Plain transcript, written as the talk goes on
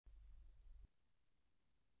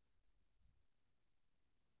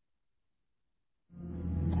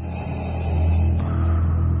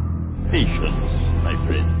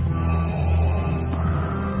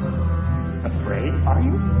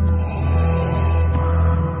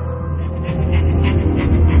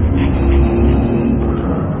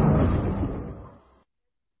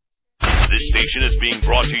Education is being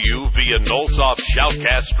brought to you via Nullsoft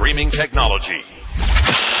Shoutcast streaming technology.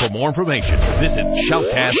 For more information, visit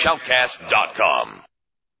shoutcast.com.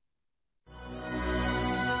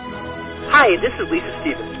 Hi, this is Lisa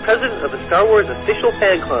Stevens, president of the Star Wars Official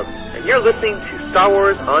Fan Club, and you're listening to Star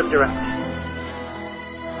Wars on Direct.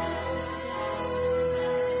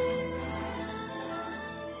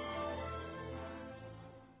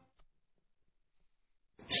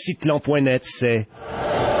 Citlan.net, c'est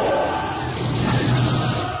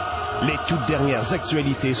les toutes dernières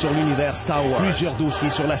actualités sur l'univers Star Wars. Plusieurs dossiers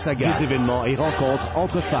sur la saga, des événements et rencontres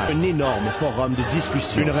entre fans. Un énorme forum de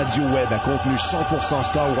discussion. Une radio web à contenu 100%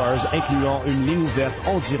 Star Wars, incluant une ligne ouverte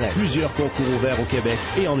en direct. Plusieurs concours ouverts au Québec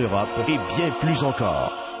et en Europe, et bien plus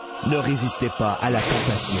encore. Ne résistez pas à la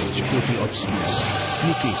tentation du côté obscur.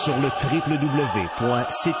 Cliquez sur le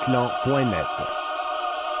www.citlan.net.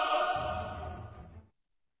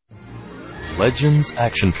 Legends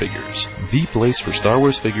Action Figures, the place for Star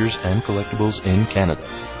Wars figures and collectibles in Canada.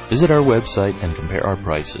 Visit our website and compare our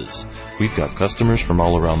prices. We've got customers from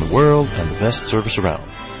all around the world and the best service around.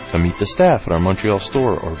 Come meet the staff at our Montreal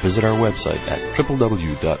store or visit our website at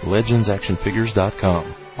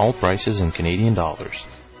www.legendsactionfigures.com. All prices in Canadian dollars.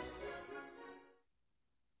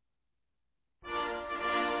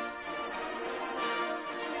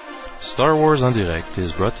 Star Wars en Direct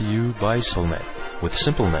is brought to you by Solnet. With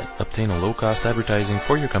SimpleNet, obtain a low-cost advertising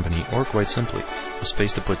for your company or, quite simply, a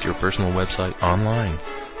space to put your personal website online.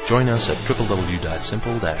 Join us at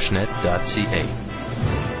www.simple-net.ca.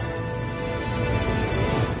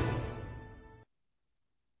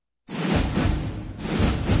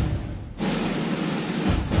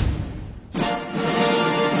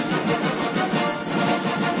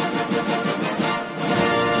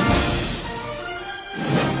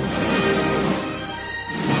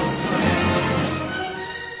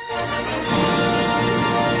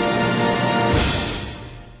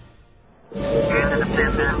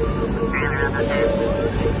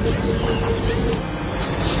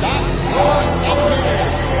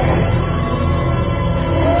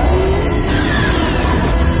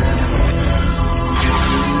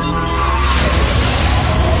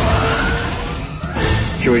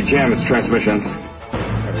 Should we jam its transmissions?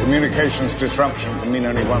 A communications disruption can mean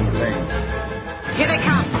only one thing. Here they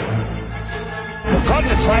come! The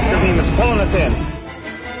coordinate tractor beam is pulling us in.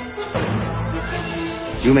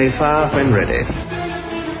 You may fire when ready.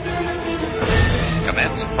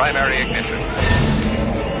 Commence primary ignition.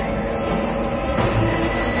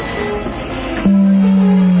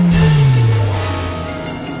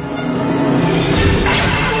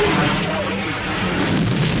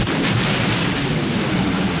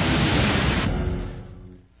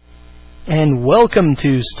 And welcome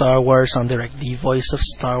to Star Wars on Direct, the voice of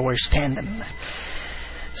Star Wars fandom.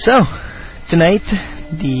 So, tonight,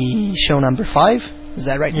 the show number 5. Is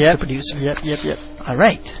that right, Mr. Producer? Yep. All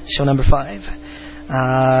right, show number 5.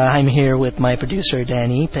 I'm here with my producer,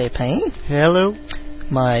 Danny Pepin. Hello.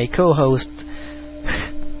 My co-host,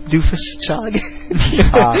 Doofus Chog.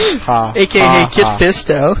 A.K.A. Kit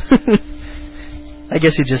Pisto. I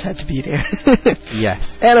guess he just had to be there.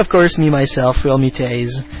 Yes. And, of course, me, myself, Will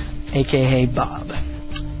Mutays, a.k.a. Bob.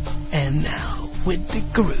 And now, with the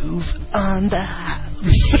groove on the house.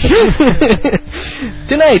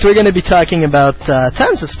 Tonight, we're going to be talking about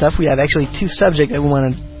tons of stuff. We have actually 2 subjects that we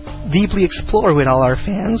want to deeply explore with all our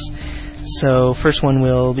fans. So, first one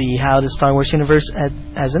will be how the Star Wars universe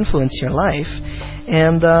has influenced your life,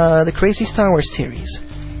 and the crazy Star Wars theories.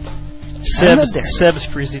 Seb's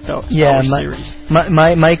crazy Star Wars theories.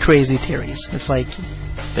 My crazy theories. It's like...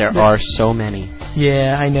 There are so many.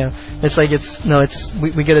 Yeah, I know. It's like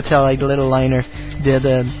we got to tell like the little liner.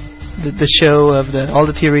 The show of all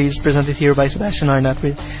the theories presented here by Sebastian are not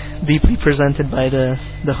deeply presented by the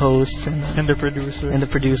hosts and the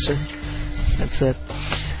producer. That's it.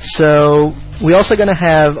 So we're also gonna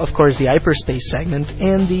have, of course, the hyperspace segment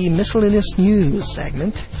and the miscellaneous news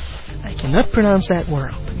segment. I cannot pronounce that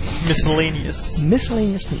word. Miscellaneous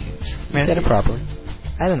news. You said it properly.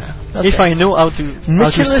 I don't know. Okay. If I know how to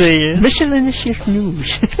say it. Miscellaneous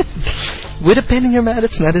news. With a pen in your mouth,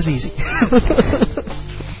 it's not as easy.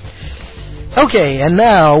 Okay, and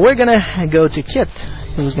now we're going to go to Kit,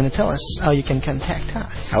 who's going to tell us how you can contact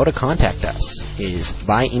us. How to contact us is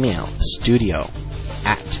by email,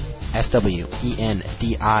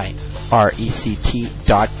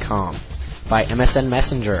 studio@SWENDIRECT.com. By MSN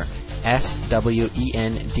Messenger,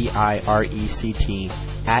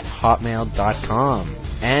 SWENDIRECT@hotmail.com.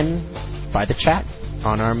 And by the chat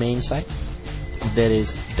on our main site, that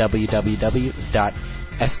is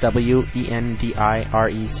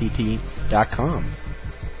www.SWENDIRECT.com.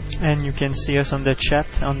 And you can see us on the chat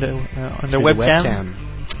on the webcam.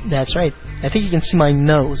 That's right. I think you can see my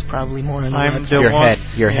nose probably more than your head.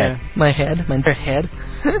 My head. My head.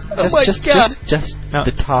 Just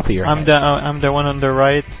the top of your head. I'm the one on the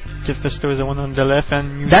right. Kid Fisto is the one on the left,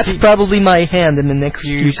 and that's probably my hand in the next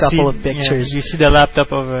few couple of pictures. Yeah, you see the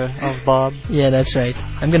laptop of Bob. Yeah, that's right.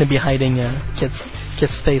 I'm gonna be hiding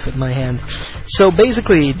Kid's face with my hand. So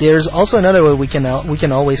basically, there's also another way we can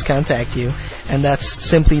always contact you, and that's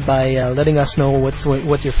simply by letting us know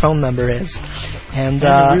what your phone number is, and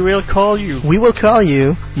we will call you. We will call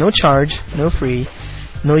you, no charge, no free,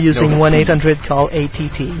 no using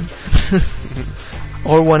 1-800-CALL-ATT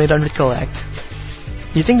or 1-800-COLLECT.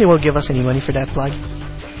 You think they will give us any money for that plug?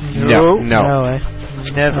 No.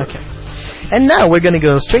 Never. Okay. And now we're going to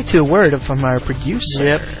go straight to a word from our producer.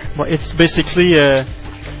 Yep. Well, it's basically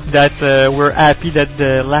that we're happy that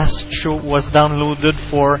the last show was downloaded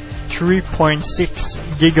for 3.6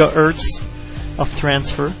 gigahertz of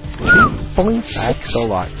transfer. 3.6? That's a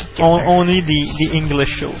lot. Only the English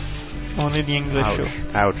show. Only the English show.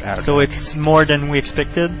 Ouch. So it's more than we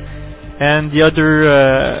expected. And the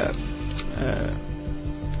other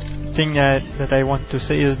thing that I want to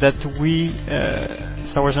say is that we,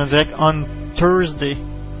 Star Wars on Thursday,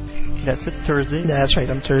 that's it, Thursday? That's right,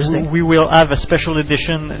 on Thursday. We will have a special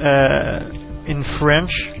edition in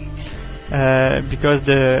French because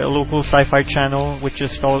the local sci-fi channel, which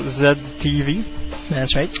is called ZTV,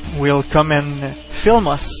 that's right, will come and film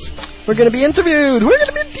us. We're going to be interviewed! We're going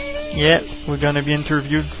to be on TV! Yeah, we're going to be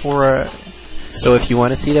interviewed for... So if you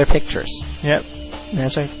want to see their pictures. Yep.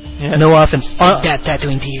 That's right. Yeah. No offense.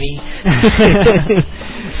 Tattooing TV.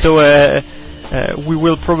 So we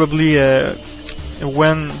will probably,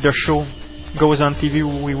 when the show goes on TV,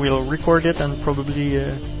 we will record it and probably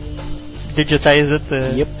digitize it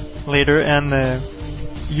later, and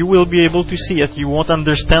you will be able to see it. You won't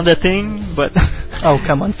understand a thing, but... Oh,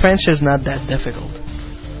 come on. French is not that difficult.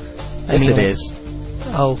 Yes, it is.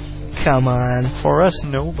 Oh, come on. For us,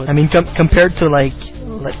 no. But I mean, compared to like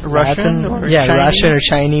Russian or Chinese? Russian or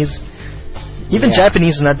Chinese. Even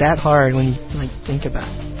Japanese is not that hard when you think about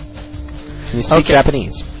it. Can you speak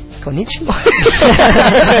Japanese? Konnichiwa.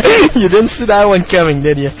 You didn't see that one coming,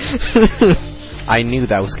 did you? I knew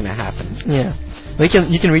that was going to happen. Yeah.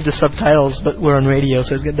 You can read the subtitles, but we're on radio,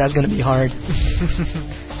 so that's going to be hard.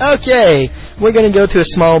 Okay, we're going to go to a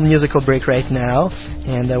small musical break right now,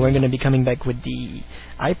 and we're going to be coming back with the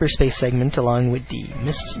hyperspace segment along with the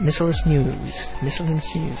miscellaneous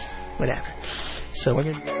news, whatever. So we're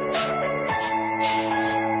going to...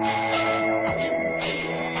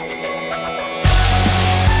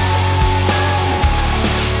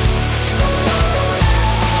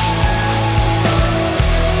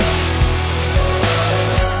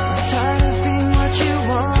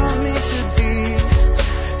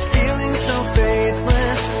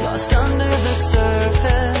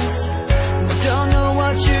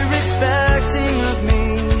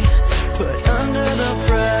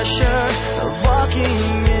 Pressure of walking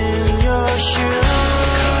in your shoes.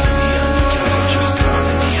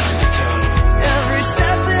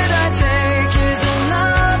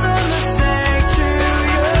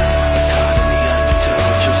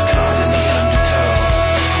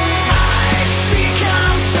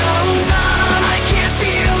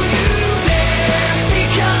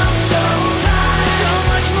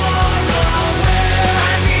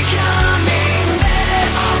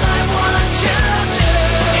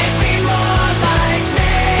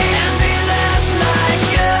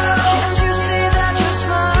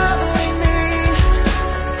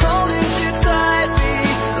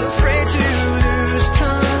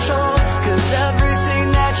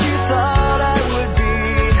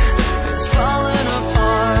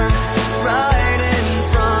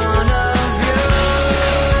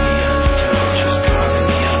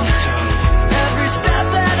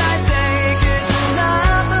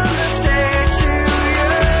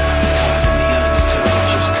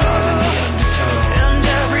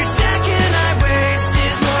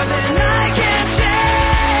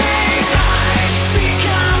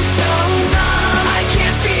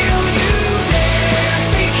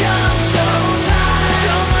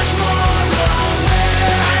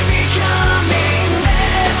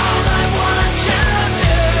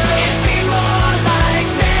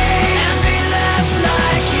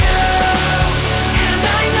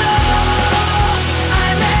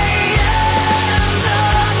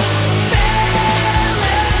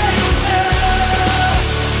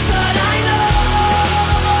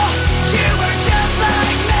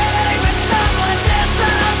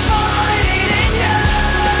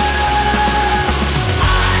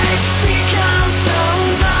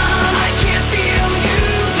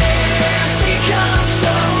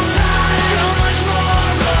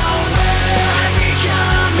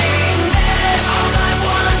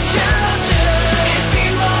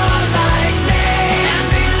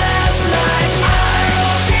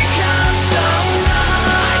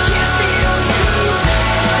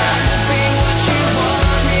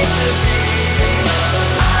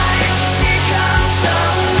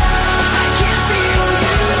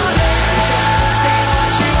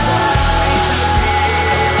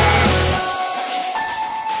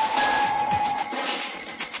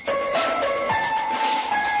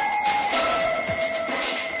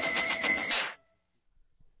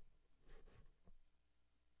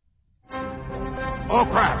 Oh,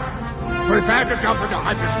 crap. Prepare to jump into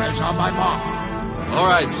hyperspace on my mark. All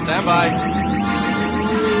right, stand by.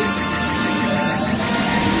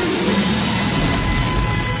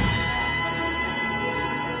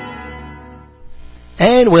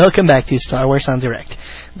 And welcome back to Star Wars on Direct.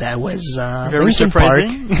 That was very Linkin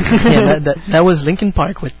surprising. Park. Yeah, that was Linkin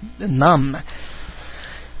Park with Numb.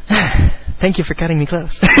 Thank you for cutting me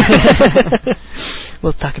close.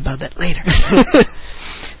 We'll talk about that later.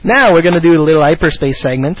 Now we're going to do a little hyperspace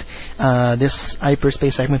segment. This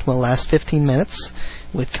hyperspace segment will last 15 minutes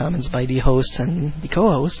with comments by the hosts and the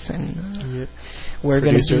co-hosts. And we're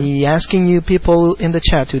going to be asking you people in the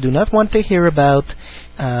chat who do not want to hear about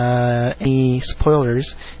any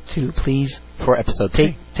spoilers to please for episode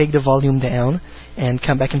 3 take the volume down and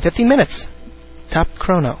come back in 15 minutes. Top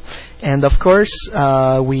chrono. And of course,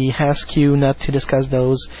 we ask you not to discuss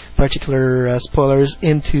those particular spoilers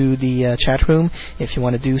into the chat room. If you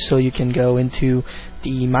want to do so, you can go into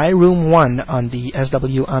the My Room 1 on the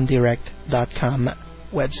swondirect.com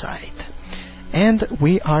website. And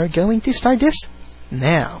we are going to start this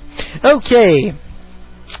now. Okay.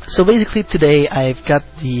 So basically today I've got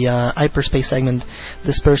the hyperspace segment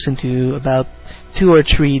dispersed into about 2 or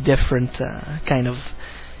 3 different kind of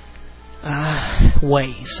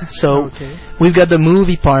ways. So we've got the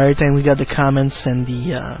movie part, and we've got the comments and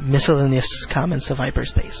the miscellaneous comments of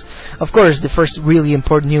hyperspace. Of course, the first really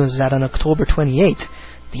important news is that on October 28th,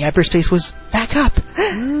 the hyperspace was back up.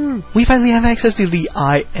 We finally have access to the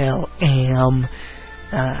ILM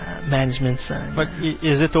management. But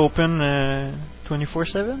is it open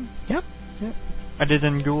 24/7? Yep. I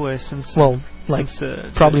didn't go since... Well, like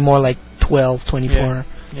probably more like 12, 24,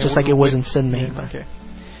 just like it was in Sydney. Yeah, okay.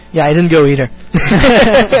 Yeah, I didn't go either.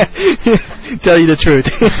 Tell you the truth.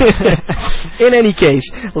 In any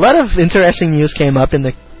case, a lot of interesting news came up in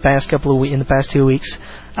the past in the past 2 weeks.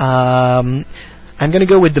 I'm going to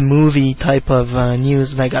go with the movie type of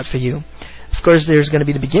news that I got for you. Of course, there's going to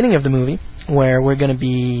be the beginning of the movie, where we're going to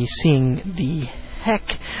be seeing the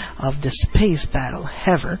heck of the space battle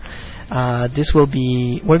ever. We're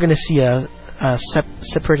going to see a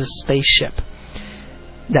separatist spaceship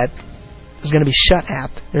that is going to be shot at.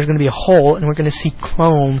 There's going to be a hole, and we're going to see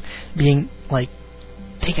Clone being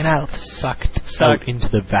taken out, sucked out into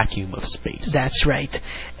the vacuum of space. That's right.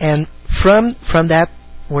 And from that,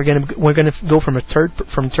 we're going to go from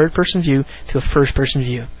third person view to a first person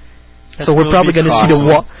view. So we're probably going to see the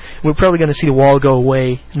wall. We're probably going to see the wall go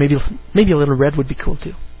away. Maybe a little red would be cool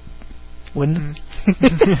too, wouldn't it?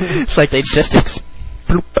 It's like they just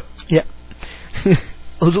yeah,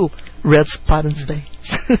 a little red spot in space,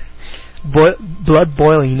 blood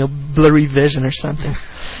boiling, blurry vision or something.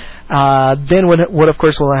 Then what of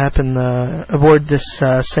course will happen aboard this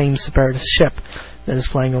same separatist ship that is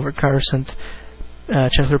flying over Coruscant?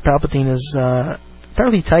 Chancellor Palpatine is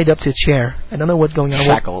apparently tied up to a chair. I don't know what's going on.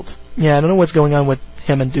 Shackled. Yeah, I don't know what's going on with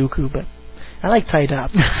him and Dooku, but I like tied up.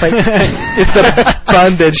 It's like it's a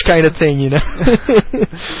bondage kind of thing,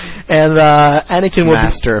 And Anakin will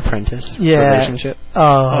master apprentice relationship.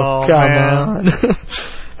 Oh come on.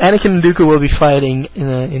 Anakin and Dooku will be fighting in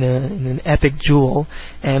an epic duel,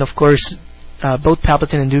 and of course, both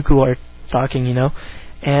Palpatine and Dooku are talking,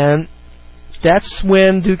 and that's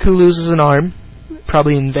when Dooku loses an arm,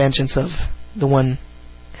 probably in vengeance of the one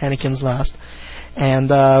Anakin's lost, and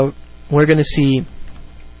we're going to see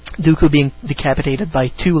Dooku being decapitated by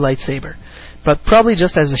 2 lightsaber, but probably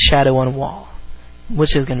just as a shadow on a wall,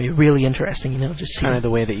 which is going to be really interesting, just kind of the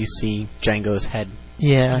way that you see Jango's head.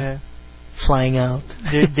 Yeah. Flying out.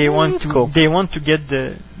 They want to get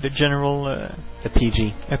the general the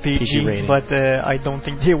PG rating, but I don't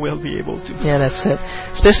think they will be able to. Yeah, that's it.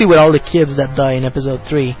 Especially with all the kids that die in Episode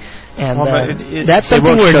 3, and that's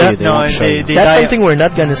something we're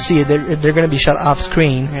not going to see. They're going to be shot off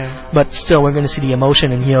screen, but still we're going to see the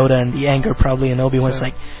emotion in Yoda and the anger probably, and Obi-Wan's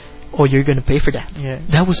like, "Oh, you're going to pay for that? Yeah.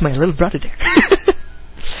 That was my little brother there."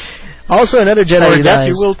 Also, another Jedi for dies. that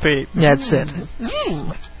you will pay. Yeah, that's it.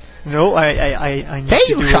 No, I need pay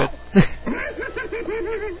to do shot. it.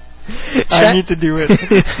 I need to do it.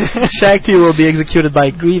 Shakti will be executed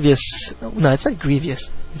by Grievous. No, it's not Grievous.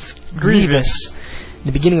 It's Grievous. In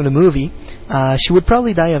the beginning of the movie, she would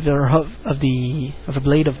probably die of a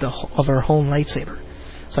blade of her own lightsaber.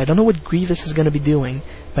 So I don't know what Grievous is going to be doing,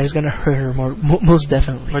 but it's going to hurt her most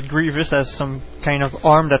definitely. But Grievous has some kind of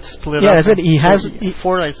arm that's split up. Yeah, that's it. He has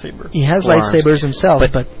 4 lightsabers. He has lightsabers himself,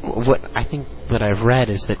 but what I think that I've read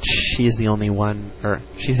is that she's the only one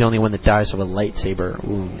that dies of a lightsaber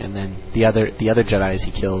wound, and then the other Jedis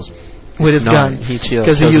he kills with his gun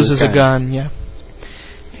because he uses a gun. Yeah,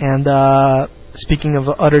 and speaking of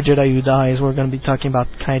other Jedi who dies, we're going to be talking about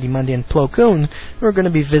Ki-Adi-Mundi and Plo Koon. We're going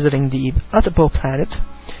to be visiting the Utapau planet,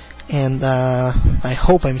 and I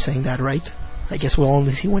hope I'm saying that right. I guess we'll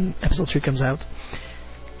only see when Episode 3 comes out.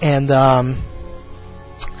 And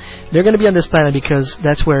they're going to be on this planet because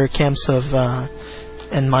that's where camps of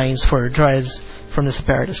and mines for droids from the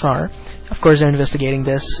Separatists are. Of course, they're investigating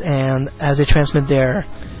this, and as they transmit their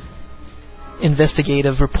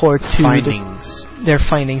investigative report to their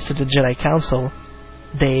findings to the Jedi Council,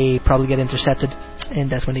 they probably get intercepted, and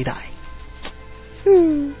that's when they die.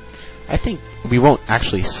 I think we won't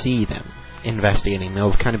actually see them investigating.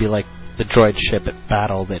 They'll kind of be like the droid ship at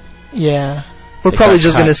battle that... Yeah. We're probably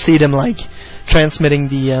just going to see them, like, transmitting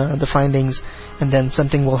the findings, and then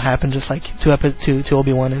something will happen, just like to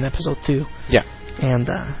Obi-Wan in Episode 2. Yeah. And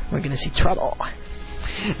we're going to see trouble.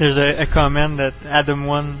 There's a comment that Adam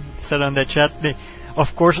 1 said on the chat. Of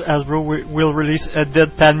course, Hasbro will release a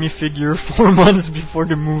dead Padme figure 4 months before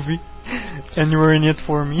the movie. And we're in it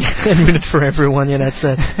for me. And we're in it for everyone, yeah, that's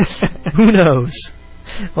it. Who knows?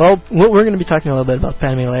 Well, we're going to be talking a little bit about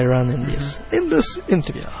Padme later on in this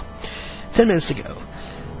interview. 10 minutes ago.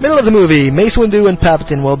 Middle of the movie, Mace Windu and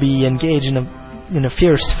Palpatine will be engaged in a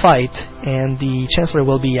fierce fight, and the Chancellor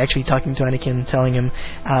will be actually talking to Anakin, telling him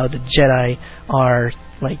how the Jedi are,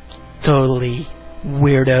 like, totally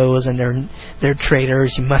weirdos and they're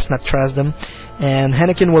traitors, you must not trust them. And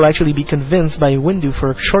Anakin will actually be convinced by Windu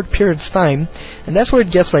for a short period of time, and that's where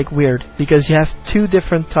it gets, like, weird, because you have two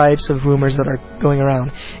different types of rumors that are going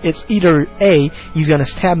around. It's either A, he's gonna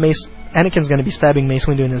stab Anakin's gonna be stabbing Mace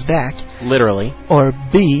Windu in his back. Literally. Or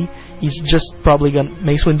B, he's just probably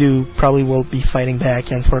Mace Windu probably will be fighting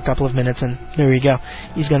back, and for a couple of minutes, and there you go.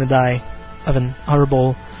 He's gonna die of an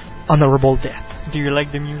honorable death. Do you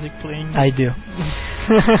like the music playing? I do.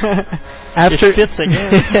 It fits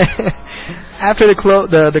again. After the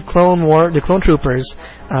clone troopers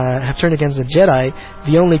have turned against the Jedi,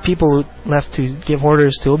 the only people left to give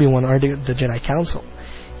orders to Obi-Wan are the Jedi Council.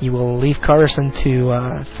 He will leave Coruscant to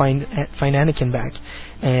find Anakin back,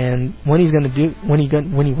 and when he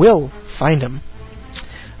will find him,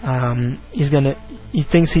 he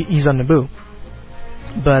thinks he's on Naboo,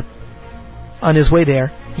 but on his way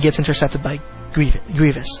there, he gets intercepted by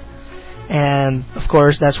Grievous, and of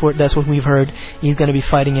course that's what we've heard. He's going to be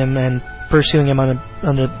fighting him and pursuing him on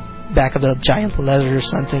the back of the giant lizard or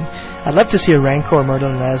something. I'd love to see a Rancor murder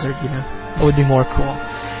on a lizard. That would be more cool.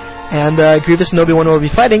 And Grievous and Obi-Wan will be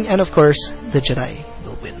fighting, and of course, the Jedi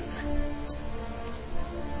will win.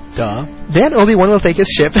 Duh. Then Obi-Wan will take his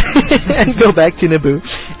ship and go back to Naboo,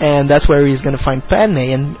 and that's where he's going to find Padme,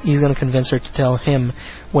 and he's going to convince her to tell him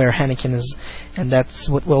where Anakin is, and that's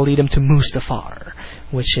what will lead him to Mustafar,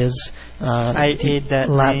 which is... I hate that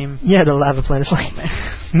name. Yeah, the lava planet. It's like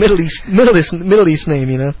Middle East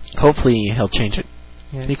name, Hopefully he'll change it.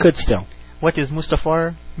 Yeah. He could still. What is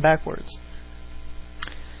Mustafar backwards?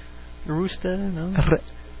 Rooster? No.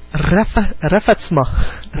 Rafatsum.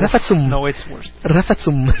 No, it's worse.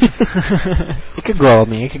 Rafatsum. It could grow on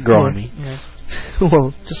me. Yeah.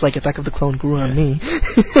 Well, just like Attack of the Clone grew on me.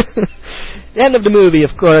 The end of the movie,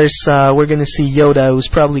 of course, we're going to see Yoda, who's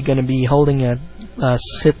probably going to be holding a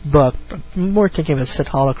Sith book. More thinking of a Sith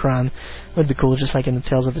holocron. Would be cool, just like in the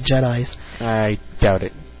Tales of the Jedis. I doubt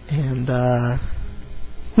it. And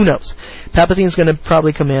who knows? Palpatine's going to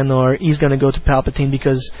probably come in, or he's going to go to Palpatine,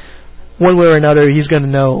 because one way or another, he's going to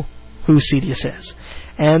know who Sidious is.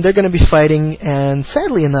 And they're going to be fighting, and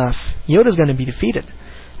sadly enough, Yoda's going to be defeated.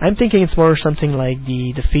 I'm thinking it's more something like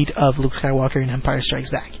the defeat of Luke Skywalker in Empire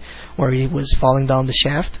Strikes Back, where he was falling down the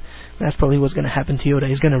shaft. That's probably what's going to happen to Yoda.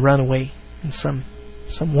 He's going to run away in some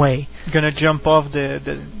way. Going to jump off the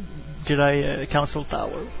Jedi Council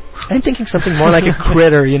Tower. I'm thinking something more like a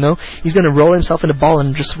critter, He's going to roll himself in a ball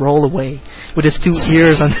and just roll away with his two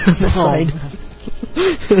ears on the side.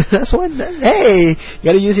 That's what. Hey, you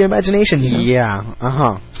got to use your imagination. Yeah.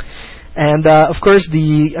 And of course,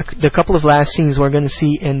 the couple of last scenes we're going to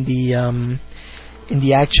see in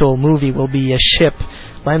the actual movie will be a ship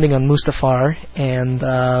landing on Mustafar, and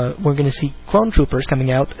we're going to see clone troopers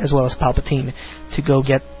coming out as well as Palpatine to go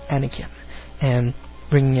get Anakin and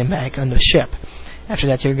bringing him back on the ship. After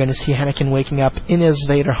that, you're going to see Anakin waking up in his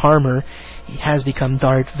Vader armor. He has become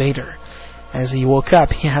Darth Vader. As he woke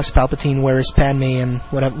up, he asked Palpatine, "Where is Padme, and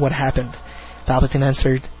what happened?" Palpatine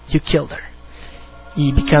answered, "You killed her."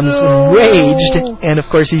 He becomes enraged, and of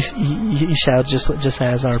course he shouts just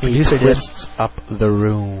as our producer did. Twists up the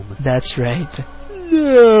room. That's right.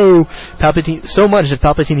 No, Palpatine, so much that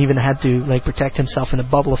Palpatine even had to protect himself in a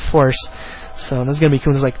bubble of force. So that's gonna be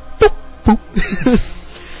cool. It's like boop, boop.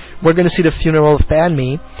 We're gonna see the funeral of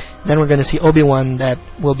Padme, Then we're going to see Obi-Wan that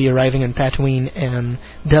will be arriving in Tatooine and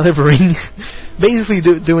delivering, basically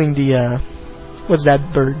doing the, what's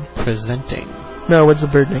that bird? Presenting. No, what's the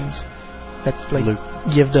bird names? That like Luke.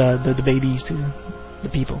 give the babies to the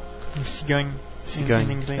people. Seagoing.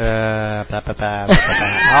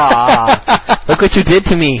 Look what you did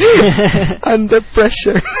to me. Under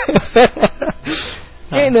pressure.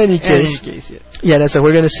 In any case, yeah, that's it.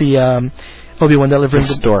 We're going to see Obi-Wan delivering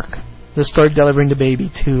the stork delivering the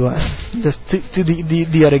baby to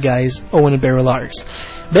the other guys, Owen and Beryl Lars.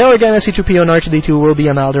 Bail Organa, C-3PO, and R2-D2 will be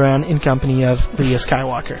on Alderaan in company of Leia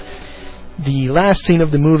Skywalker. The last scene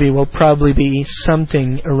of the movie will probably be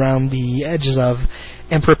something around the edges of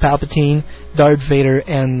Emperor Palpatine, Darth Vader,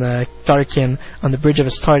 and Tarkin on the bridge of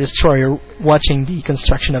a Star Destroyer watching the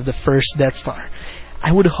construction of the first Death Star.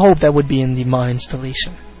 I would hope that would be in the Maw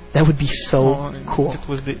installation. That would be so cool.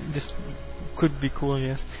 This could be cool,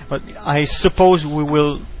 yes. But I suppose we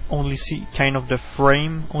will only see kind of the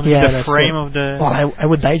frame, of the... Well, I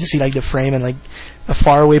would like to see like the frame and like a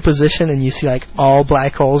faraway position, and you see like all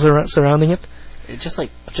black holes surrounding it.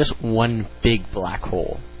 Just one big black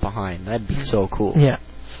hole behind. That'd be so cool. Yeah.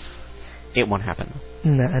 It won't happen.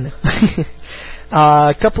 No, I know.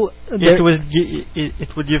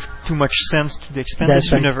 It would give too much sense to the expanded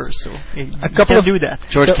universe, so can't do that.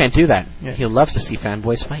 George can't do that. Yeah. He loves to see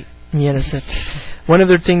fanboys fight. Yeah, that's it. One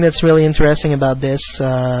other thing that's really interesting about this,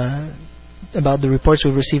 about the reports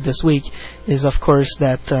we've received this week, is of course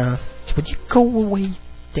that. Would you go away,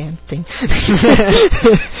 damn thing?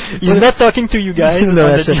 He's not talking to you guys. No,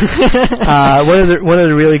 that's it. One of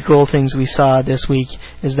the really cool things we saw this week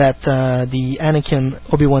is that the Anakin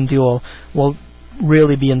Obi-Wan duel will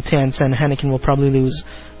really be intense, and Anakin will probably lose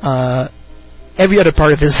every other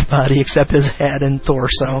part of his body except his head and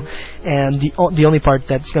torso, and the only part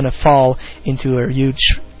that's going to fall into a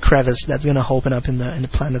huge crevice that's going to open up in the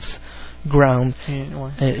planet's ground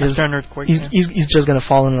is an earthquake. He's just going to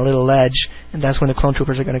fall on a little ledge, and that's when the clone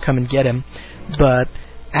troopers are going to come and get him. But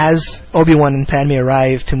as Obi-Wan and Padme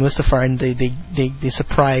arrive to Mustafar and they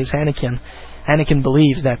surprise Anakin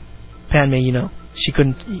believes that Padme,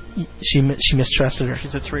 she mistrusted her.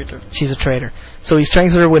 She's a traitor. So he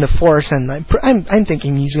strangles her with a force, and I'm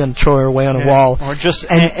thinking he's going to throw her away on a wall, or just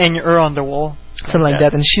hang her on the wall. Something like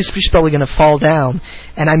that, and she's probably going to fall down,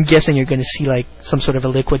 and I'm guessing you're going to see like some sort of a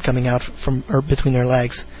liquid coming out from or between her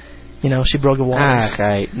legs. She broke the walls.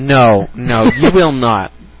 Okay, no, you will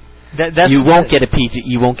not. You won't get a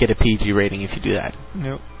PG rating if you do that.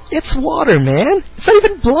 No, it's water, man. It's not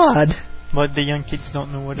even blood. But the young kids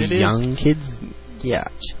don't know what it is. The young kids, yeah.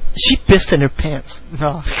 She pissed in her pants.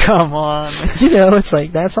 No, come on. It's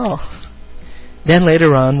like that's all. Then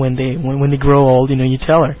later on, when they grow old, you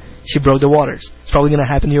tell her. She broke the waters. It's probably going to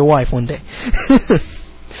happen to your wife one day.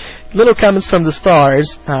 Little comments from the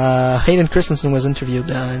stars. Hayden Christensen was interviewed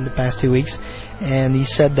in the past 2 weeks, and he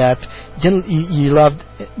said that he loved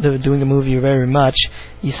doing the movie very much.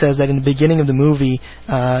 He says that in the beginning of the movie,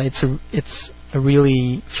 it's a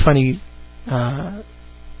really funny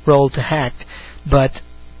role to act, but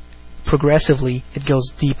progressively it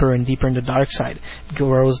goes deeper and deeper in the dark side. It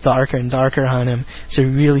grows darker and darker on him, so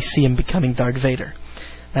you really see him becoming Darth Vader.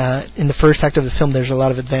 In the first act of the film, there's a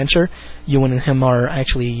lot of adventure. Ewan and him are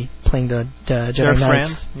actually playing the Jedi They're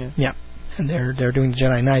Knights. Friends? Yeah, and they're doing the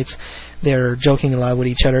Jedi Knights. They're joking a lot with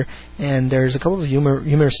each other, and there's a couple of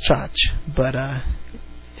humorous touch, but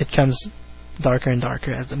it comes darker and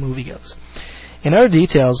darker as the movie goes. In our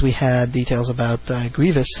details, we had details about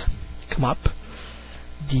Grievous come up.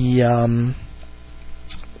 He's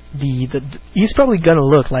probably gonna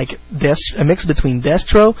look like a mix between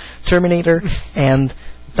Destro, Terminator, and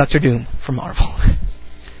Doctor Doom from Marvel.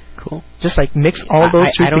 Cool. Just like mix all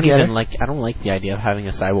those three together. I don't like the idea of having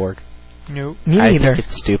a cyborg. No. Me neither. I think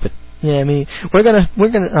it's stupid. Yeah, we're gonna.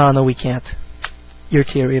 Oh no, we can't. Your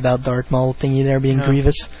theory about Darth Maul thingy there being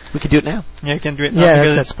Grievous. We could do it now. Yeah, you can do it now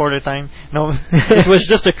because it's spoiler time. No, it was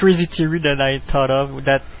just a crazy theory that I thought of,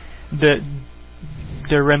 that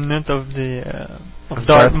the remnant of the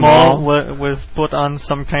Darth Maul was put on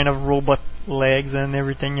some kind of robot legs and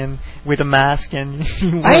everything, and with a mask, and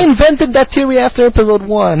I invented that theory after episode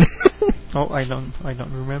 1. Oh, I don't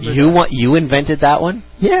remember. You invented that one?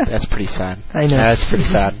 Yeah. That's pretty sad. I know. That's pretty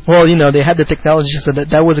sad. Well, they had the technology, so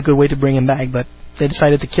that was a good way to bring him back, but they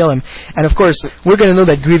decided to kill him. And of course, we're going to know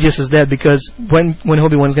that Grievous is dead because when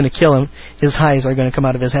Obi-Wan's going to kill him, his eyes are going to come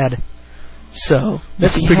out of his head. So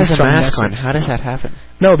that's a pretty strong mask on. How does that happen?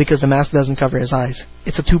 No, because the mask doesn't cover his eyes.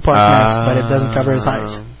 It's a 2-part mask, but it doesn't cover his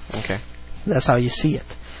eyes. Okay. That's how you see it.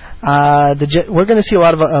 We're going to see a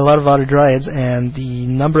lot of other droids, and the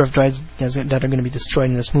number of droids that are going to be destroyed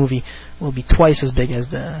in this movie will be twice as big as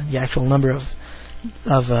the actual number of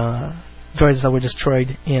droids that were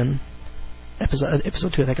destroyed in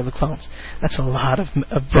Episode 2, Attack of the Clones. That's a lot of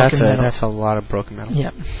broken metal. That's a lot of broken metal.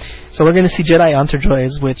 Yeah. So we're going to see Jedi Hunter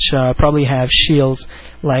droids, which probably have shields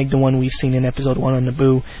like the one we've seen in Episode 1 on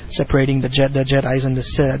Naboo, separating the Jedis and the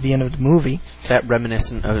Sith at the end of the movie. Is that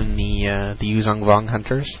reminiscent of the Yuzong Vong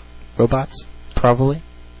Hunters robots? Probably.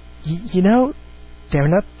 You know, they're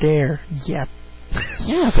not there yet.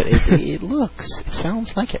 Yeah, but it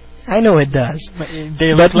sounds like it. I know it does.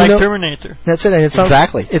 They look like Terminator. That's it. And it sounds,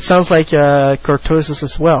 exactly. It sounds like Cortosis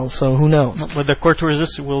as well, so who knows? But the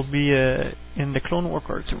Cortosis will be in the Clone War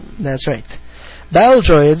cartoon. That's right. Battle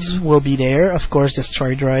droids will be there, of course,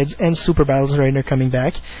 destroy droids, and super battle droids are coming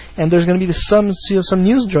back. And there's going to be some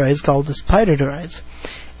news droids called the spider droids.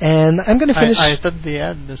 And I'm going to finish... I thought they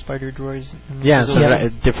had the spider droids. Yeah,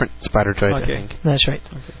 different spider droids, okay. I think. That's right.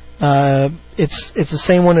 Okay. It's the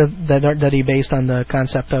same one that he based on the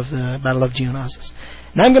concept of the Battle of Geonosis.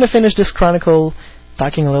 And I'm going to finish this chronicle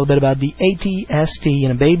talking a little bit about the AT-ST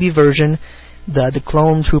in a baby version. The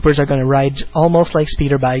clone troopers are going to ride almost like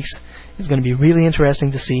speeder bikes. It's going to be really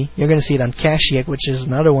interesting to see. You're going to see it on Kashyyyk, which is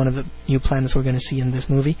another one of the new planets we're going to see in this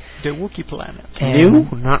movie. The Wookiee planet. New?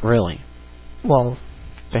 Not really. Well,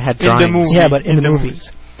 they had drawings. In the movie. Yeah, but in the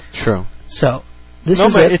movies. True. So...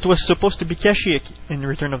 it was supposed to be Kashyyyk in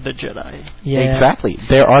Return of the Jedi. Yeah. Exactly.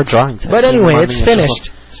 There are drawings. But anyway, it's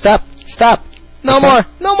finished. Stop. No more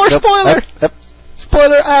spoiler.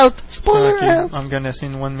 Spoiler out. Spoiler out. I'm gonna see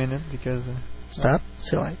in 1 minute because... Stop.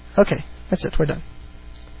 Silly. Okay, that's it. We're done.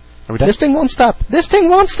 Are we done? This thing won't stop. Ah!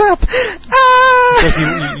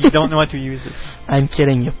 Because you don't know how to use it. I'm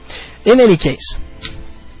kidding you. In any case.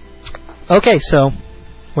 Okay, so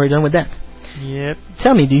we're done with that. Yep.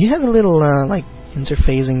 Tell me, do you have a little,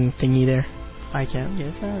 interfacing thingy there? I can,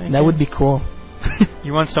 yes. That would be cool.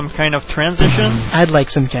 You want some kind of transition? I'd like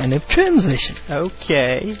some kind of transition.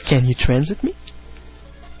 Okay. Can you transit me?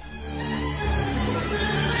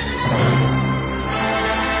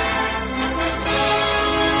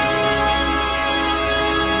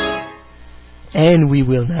 And we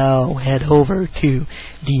will now head over to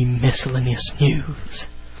the miscellaneous news.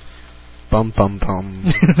 Bum, bum, bum.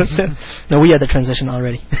 No, we had the transition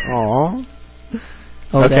already. Aww.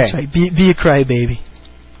 Oh, okay. That's right. Be a crybaby.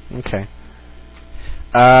 Okay.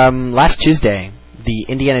 Last Tuesday, the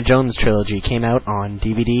Indiana Jones trilogy came out on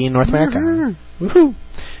DVD in North America. Woohoo!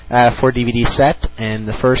 4 DVD set, and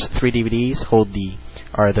the first 3 DVDs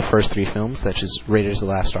are the first 3 films, such as Raiders of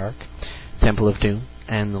the Lost Ark, Temple of Doom,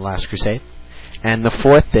 and The Last Crusade. And the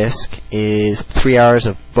 4th disc is 3 hours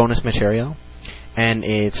of bonus material. And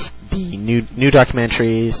it's the new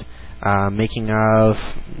documentaries, making of,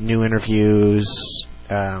 new interviews,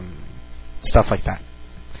 stuff like that.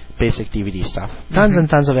 Basic DVD stuff. Tons and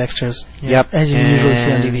tons of extras. Yep. As you usually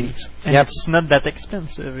see on DVDs. And it's not that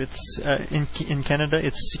expensive. It's in Canada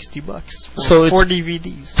it's $60 for 4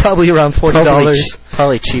 DVDs. Probably around $40.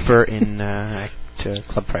 Probably cheaper in to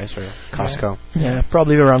Club Price or Costco. Yeah,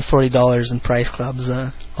 probably around $40 in price clubs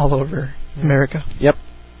all over America. Yep.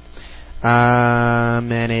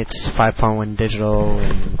 And it's 5.1 digital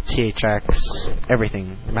and THX,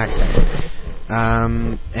 everything maxed out.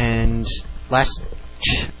 And last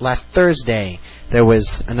Thursday there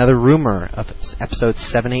was another rumor of episode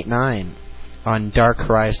 789 on Dark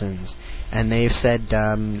Horizons, and they've said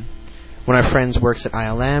one of our friends works at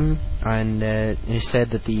ILM, and he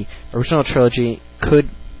said that the original trilogy could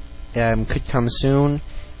come soon,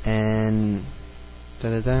 and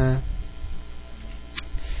it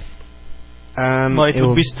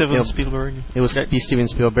will be Steven Spielberg. It will be Steven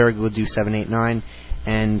Spielberg who will do 789,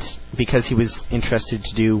 and because he was interested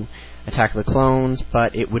to do Attack of the Clones,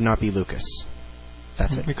 but it would not be Lucas.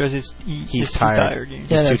 That's it. Because he's tired. He's too tired,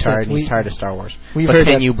 and he's tired of Star Wars. But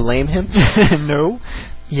can you blame him? No.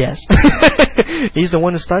 Yes. He's the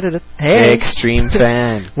one who started it. Hey. Extreme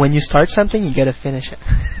fan. When you start something, you gotta finish it.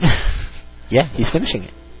 Yeah, he's finishing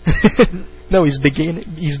it. No, he's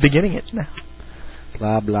beginning it now.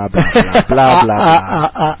 Blah, blah, blah, blah, blah,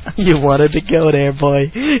 blah. You wanted to go there, boy.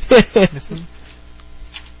 This one?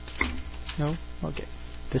 No? Okay.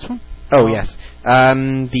 This one? Oh, yes.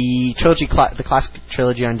 The trilogy, the classic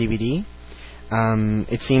trilogy on DVD.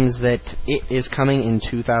 It seems that it is coming in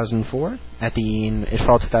 2004, in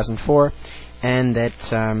fall 2004, and that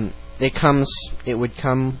it would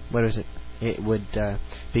come, what is it? It would,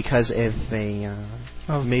 because of a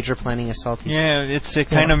major planning assault. Yeah, it's a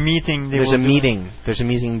kind of meeting. There's a meeting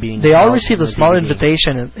being They all received a small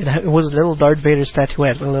invitation. It was a little Darth Vader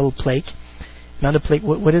statuette, a little plaque. Not a plague.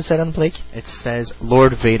 What is that on the plague? It says,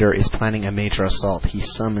 Lord Vader is planning a major assault. He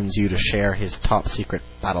summons you to share his top secret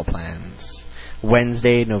battle plans.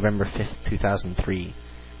 Wednesday, November 5th, 2003.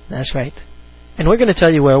 That's right. And we're going to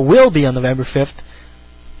tell you where we'll be on November 5th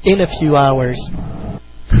in a few hours.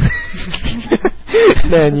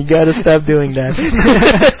 Man, you got to stop doing that.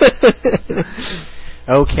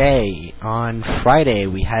 Okay, on Friday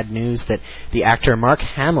we had news that the actor Mark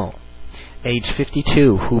Hamill, age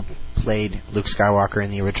 52, who played Luke Skywalker in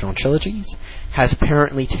the original trilogies, has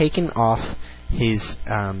apparently taken off his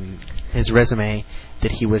resume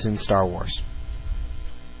that he was in Star Wars.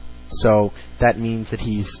 So that means that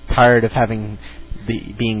he's tired of having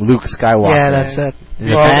being Luke Skywalker. Yeah, that's it.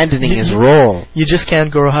 He's abandoning his role. You just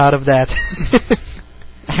can't grow out of that.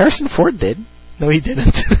 Harrison Ford did. No, he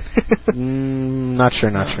didn't. Not sure.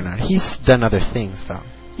 He's done other things, though.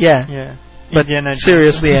 Yeah. But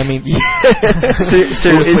seriously, I mean...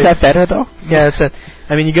 seriously. Is that better, though? Yeah, that's it.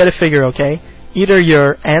 I mean, you got to figure, okay, either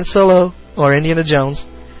you're Han Solo or Indiana Jones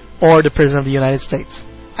or the President of the United States.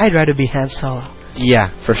 I'd rather be Han Solo. Yeah,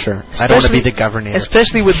 for sure. I don't want to be the governor.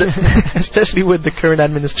 Especially with the current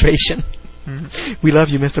administration. Mm-hmm. We love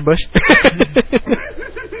you, Mr. Bush.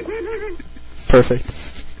 Perfect.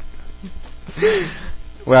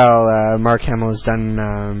 Well, Mark Hamill has done.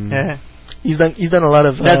 He's done a lot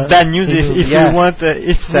of. That's bad news. If you want,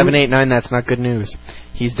 if 789, that's not good news.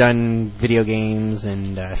 He's done video games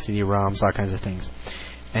and CD-ROMs, all kinds of things.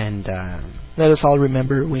 And let us all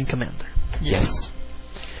remember Wing Commander. Yes.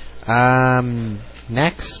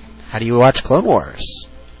 Next, how do you watch Clone Wars?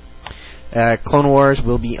 Clone Wars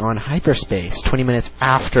will be on Hyperspace 20 minutes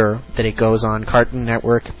after that it goes on Cartoon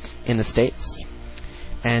Network in the States.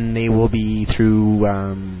 And they will be through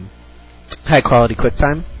high quality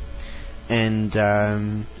QuickTime. And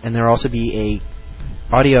there'll also be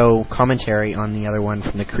a audio commentary on the other one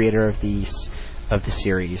from the creator of the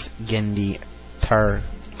series, Genndy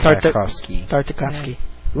Tartakovsky. Tartakovsky.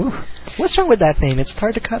 Ooh. What's wrong with that name? It's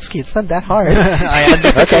Tartakovsky. It's not that hard.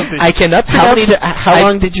 I cannot pronounce it. How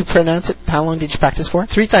long did you pronounce it? How long did you practice for?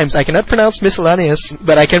 3 times. I cannot pronounce miscellaneous,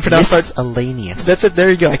 but I can pronounce miscellaneous. That's it. There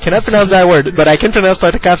you go. I cannot pronounce that word, but I can pronounce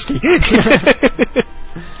Tartakovsky.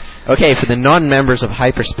 Okay, for the non-members of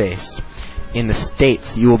Hyperspace in the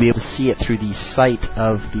States, you will be able to see it through the site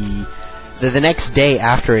of the next day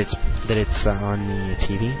after it's on the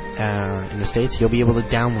TV in the States. You'll be able to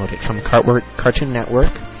download it from Cartoon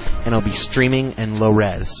Network, and it'll be streaming and low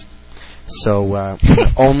res. So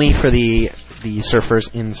only for the surfers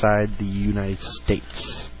inside the United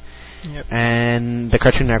States. Yep. And the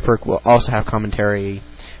Cartoon Network will also have commentary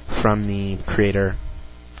from the creator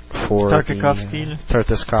for Tartakovsky.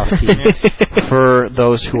 For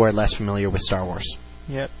those who are less familiar with Star Wars.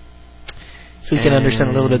 Yep. So you can understand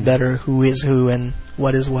a little bit better who is who and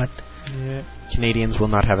what is what. Yeah. Canadians will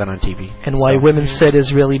not have it on TV. And why women's sit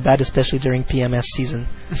is really bad, especially during PMS season.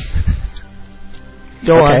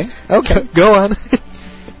 Go on. Okay. Go on.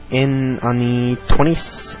 On the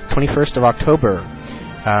 21st of October,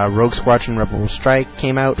 Rogue Squadron Rebel Strike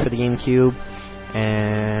came out for the GameCube,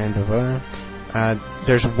 and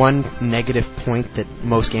there's one negative point that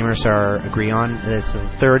most gamers agree on. It's the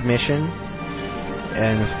third mission,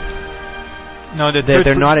 and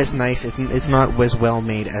they're not as nice. It's not as well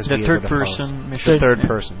made as the third person mission. The third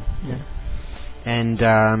person. Yeah. And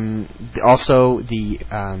also the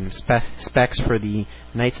specs for the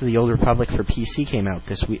Knights of the Old Republic for PC came out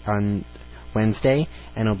this week on Wednesday,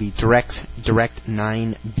 and it'll be Direct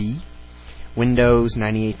 9B, Windows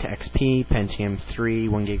 98 to XP, Pentium 3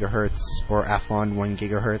 1 GHz or Athlon 1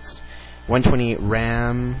 GHz, 128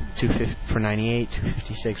 RAM for 98,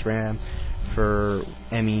 256 RAM for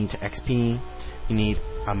ME to XP. You need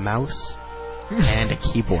a mouse and a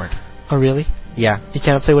keyboard. Oh, really? Yeah. You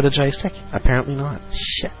cannot play with a joystick? Apparently not.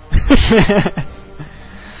 Shit.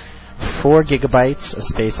 4 gigabytes of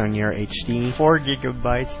space on your HD. 4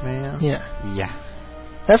 gigabytes, man. Yeah. Yeah.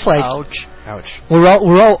 That's like... Ouch. We're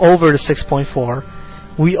all over the 6.4.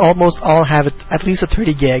 We almost all have at least a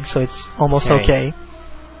 30 gig, so it's almost okay.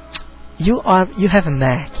 You have a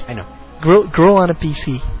Mac. I know. Grow on a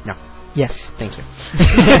PC. No. Yes. Thank you.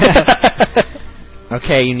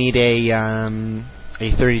 Okay, you need a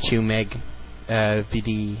 32 meg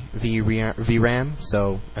VRAM,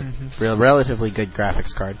 so a relatively good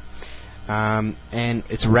graphics card. And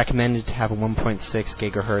it's recommended to have a 1.6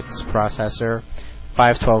 gigahertz processor,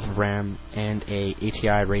 512 of RAM, and a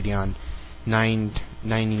ATI Radeon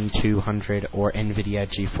 9200 or NVIDIA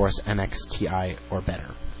GeForce MX Ti or better.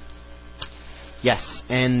 Yes,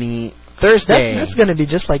 and the Thursday... That's going to be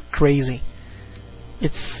just like crazy.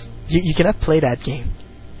 You cannot play that game.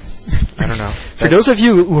 I don't know. For those of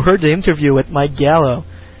you who heard the interview with Mike Gallo,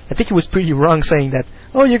 I think he was pretty wrong saying that,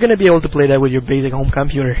 oh, you're going to be able to play that with your basic home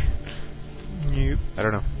computer. Nope. I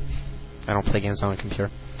don't know. I don't play games on a computer.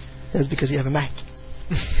 That's because you have a Mac.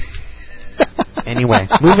 Anyway,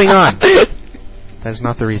 moving on. That's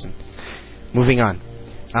not the reason. Moving on.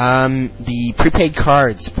 The prepaid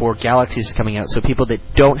cards for Galaxies is coming out, so people that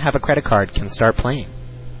don't have a credit card can start playing.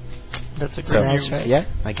 That's a great news. Right. Yeah,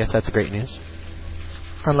 I guess that's great news.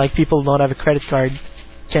 Unlike people who don't have a credit card,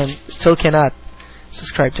 still cannot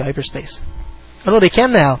subscribe to Hyperspace. Although they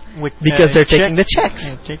can now, because they're taking the checks.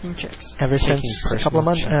 Yeah, taking checks. Ever since a couple of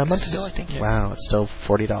months ago, I think. Yeah. Wow, it's still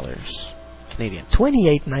 $40 Canadian.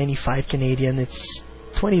 $28.95 Canadian. It's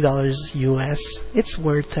 $20 US. It's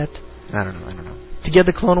worth it. I don't know. To get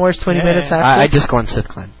the Clone Wars 20 minutes after? I just go on Sith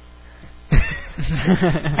Clan.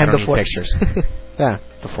 And the Force. Pictures. Yeah,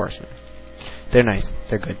 the Force. They're nice.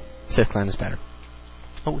 They're good. Sith Clan is better.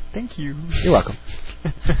 Oh, thank you. You're welcome.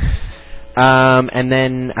 And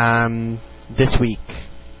then this week,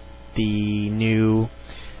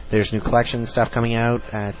 there's new collection stuff coming out.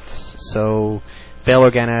 Bail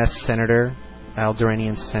Organa Senator,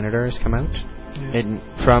 Alderaanian Senator has come out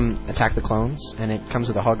from Attack the Clones, and it comes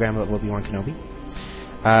with a hologram of Obi-Wan Kenobi.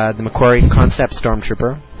 The Macquarie Concept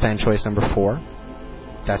Stormtrooper, fan choice number 4.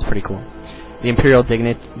 That's pretty cool. The Imperial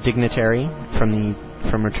Dignitary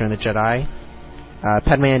from Return of the Jedi.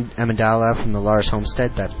 Padme Amidala from the Lars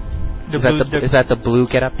Homestead. Is that the blue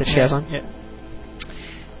getup that she has on? Yeah.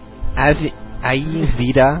 Ai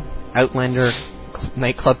Vida, Outlander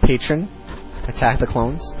nightclub patron, Attack the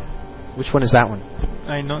Clones. Which one is that one?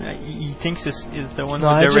 I know. He thinks is the one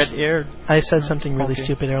with the red hair. I said something really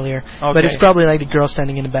stupid earlier. Okay. But it's probably like the girl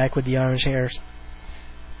standing in the back with the orange hairs.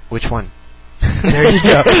 Which one? There you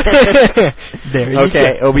go.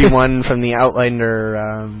 Okay, Obi-Wan from the Outlander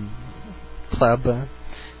club.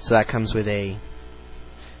 So that comes with a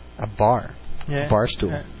bar. Yeah. A bar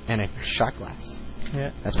stool. And a shot glass.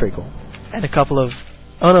 Yeah. That's pretty cool. And a couple of...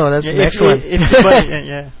 Oh no, that's the next one.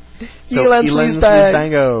 Yeah. So Elan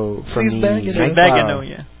Sleazebango from Sleazebango,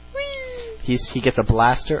 yeah. He gets a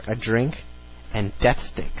blaster, a drink, and death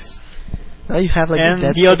sticks. Now you have like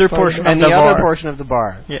the other portion of the bar. Other portion of the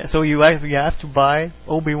bar. Yeah, so you have to buy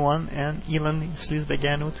Obi-Wan and Elan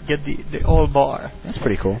Sleazebango to get the whole bar. That's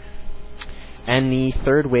pretty cool. And the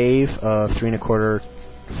third wave of 3 1/4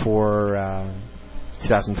 for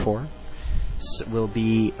 2004 will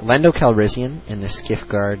be Lando Calrissian in the Skiff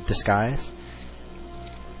Guard disguise.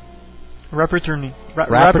 Rappertoony,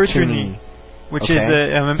 which is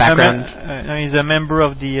he's a member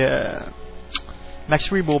of the Max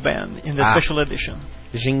Rebo band in the special edition.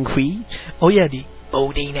 Jing Kui? Oh yeah, the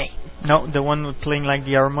Bodine. No, the one playing like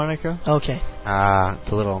the harmonica. Okay.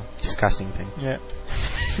 The little disgusting thing. Yeah.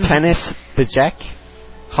 Tennis Bajek,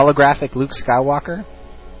 holographic Luke Skywalker,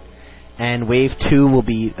 and Wave 2 will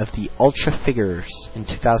be of the Ultra figures. In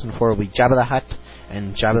 2004 will be Jabba the Hutt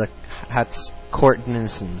and Jabba the Hutt's court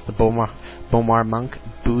denizens, the Bomar monk,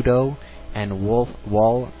 Budo, and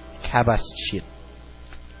Wal Kabashit.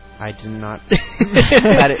 I did not...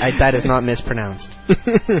 that is not mispronounced.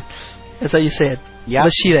 That's how you say it. Yeah.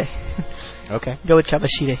 Kabashire. Okay. Go with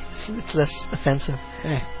Kabashire. It's less offensive.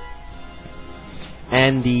 Yeah.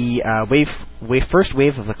 And the first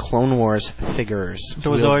wave of the Clone Wars figures.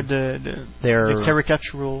 Those are the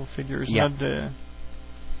caricatural figures, not the...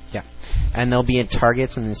 Yeah. And they'll be at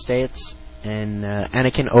Targets in the States. And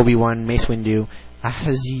Anakin, Obi-Wan, Mace Windu,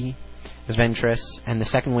 Ahazi, Ventress, and the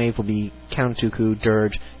second wave will be Count Dooku,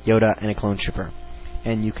 Dirge, Yoda, and a Clone Trooper.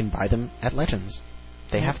 And you can buy them at Legends.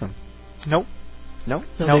 They have them. Nope. No?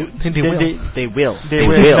 No. They will. They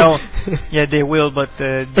will. No. Yeah, they will, but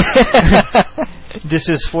this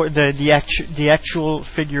is for the actual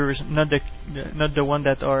figures, not the one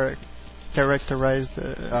that are characterized.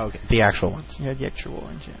 Okay. The actual ones. Yeah, the actual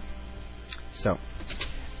ones. Yeah. So,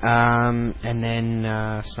 and then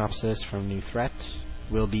synopsis from New Threat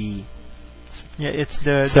will be. Yeah, it's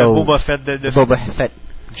the Boba Fett. The Boba Fett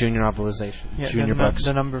Junior novelization. Yeah, Junior books.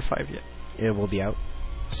 The number 5. Yeah. It will be out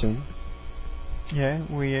soon. Yeah,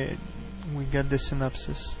 we got the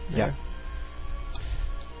synopsis. Yeah.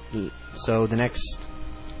 So the next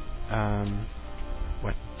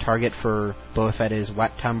target for Boba Fett is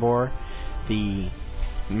Wat Tambor, the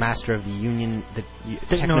master of the Union, the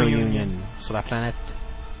Techno Union, sur la planète,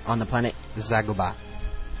 on the planet Zagobah.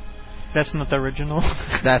 That's not original.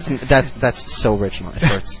 That's so original. It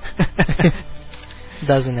hurts.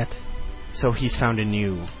 Doesn't it? So he's found a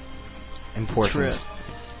new important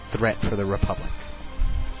threat for the Republic.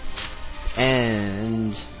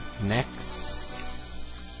 And next,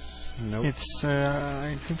 nope. It's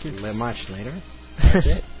I think it's much later. That's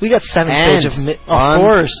it. We got 7 pages of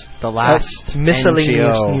course, the last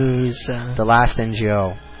miscellaneous NGO, news. The last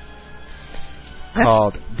NGO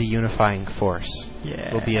called the Unifying Force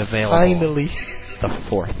will be available finally the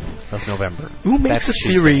 4th of November. Who makes a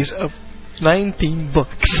series of 19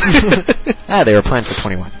 books? They were planned for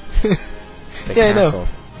 21. I know.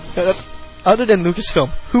 Other than Lucasfilm,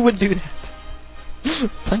 who would do that?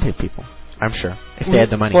 Plenty of people, I'm sure, if they had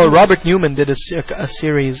the money. Well, Robert Newman did a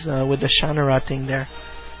series with the Shannara thing there.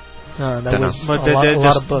 That was a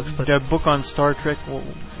lot of books. But the book on Star Trek,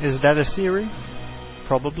 is that a series?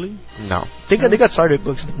 Probably. No. They got started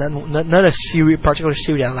books, but not a particular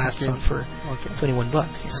series that lasts on for 21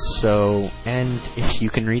 bucks. Yeah. So, and if you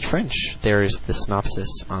can read French, there is the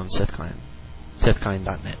synopsis on SithClan,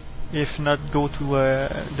 sithclan.net. If not, go to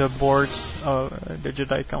the boards, the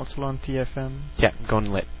Jedi Council on TFM. Yeah, go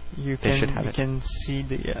and lit. You can see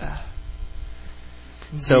the.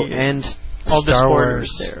 And all the Star spoilers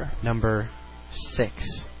Wars there. Number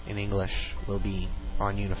 6 in English will be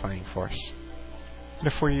on Unifying Force. The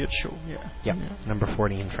 40th show, yeah. Number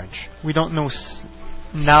 40 in French. We don't know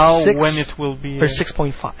now when it will be. Or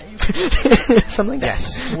 6.5. Something like that.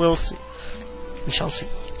 Yes. We'll see. We shall see.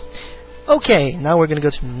 Okay, now we're going to go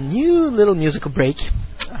to a new little musical break.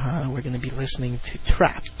 We're going to be listening to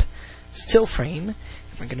Trap, Still Frame.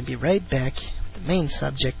 And we're going to be right back with the main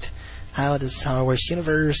subject, how the Star Wars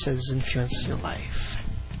universe has influenced your life.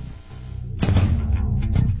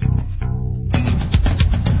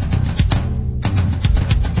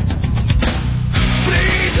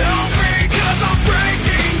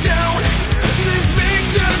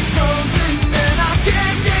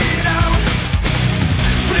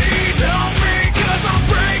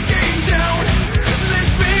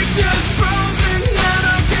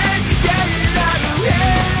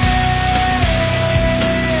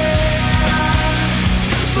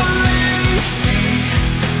 Believe me.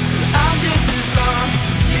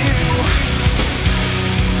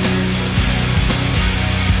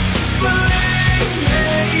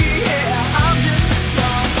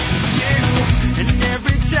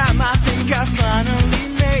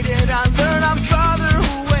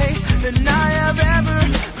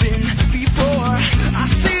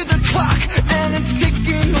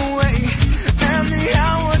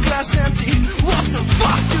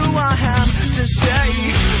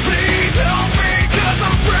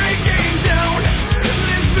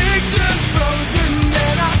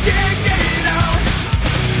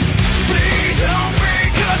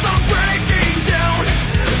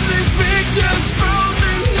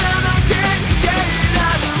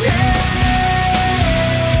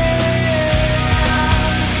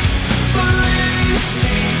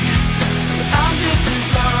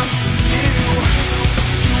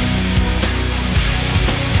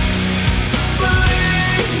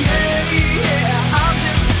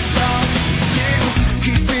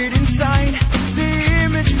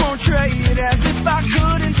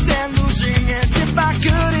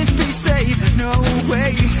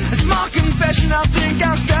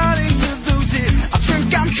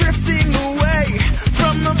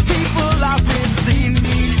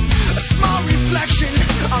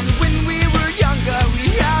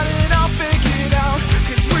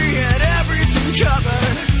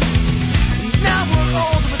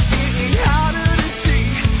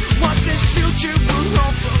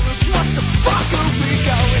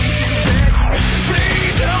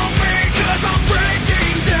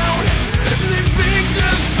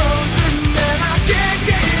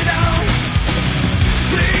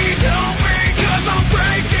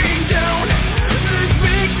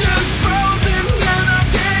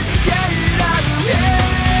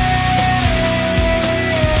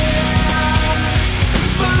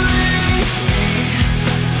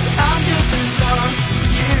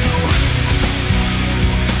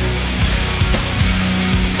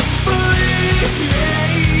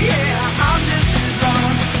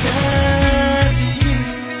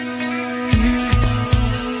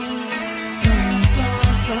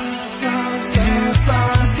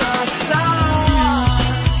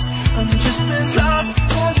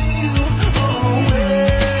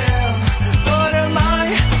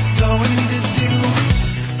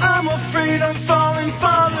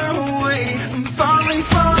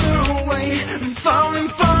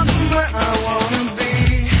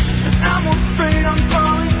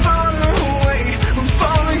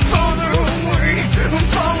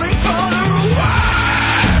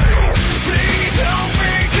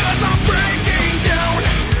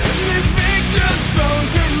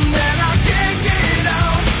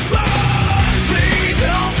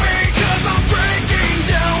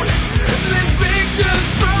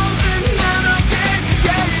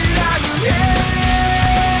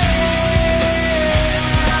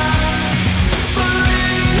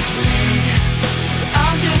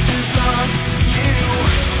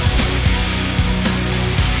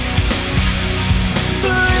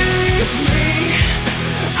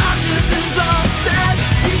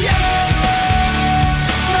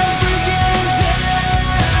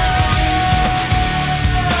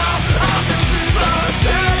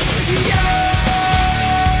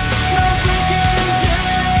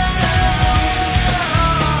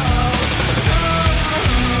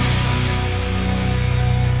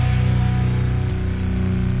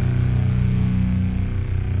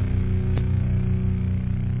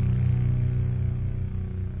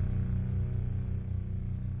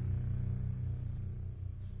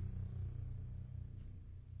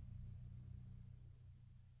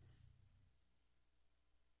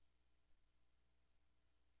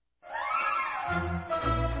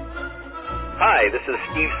 Hi, this is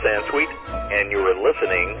Steve Sansweet, and you are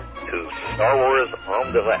listening to Star Wars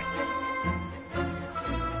en direct.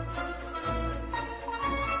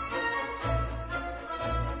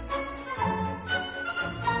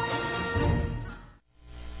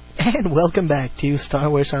 And welcome back to Star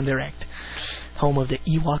Wars on Direct, home of the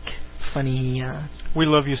Ewok funny. We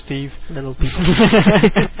love you, Steve. Little people.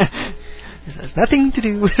 This has nothing to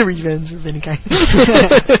do with revenge of any kind.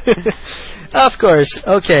 Of course.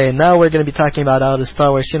 Okay, now we're going to be talking about how the Star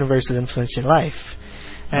Wars universe has influenced your life.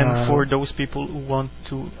 And for those people who want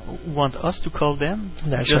us to call them,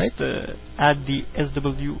 that's just right. Add the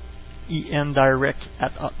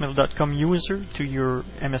SWENdirect@hotmail.com user to your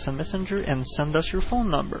MSN Messenger and send us your phone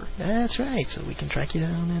number. That's right, so we can track you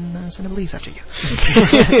down and send a police after you.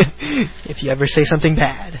 If you ever say something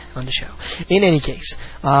bad on the show. In any case,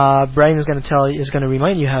 Brian is going to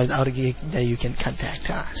remind you how that you can contact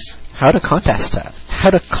us. How to contact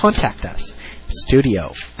us.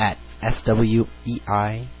 Studio at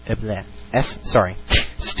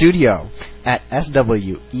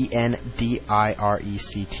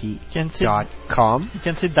SWENdirect.com. You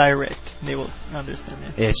can say direct. They will understand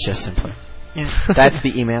it. It's just simpler. That's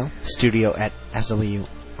the email. Studio at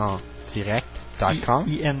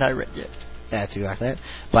SWENdirect.com. Direct, yeah. That's exactly it.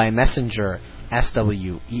 By messenger,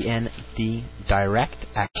 SWEND direct.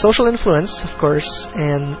 Social influence, of course,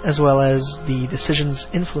 and as well as the decisions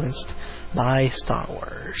influenced by Star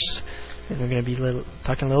Wars. And we're going to be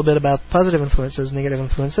talking a little bit about positive influences, negative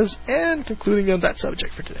influences, and concluding on that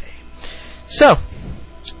subject for today. So,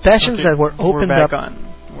 passions that were opened up.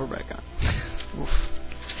 We're back on.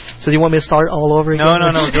 So do you want me to start all over again? No.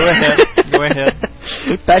 Go ahead.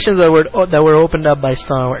 Passions that were opened up by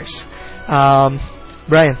Star Wars.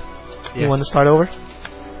 Brian, you want to start over?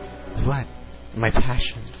 What? My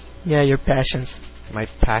passions. Yeah, your passions. My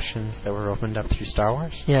passions that were opened up through Star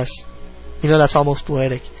Wars? Yes. You know, that's almost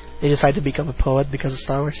poetic. They decided to become a poet because of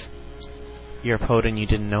Star Wars. You're a poet and you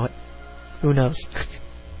didn't know it? Who knows?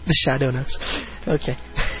 The shadow knows. Okay.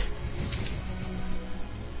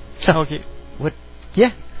 So, okay. What?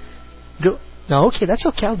 Yeah. Go. No, okay, that's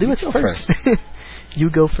okay. I'll do it first. You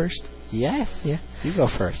go first. Yes. Yeah. You go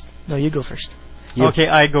first. No, you go first. Okay,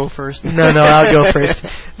 I go first. No, I'll go first.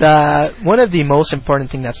 One of the most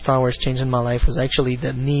important things that Star Wars changed in my life was actually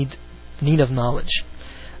the need of knowledge.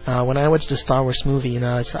 When I watched the Star Wars movie, you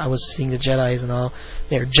know, I was seeing the Jedis and all.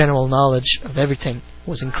 Their general knowledge of everything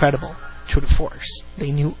was incredible through the Force.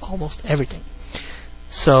 They knew almost everything.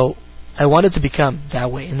 So I wanted to become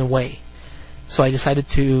that way, in a way. So I decided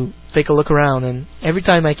to take a look around, and every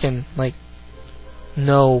time I can,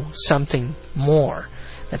 know something more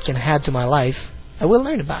that can add to my life, I will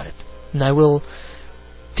learn about it. And I will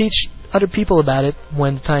teach other people about it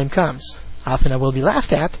when the time comes. Often I will be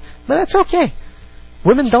laughed at, but that's okay.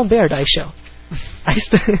 Women don't bear it, I show. I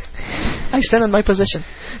stand on my position.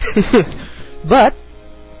 But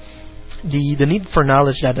the need for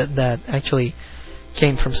knowledge that actually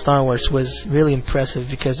came from Star Wars was really impressive,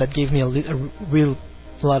 because that gave me a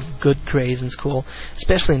lot of good grades in school,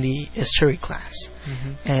 especially in the history class.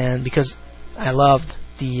 Mm-hmm. And because I loved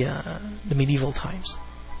the medieval times,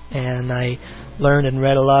 and I learned and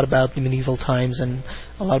read a lot about the medieval times and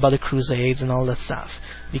a lot about the Crusades and all that stuff,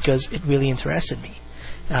 because it really interested me.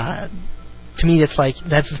 To me, that's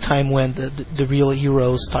the time when the real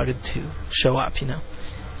heroes started to show up, you know,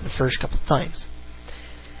 the first couple of times.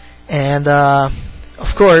 And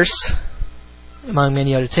of course, among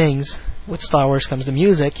many other things, with Star Wars comes the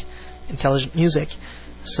music, intelligent music.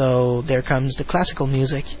 So there comes the classical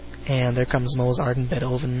music, and there comes Mozart and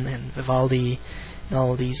Beethoven and Vivaldi and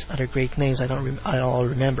all these other great names I don't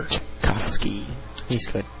remember. Tchaikovsky, he's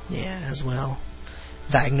good. Yeah, as well.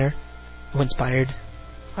 Wagner, who inspired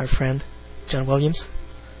our friend John Williams.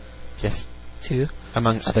 Yes. Too.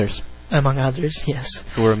 Among others. Among others, yes.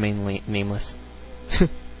 Who are mainly nameless.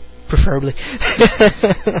 Preferably.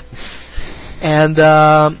 And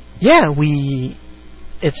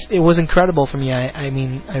it was incredible for me. I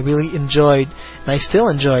mean, I really enjoyed, and I still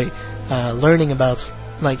enjoy learning about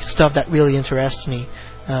stuff that really interests me.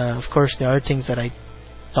 Of course, there are things that I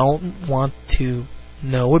don't want to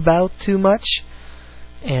know about too much,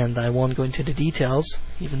 and I won't go into the details,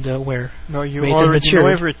 even though we're you already know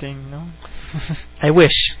everything, no? I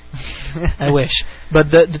wish.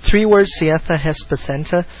 But the 3 words Scientia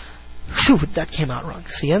Hespetentia, that came out wrong.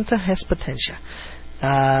 Scientia Hespetentia.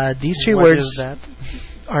 These 3 words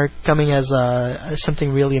are coming as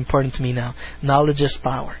something really important to me now. Knowledge is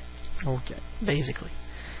power. Okay. Basically.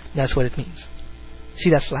 That's what it means.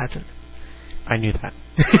 See, that's Latin. I knew that.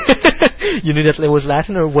 You knew that it was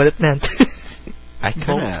Latin, or what it meant? I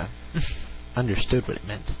kind of understood what it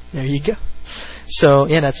meant. There you go. So,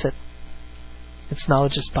 yeah, that's it. It's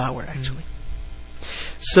knowledge is power, actually.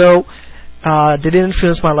 So, did it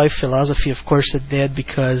influence my life philosophy? Of course it did,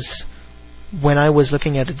 because when I was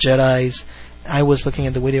looking at the Jedis, I was looking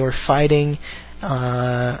at the way they were fighting.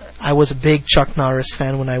 I was a big Chuck Norris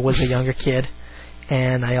fan when I was a younger kid,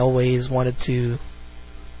 and I always wanted to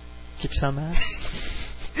kick some ass.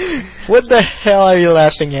 What the hell are you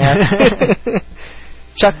laughing at?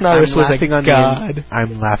 Chuck Norris was a god.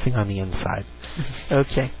 I'm laughing on the inside.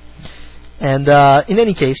 Okay. And in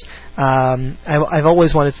any case, I've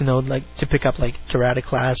always wanted to know, like, to pick up like karate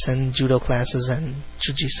class and judo classes and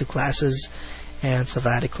jiu-jitsu classes and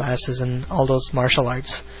savate classes and all those martial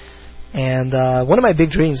arts. And one of my big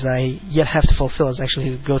dreams that I yet have to fulfill is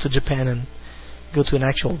actually to go to Japan and go to an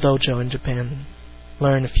actual dojo in Japan,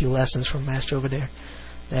 learn a few lessons from master over there.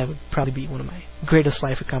 That would probably be one of my greatest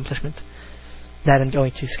life accomplishments. That and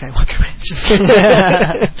going to Skywalker Ranch.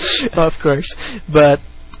 Of course. But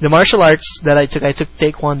the martial arts that I took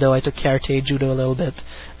Taekwondo, I took Karate, Judo a little bit.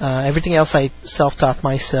 Everything else I self-taught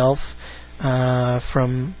myself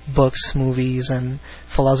from books, movies, and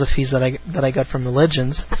philosophies that I got from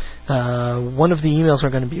religions. One of the emails we're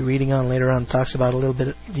going to be reading on later on talks about a little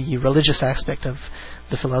bit the religious aspect of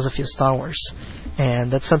the philosophy of Star Wars.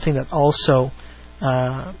 And that's something that also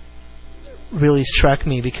really struck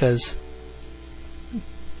me, because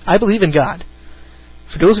I believe in God.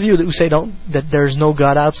 For those of you who say that there's no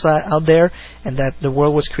God out there, and that the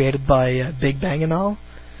world was created by Big Bang and all,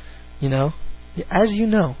 as you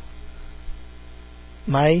know,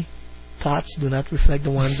 my thoughts do not reflect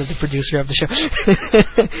the ones of the producer of the show.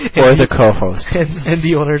 Or the co-host. and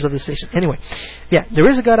the owners of the station. Anyway, yeah, there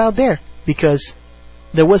is a God out there, because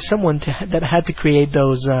there was someone that had to create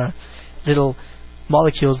those little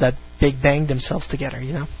molecules that Big Banged themselves together,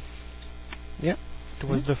 Yeah. It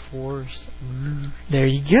was the Force. There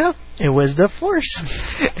you go. It was the Force.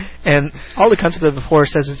 And all the concept of the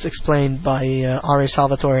Force, as it's explained by R.A.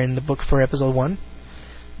 Salvatore in the book for Episode 1,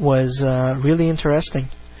 was really interesting.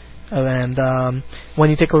 And when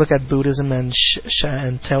you take a look at Buddhism and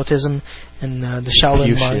Taoism and the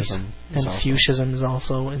Shaolin monks, and Fuchsism is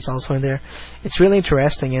also in there, it's really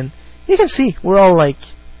interesting. And you can see we're all like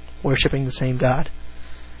worshipping the same God.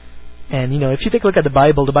 And, if you take a look at the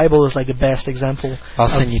Bible is like the best example. I'll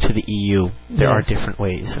send you to the EU. There are different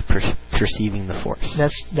ways of perceiving the Force.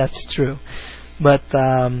 That's true. But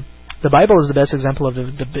the Bible is the best example of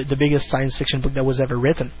the biggest science fiction book that was ever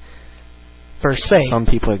written, per se. Some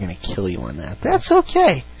people are going to kill you on that. That's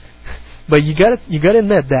okay. But you got to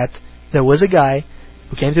admit that there was a guy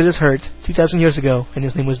who came to this earth 2,000 years ago, and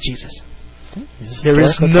his name was Jesus. There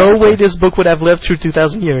is no way this book would have lived through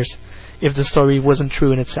 2,000 years if the story wasn't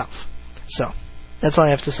true in itself. So, that's all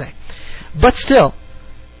I have to say. But still,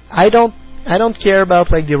 I don't care about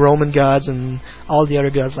like the Roman gods and all the other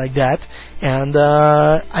gods like that. And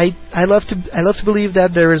I love to believe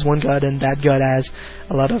that there is one God, and that God has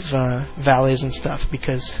a lot of valleys and stuff,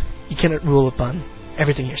 because you cannot rule upon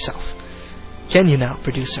everything yourself. Can you now,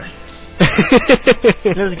 producer?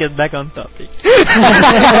 Let's get back on topic.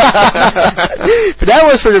 But that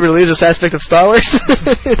was for the religious aspect of Star Wars.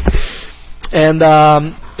 And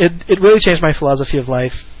it really changed my philosophy of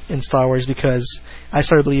life in Star Wars, because I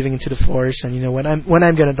started believing into the Force, and when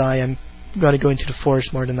I'm gonna die, I'm gonna go into the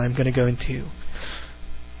Force more than I'm gonna go into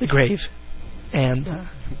the grave. And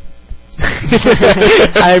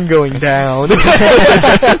I'm going down.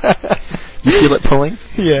 You feel it pulling?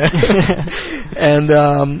 Yeah. And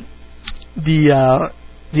the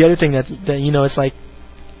other thing that it's like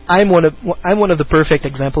I'm one of the perfect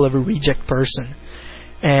example of a reject person.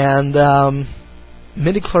 And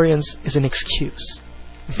midichlorians is an excuse,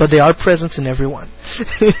 but they are present in everyone.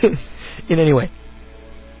 In any way,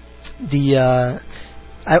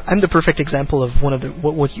 I'm the perfect example of one of the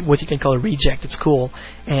what you can call a reject. It's cool.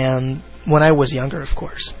 And when I was younger, of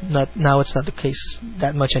course, now it's not the case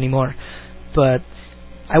that much anymore, but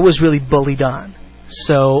I was really bullied on.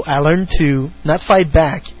 So I learned to not fight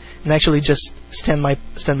back and actually just stand my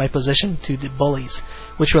position to the bullies,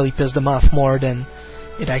 which really pissed them off more than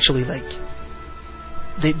it actually, like,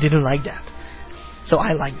 they didn't like that. So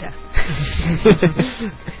I like that.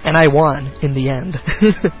 And I won in the end.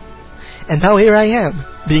 And now here I am,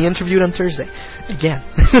 being interviewed on Thursday. Again.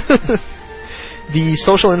 The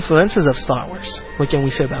social influences of Star Wars. What can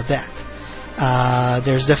we say about that?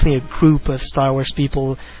 There's definitely a group of Star Wars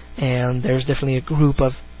people, and there's definitely a group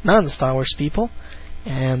of non-Star Wars people.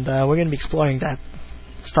 And we're going to be exploring that.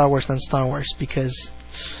 Star Wars, non-Star Wars, because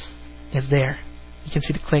it's there. You can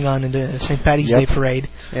see the Klingon in the St. Patty's Day parade,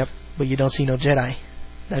 but you don't see no Jedi.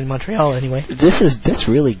 Not in Montreal, anyway. This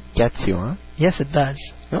really gets you, huh? Yes, it does.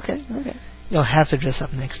 Okay. You'll have to dress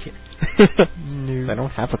up next year. No. I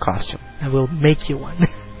don't have a costume. I will make you one.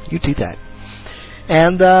 You do that.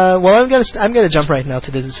 And I'm gonna jump right now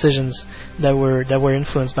to the decisions that were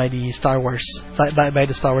influenced by the Star Wars by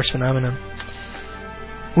the Star Wars phenomenon.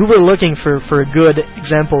 We were looking for a good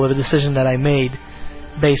example of a decision that I made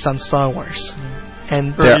based on Star Wars,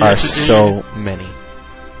 and there are so many.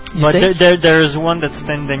 But there is one that's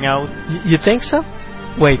standing out. You think so?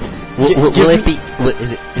 Wait. Will it be?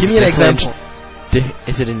 Give me an example.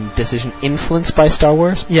 Is it a decision influenced by Star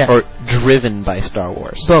Wars? Yeah. Or driven by Star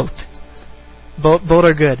Wars? Both. Both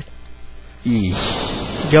are good.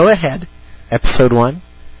 Go ahead. Episode 1?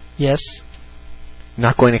 Yes.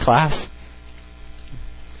 Not going to class?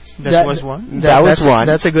 That was one? That was one.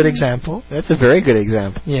 That's a good example. That's a very good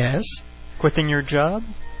example. Yes. Quitting your job?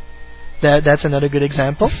 That's another good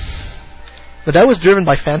example. But that was driven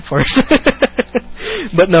by fan force.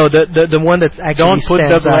 But no, the one that actually don't put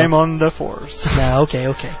stands the blame out, on the force. No, okay.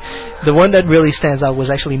 The one that really stands out was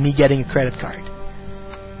actually me getting a credit card.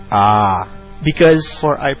 Because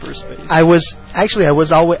for hyperspace. I was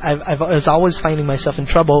always finding myself in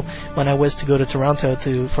trouble when I was to go to Toronto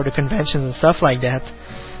for the conventions and stuff like that.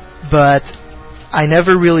 But I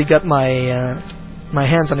never really got my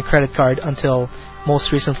hands on a credit card until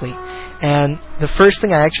most recently. And the first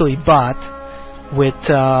thing I actually bought with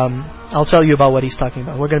I'll tell you about what he's talking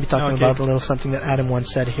about. We're going to be talking about a little something that Adam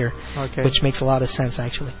once said here, which makes a lot of sense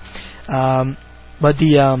actually. But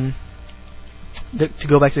to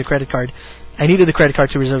go back to the credit card, I needed the credit card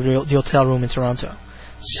to reserve the hotel room in Toronto.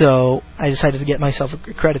 So I decided to get myself a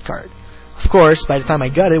credit card. Of course, by the time I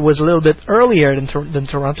got it, it was a little bit earlier than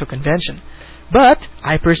Toronto Convention. But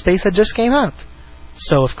Hyperspace had just came out.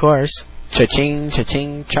 So, of course... Cha-ching,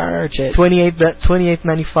 charge it.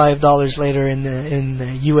 $28.95 later in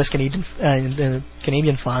the U.S.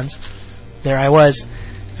 Canadian funds. There I was,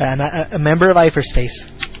 a member of Hyperspace.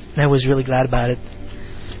 And I was really glad about it.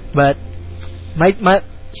 But my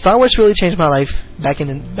Star Wars really changed my life back in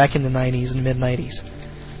the 90s, in the mid-90s.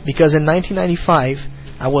 Because in 1995,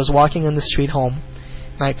 I was walking on the street home,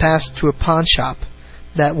 and I passed through a pawn shop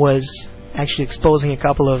that was actually exposing a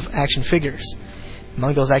couple of action figures.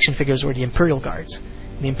 Among those action figures were the Imperial Guards.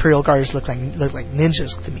 And the Imperial Guards looked like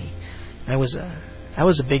ninjas to me. I was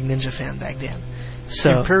a big ninja fan back then.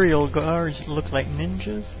 So Imperial Guards look like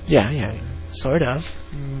ninjas? Yeah. Sort of.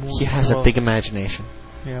 He has a big imagination.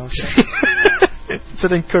 Yeah, okay. So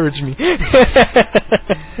it encouraged me.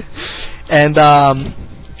 And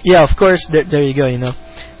yeah, of course, there you go.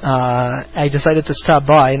 I decided to stop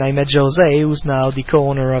by, and I met Jose, who's now the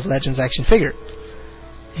co-owner of Legends Action Figure.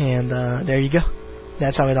 And there you go.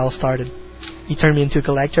 That's how it all started. He turned me into a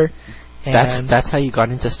collector. And that's how you got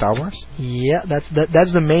into Star Wars? Yeah, that's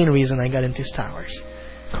the main reason I got into Star Wars.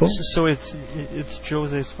 Cool. So it's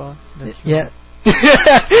Jose's fault. Yeah.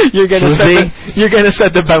 You're gonna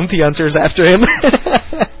set the bounty hunters after him.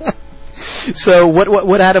 So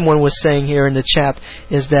what Adam was saying here in the chat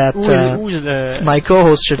is that my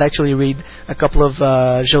co-host should actually read a couple of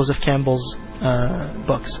Joseph Campbell's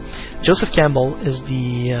books. Joseph Campbell is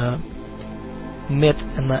the myth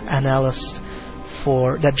and the analyst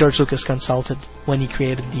that George Lucas consulted when he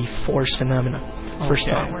created the Force phenomena for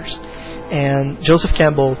Star Wars. And Joseph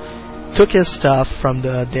Campbell took his stuff from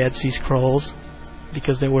the Dead Sea Scrolls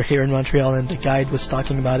because they were here in Montreal and the guide was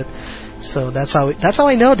talking about it. So that's how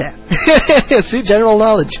I know that. See, general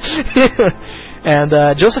knowledge. And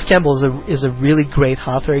Joseph Campbell is a really great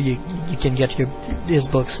author. You can get his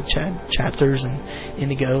books at Chapters and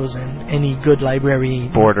Indigos and any good library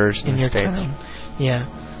Borders in your States. town. Yeah.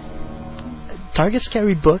 Target's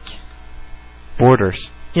carry book. Borders.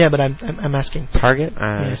 Yeah, but I'm asking. Target?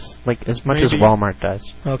 Yes. Like as much as Walmart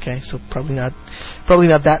does. Okay, so probably not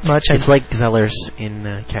that much. It's like Zellers in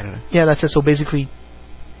Canada. Yeah, that's it. So basically,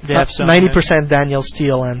 they have 90% Daniel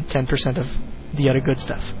Steele and 10% of the other good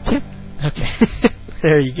stuff. Yeah. Okay.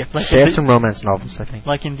 There you go. They have some romance novels, I think.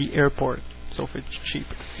 Like in the airport, so it's cheap.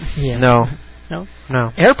 Yeah. No.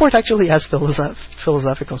 Airport actually has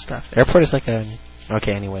philosophical stuff. Airport is like a...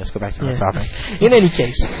 Okay, anyway, let's go back to the topic. In any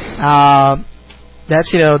case,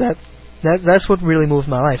 that's what really moved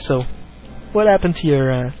my life. So, what happened to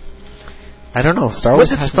your... I don't know. Star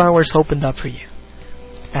Wars. What did Star Wars open up for you?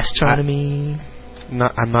 Astronomy?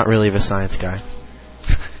 I'm not really a science guy.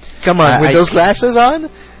 Come on, with those glasses on?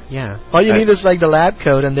 Yeah. All you need is like the lab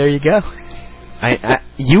coat, and there you go.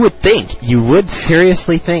 You would think. You would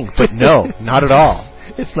seriously think, but no, not at all.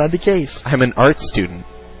 It's not the case. I'm an art student.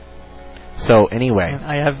 So, anyway.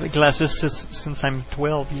 I have glasses since I'm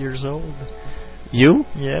 12 years old. You?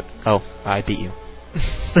 Yep. Oh, I beat you.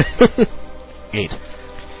 8.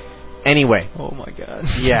 Anyway. Oh my god.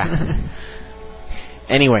 Yeah.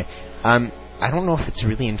 Anyway, I don't know if it's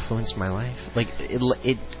really influenced my life. Like,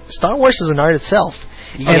 it Star Wars is an art itself.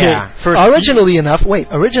 Yeah. Originally enough,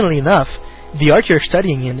 the art you're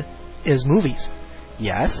studying in is movies.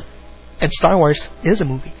 Yes. And Star Wars is a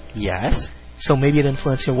movie. Yes. So maybe it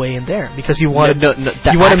influenced your way in there because you want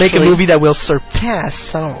to make a movie that will surpass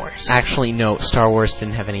Star Wars. Actually, no. Star Wars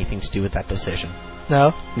didn't have anything to do with that decision.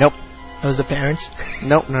 No? Nope. It was the parents?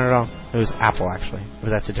 Nope, not at all. It was Apple, actually.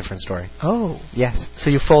 But that's a different story. Oh. Yes.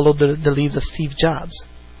 So you followed the leads of Steve Jobs.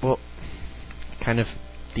 Well, kind of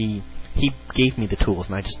he gave me the tools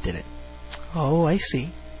and I just did it. Oh, I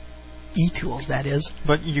see. E-tools, that is.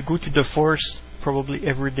 But you go to the Force probably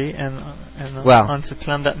every day and well, on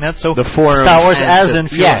Sitclan.net, so the forums Star Wars has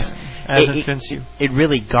influenced you. It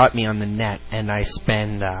really got me on the net, and I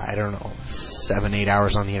spend, 7-8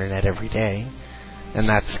 hours on the internet every day, and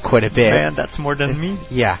that's quite a bit. Man, that's more than me.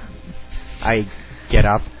 Yeah. I get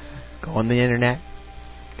up, go on the internet,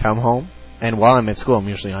 come home, and while I'm at school, I'm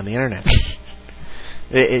usually on the internet.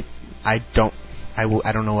 I don't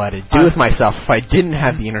know what to do with myself if I didn't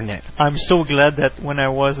have the internet. I'm so glad that when I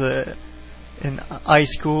was in high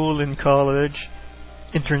school, in college,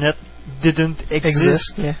 internet didn't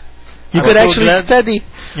exist. Yeah. You could actually study.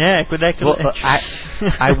 Yeah, I could actually. Well,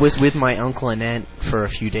 I was with my uncle and aunt for a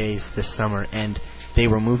few days this summer, and they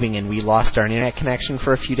were moving, and we lost our internet connection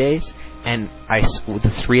for a few days. And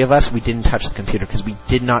the three of us, we didn't touch the computer because we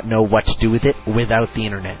did not know what to do with it without the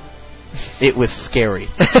internet. It was scary.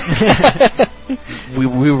 we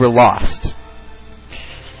were lost.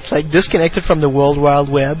 It's like disconnected from the World Wide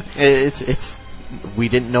Web. We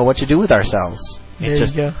didn't know what to do with ourselves.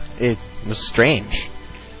 It was strange.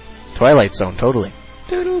 Twilight Zone, totally.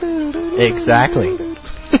 Exactly.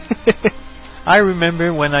 I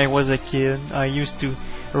remember when I was a kid, I used to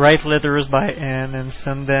write letters by hand and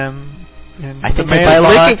send them. I think by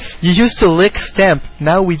licking, you used to lick stamp.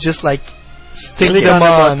 Now we just stick them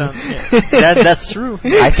on. Yeah. That's true.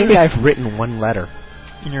 I think I've written one letter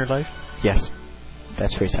in your life. Yes,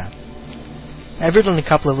 that's very sad. I've written a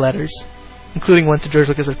couple of letters, including one to George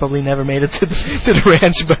Lucas that probably never made it to the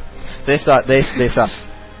ranch. But they saw.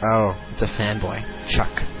 Oh, it's a fanboy,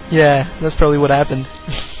 Chuck. Yeah, that's probably what happened.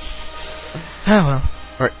 Oh well.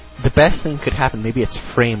 Or the best thing could happen. Maybe it's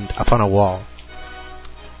framed up on a wall.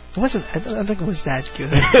 It wasn't. I don't think it was that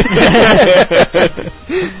good.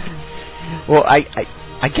 Well,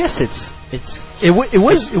 I guess it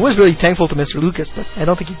was really thankful to Mr. Lucas, but I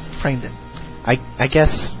don't think he framed him. I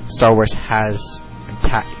guess Star Wars has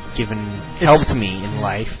helped me in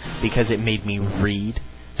life because it made me read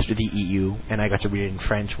through the EU, and I got to read it in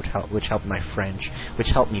French, which helped my French, which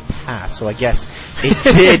helped me pass. So I guess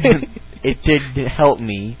it did help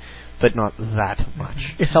me, but not that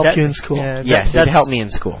much. It helped you in school. Yeah, yes, it helped me in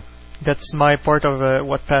school. That's my part of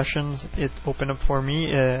what passions it opened up for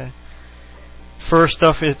me. First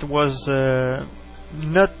off, it was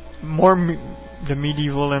not more the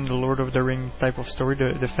medieval and the Lord of the Ring type of story,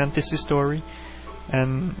 the fantasy story,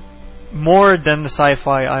 and more than the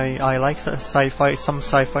sci-fi. I like some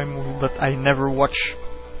sci-fi movie, but I never watch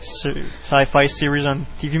sci-fi series on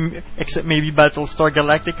TV except maybe Battlestar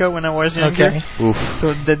Galactica when I was younger. Okay. Oof.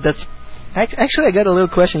 So that's actually, I got a little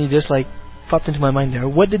question. You just popped into my mind there.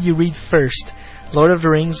 What did you read first, Lord of the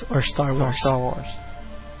Rings or Star Wars? Star Wars.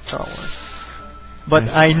 But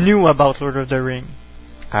I knew about Lord of the Ring.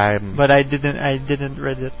 But I didn't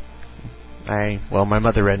read it. My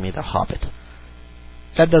mother read me The Hobbit.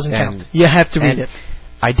 That doesn't count. You have to read it.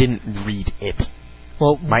 I didn't read it.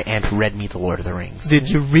 Well, my aunt read me The Lord of the Rings. Did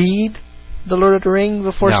you read The Lord of the Ring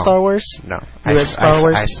before Star Wars? No. You read Star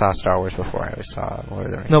Wars? I saw Star Wars before I saw Lord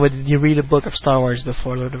of the Rings. No, but did you read a book of Star Wars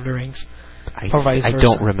before Lord of the Rings? Or vice versa? I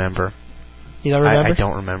don't remember. You don't remember? I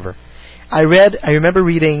don't remember. I remember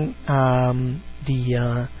reading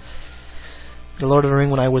the Lord of the Ring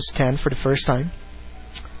when I was 10 for the first time.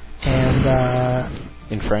 And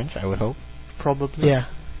in French, I would hope. Probably. Yeah.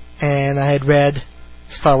 And I had read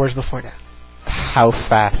Star Wars before that. How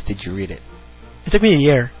fast did you read it? It took me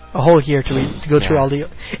a whole year to go through all the...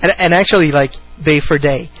 And actually, day for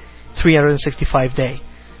day, 365 day.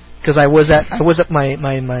 Because I was at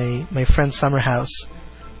my friend's summer house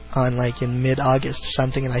on in mid-August or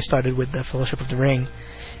something, and I started with the Fellowship of the Ring.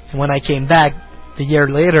 And when I came back the year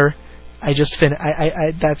later, I just finished.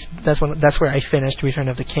 That's where I finished Return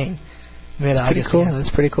of the King. Mid-August.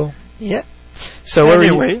 That's pretty cool. Yeah. So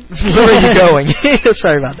anyway, where are you going?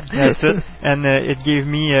 Sorry about that. That's it. And it gave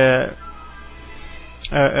me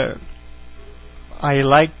I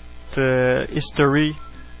liked history,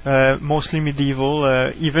 mostly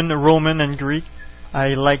medieval, even Roman and Greek.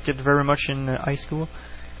 I liked it very much in high school,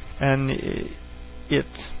 and it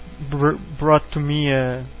brought to me.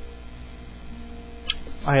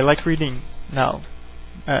 I like reading now.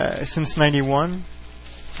 Since '91,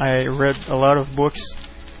 I read a lot of books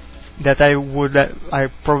that I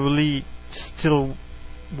probably still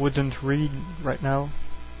wouldn't read right now.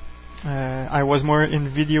 I was more in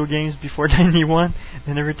video games before '91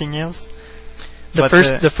 than everything else.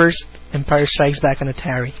 The first Empire Strikes Back on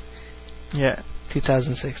Atari. Yeah.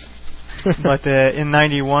 2006. But in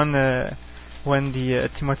 '91, when the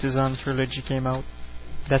Timothy Zahn trilogy came out,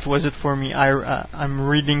 that was it for me. I'm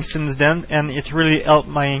reading since then, and it really helped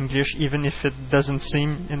my English, even if it doesn't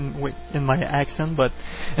seem in my accent. But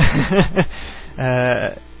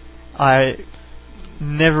I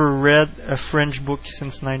never read a French book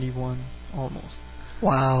since '91, almost.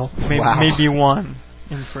 Wow. Maybe one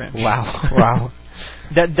in French. Wow.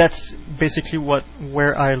 That's basically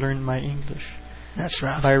where I learned my English. That's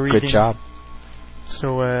right. By reading. Good job.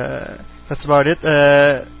 So that's about it.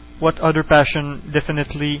 What other passion?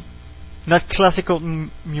 Definitely not classical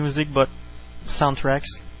music, but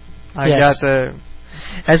soundtracks. I got.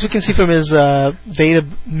 As we can see from his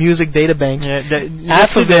music data bank,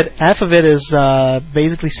 half of it is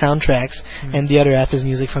basically soundtracks, and the other half is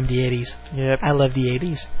music from the 80s. Yep. I love the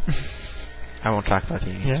 80s. I won't talk about the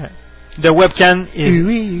 80s. Yeah. The webcam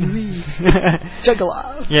is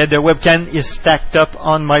Juggalo. Yeah, the webcam is stacked up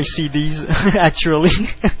on my CDs actually.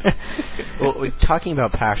 Well, talking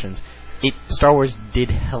about passions, Star Wars did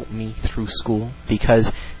help me through school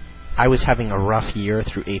because I was having a rough year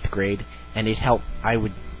through 8th grade, and it helped. I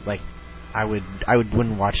wouldn't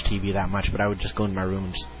watch TV that much, but I would just go in my room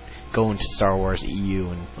and just go into Star Wars EU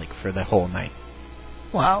and for the whole night.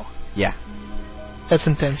 Wow. Yeah. That's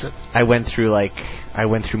intensive. I went through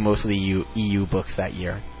most of the EU books that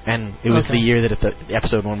year, and it was the year that the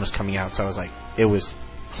episode 1 was coming out, so it was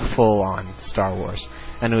full on Star Wars,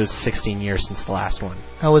 and it was 16 years since the last one.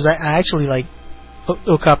 I actually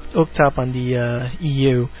hooked up on the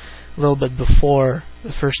EU a little bit before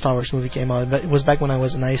the first Star Wars movie came out, but it was back when I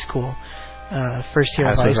was in high school, first year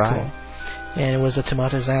of high school, and it was the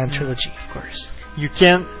Timothy Zahn trilogy, of course. You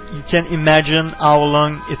can imagine how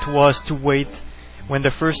long it was to wait. When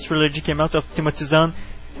the first trilogy came out of Timothy Zahn,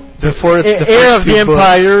 before the Heir of the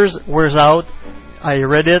Empires was out, I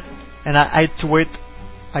read it, and I had to wait,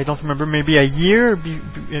 I don't remember, maybe a year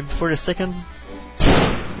before the second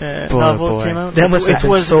novel came out. That must have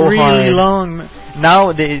been so really hard. Long.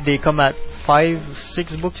 Now they come at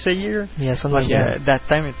 5-6 books a year. Yeah, something like that. That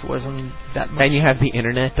time it wasn't that much. And you have the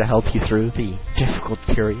internet to help you through the difficult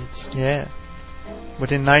periods. Yeah.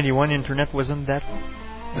 But in '91, internet wasn't that.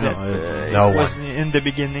 It was in the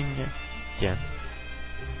beginning. Yeah.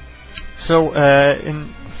 So, in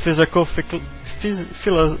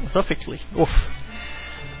philosophically,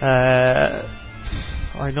 I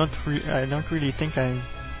don't really think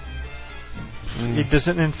it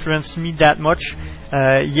doesn't influence me that much.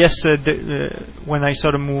 Yes, when I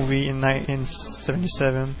saw the movie in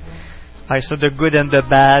 '77. I saw the good and the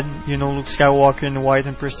bad, Luke Skywalker in white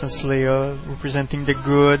and Princess Leia representing the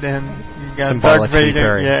good, and you got symbolic Darth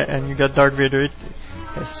Vader, comparing. and you got Darth Vader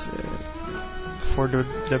for the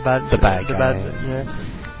bad guy.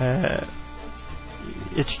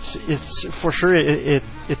 It's for sure it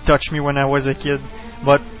touched me when I was a kid,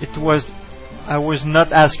 but I was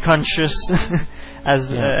not as conscious as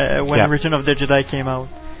when Return of the Jedi came out.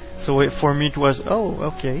 So for me it was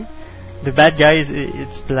okay. The bad guy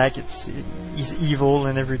it's black, he's evil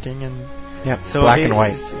and everything, and so black and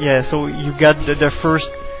white. So you got the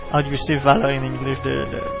first, how do you say valor in English?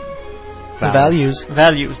 The values.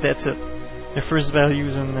 Values, that's it. The first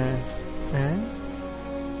values and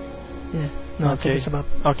I think it's about.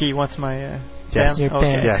 Okay, you want my pen? Your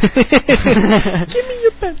pen. Yes. Give me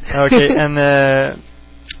your pen. Okay, and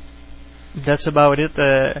that's about it.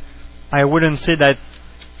 I wouldn't say that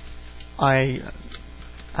I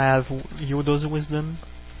have Yoda's wisdom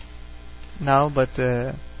now, but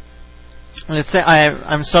let's say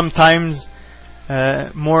I'm sometimes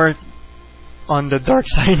more on the dark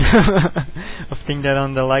side of things than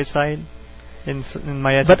on the light side in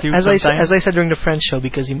my attitude. But as I said during the French show,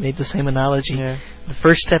 because you made the same analogy, the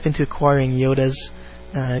first step into acquiring Yoda's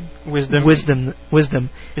wisdom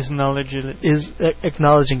is knowledge. Is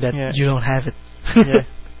acknowledging that you don't have it.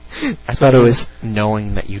 I thought it was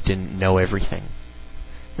knowing that you didn't know everything.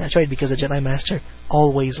 That's right, because a Jedi Master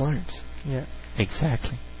always learns. Yeah,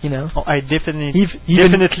 exactly. I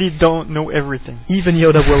definitely don't know everything. Even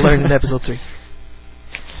Yoda will learn in Episode 3.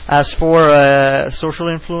 As for social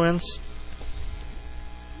influence,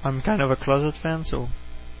 I'm kind of a closet fan, so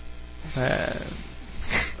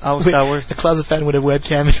how Star Wars. A closet fan with a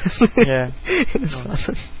webcam. Yeah. In his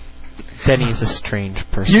closet. Denny's a strange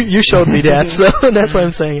person. You showed me that, so that's why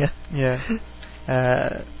I'm saying it. Yeah.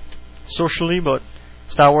 Socially, but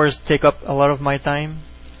Star Wars take up a lot of my time,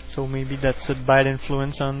 so maybe that's a bad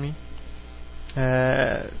influence on me.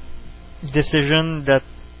 Decision that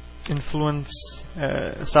influence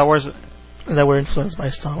Star Wars. That were influenced by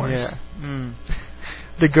Star Wars. Yeah.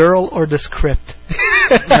 The girl or the script?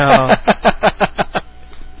 No.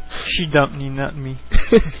 She dumped me, not me.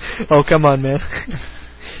 Oh, come on, man.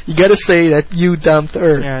 You gotta say that you dumped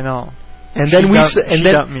her. Yeah, no. And then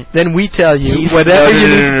we tell you whatever you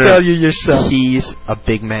need to tell you yourself. He's a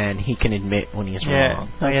big man. He can admit when he's wrong.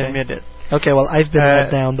 I admit it. Okay, well, I've been let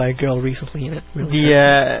down by a girl recently, and it really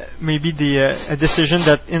maybe a decision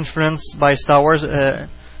that influenced by Star Wars,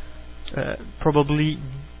 probably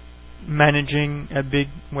managing a big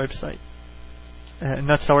website.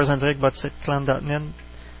 Not Star Wars Centric, but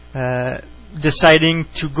Setclan.net. Deciding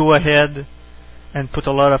to go ahead and put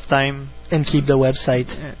a lot of time and keep the website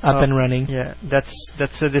up and running. Yeah,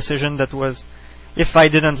 that's a decision that was. If I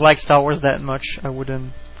didn't like Star Wars that much, I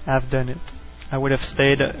wouldn't have done it. I would have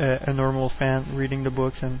stayed a normal fan, reading the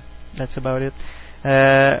books, and that's about it.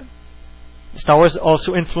 Star Wars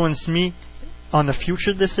also influenced me on a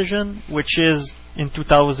future decision, which is in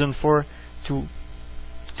 2004 to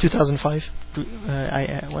 2005.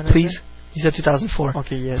 Please. You said 2004.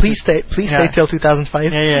 Okay, yes. Please stay till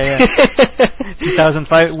 2005. Yeah.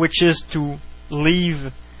 2005, which is to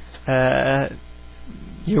leave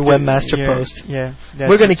your webmaster post. Yeah.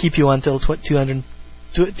 We're going to keep you until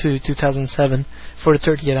 2007 for the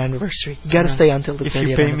 30th anniversary. You got to stay until the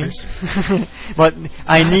 30th anniversary. Me. But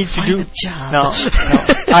I need to do a job. No.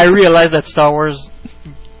 I realized that Star Wars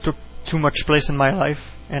took too much place in my life,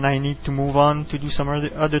 and I need to move on to do some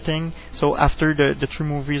other thing. So after the 3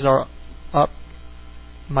 movies are up,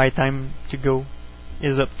 my time to go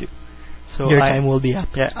is up too. So your time will be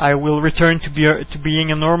up. Yeah, I will return to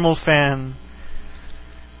being a normal fan.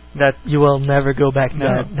 That you will never go back to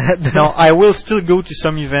that. No, I will still go to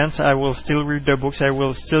some events. I will still read their books. I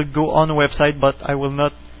will still go on the website, but I will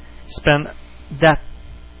not spend that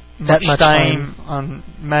much time on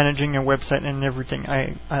managing a website and everything.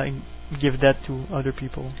 I give that to other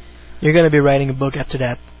people. You're going to be writing a book after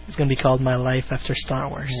that. It's going to be called My Life After Star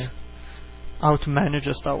Wars. Yeah. How to manage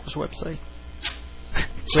a Star Wars website.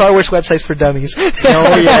 Star Wars websites for dummies.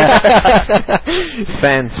 Oh yeah.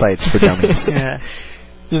 Fan sites for dummies. Yeah.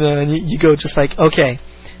 You know, and you go just like, okay,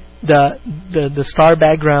 the star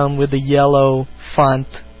background with the yellow font,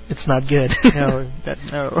 it's not good. No.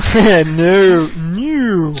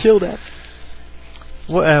 Kill that.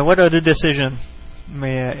 What other decision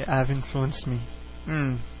may have influenced me?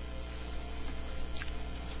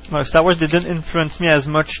 Well, Star Wars didn't influence me as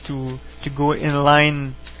much to go in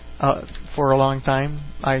line for a long time.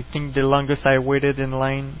 I think the longest I waited in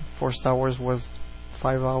line for Star Wars was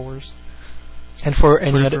 5 hours. And for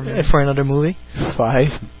another movie?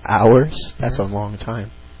 5 hours? That's a long time.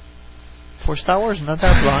 For Star Wars, not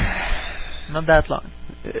that long. Not that long.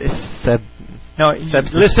 Listen.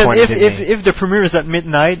 If the premiere is at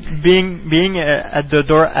midnight, being at the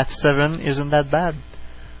door at 7 isn't that bad.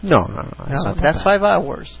 No. That's 5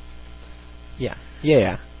 hours. Yeah.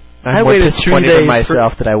 I waited 3 days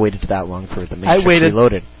myself that I waited that long for the Matrix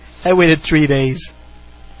Reloaded. I waited 3 days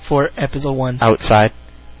for episode 1. Outside.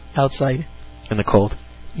 In the cold?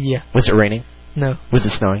 Yeah. Was it raining? No. Was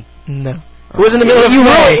it snowing? No. It was in the middle of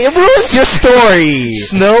May. It ruins your story.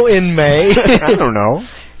 Snow in May. I don't know.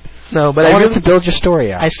 No, but I wanted to build your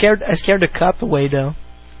story out. I scared the cup away though.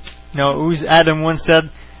 No, Adam once said,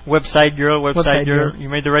 website girl. You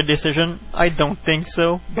made the right decision. I don't think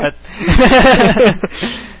so, but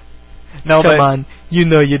no. Come on, you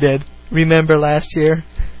know you did. Remember last year,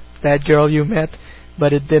 that girl you met,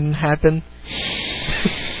 but it didn't happen.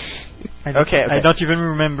 Okay. I don't even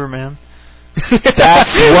remember, man.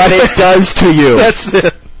 That's what it does to you. That's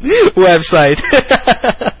it. Website.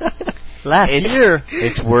 Last year.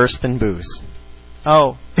 It's worse than booze.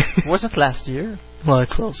 Oh, wasn't last year? Well,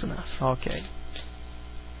 close enough. Okay.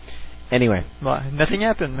 Anyway. Well, nothing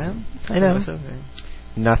happened, man. I know.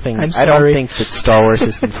 Nothing. I'm I sorry. don't think that Star Wars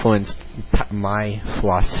has influenced my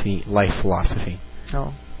life philosophy.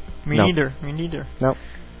 No. Me neither. No.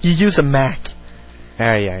 You use a Mac.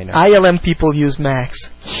 Yeah, I know. ILM people use Macs.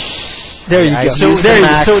 There you go.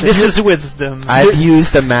 So this is wisdom. I've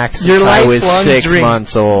used a Mac since I was 6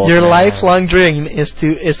 months old. Your lifelong dream is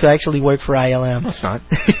to actually work for ILM. It's not.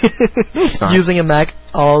 It's not. Using a Mac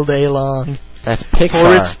all day long. That's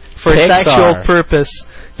Pixar. For its actual purpose.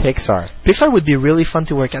 Pixar. Pixar would be really fun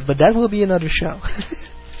to work at, but that will be another show.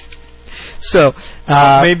 So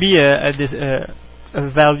maybe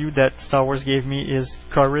a value that Star Wars gave me is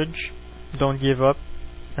courage. Don't give up.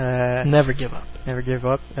 Never give up. Never give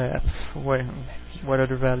up. What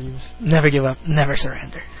other values? Never give up. Never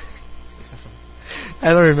surrender.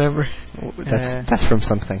 I don't remember. That's from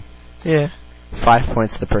something. Yeah. 5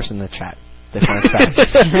 points to the person in the chat. They find facts.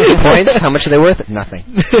 Points? How much are they worth? Nothing.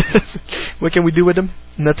 What can we do with them?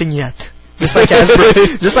 Nothing yet. Just like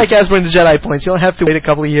Asper and the Jedi points. You'll have to wait a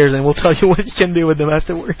couple of years and we'll tell you what you can do with them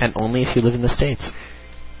afterward. And only if you live in the States.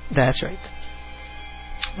 That's right.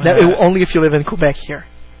 Only if you live in Quebec here.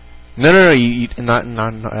 No.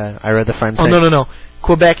 I read the fine print. Oh, no.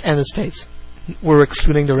 Quebec and the States. We're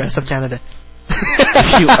excluding the rest of Canada.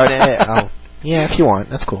 If you want.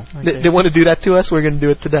 That's cool. Okay. They want to do that to us, we're going to do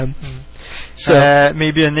it to them. So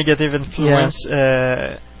maybe a negative influence.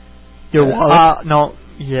 Yeah. Your wallet? No.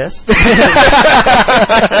 Yes.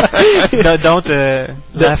 Don't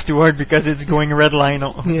laugh too hard because it's going red line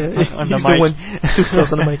on the mic. Too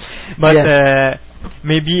close on the mic. But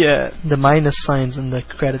maybe the minus signs in the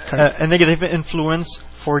credit card. A negative influence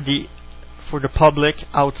for the public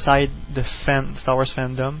outside the Star Wars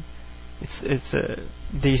fandom. It's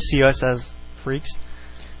they see us as freaks,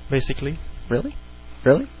 basically. Really?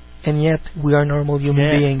 And yet we are normal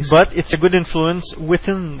human beings. But it's a good influence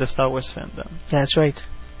within the Star Wars fandom. That's right.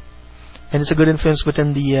 And it's a good influence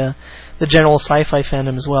within the general sci-fi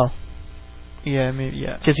fandom as well. Yeah, maybe,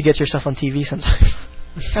 yeah. Because you get yourself on TV sometimes.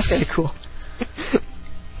 That's kind of cool.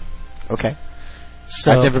 Okay.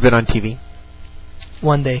 So I've never been on TV.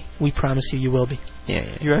 One day, we promise you will be.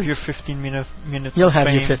 Yeah. You have your 15 minutes. You'll have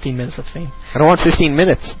fame. your 15 minutes of fame. I don't want 15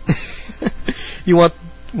 minutes. You want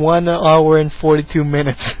 1 hour and 42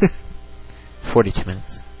 minutes. 42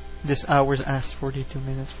 minutes. This hour has 42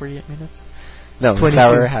 minutes, 48 minutes. No, 22. This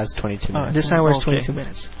hour has 22 minutes. This hour is 22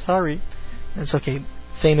 minutes. Sorry. That's okay.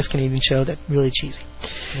 Famous Canadian show that really cheesy.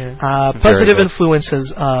 Yeah. Positive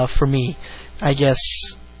influences for me, I guess.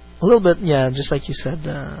 A little bit, just like you said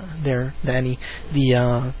there, Danny,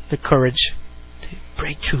 the courage to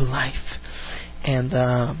break through life and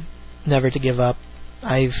never to give up.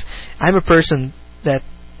 I'm a person that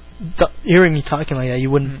hearing me talking like that,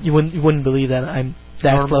 you wouldn't believe that I'm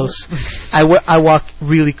that close. I walk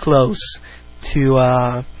really close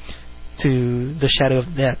to the shadow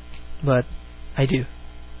of death, but I do.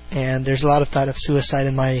 And there's a lot of thought of suicide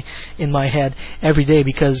in my head every day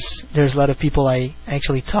because there's a lot of people I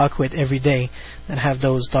actually talk with every day that have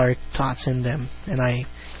those dark thoughts in them, and I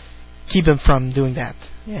keep them from doing that.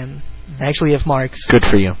 And I actually have marks. Good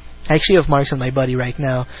for you. I actually have marks on my body right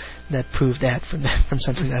now that prove that from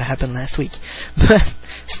something that happened last week. But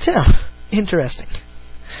still, interesting.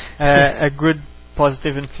 A good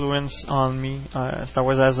positive influence on me, Star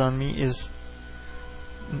Wars has on me, is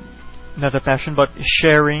not a passion, but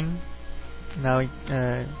sharing. Now,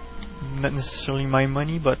 not necessarily my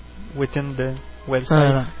money, but within the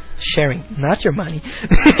website. Sharing, not your money.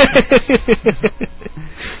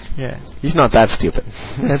 Yeah. He's not that stupid.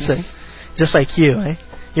 That's it. Just like you, eh?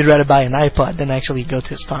 You'd rather buy an iPod than actually go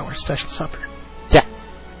to a Star Wars special supper. Yeah.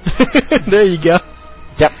 There you go.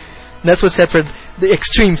 Yep. That's what separates the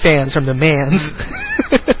extreme fans from the mans.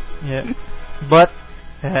 Yeah. But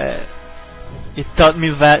it taught me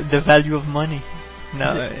the value of money.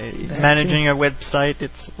 Now, managing a website,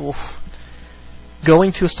 it's oof.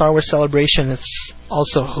 Going to a Star Wars celebration, it's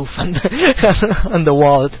also oof on the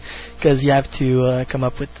wallet because you have to come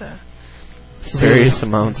up with serious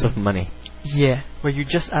amounts of money. Yeah. Well, you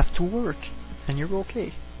just have to work, and you're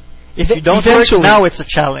okay. If you don't work, now it's a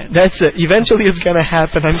challenge. That's it. Eventually it's going to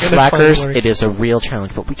happen. Slackers, it is a real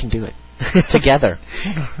challenge, but we can do it. Together.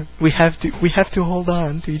 We have to hold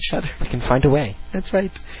on to each other. We can find a way. That's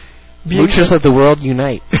right. Moochers of the world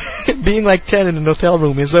unite. Being like 10 in an hotel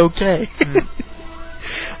room is okay.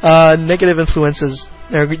 Negative influences.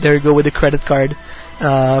 There you go with the credit card.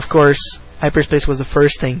 Of course, hyperspace was the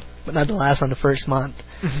first thing, but not the last on the first month.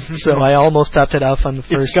 So I almost topped it off on the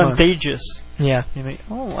first month. It's contagious. Yeah. You know,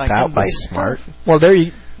 that was smart. Well,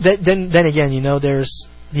 then again, there's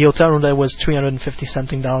the hotel room that was $350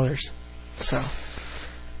 something. So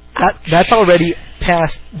that's already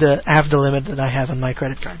past half the limit that I have on my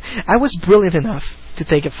credit card. I was brilliant enough to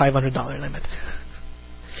take a $500 limit.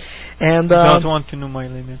 And don't want to know my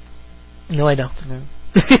limit. No, I don't. No.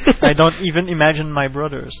 I don't even imagine my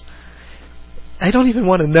brothers. I don't even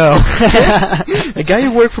want to know. A guy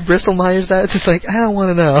who worked for Bristol Myers, that's just like, I don't want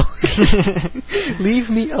to know. Leave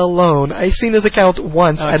me alone. I've seen his account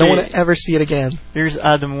once. Okay. I don't want to ever see it again. Here's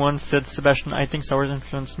Adam once said, Sebastian, I think Star Wars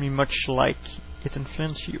influenced me much like it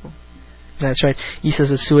influenced you. That's right. He says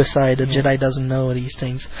it's suicide. A Jedi doesn't know these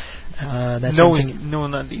things. That's no,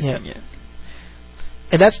 not these things. Yeah.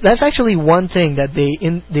 And that's actually one thing that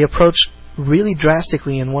they approached really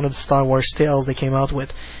drastically in one of the Star Wars tales they came out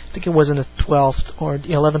with. I think it was in the 12th or the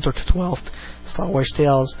 11th or 12th Star Wars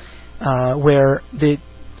tales, where the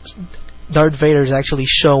Darth Vader is actually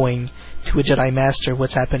showing to a Jedi Master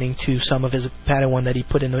what's happening to some of his Padawan that he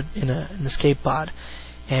put in an escape pod,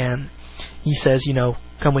 and he says,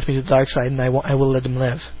 come with me to the dark side, and I will let them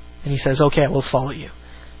live. And he says, okay, I will follow you.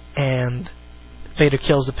 And Vader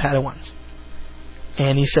kills the Padawans.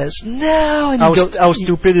 And he says, no! And how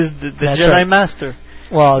stupid is the Jedi Master?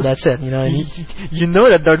 Well, that's it, And you know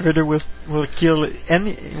that Darth Vader will kill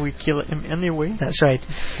him anyway. That's right.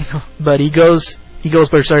 But he goes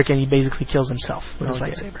berserk and he basically kills himself with his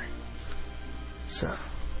lightsaber. So,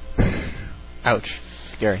 ouch,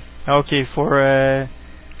 scary. Okay, for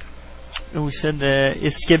we said,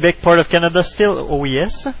 is Quebec part of Canada still? Oh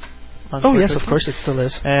yes. Oh yes, of course it still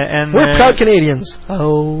is. And we're proud Canadians.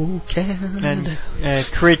 Oh, Canada. And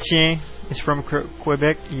Chrétien is from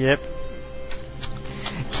Quebec. Yep.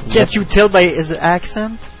 Can't you tell by his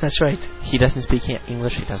accent? That's right. He doesn't speak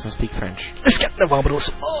English. He doesn't speak French.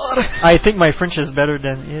 I think my French is better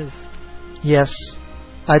than his. Yes.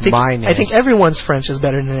 I think everyone's French is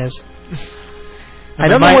better than his. I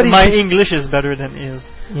don't know what my English is better than his.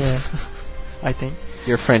 Yeah. I think.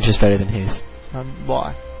 Your French is better than his.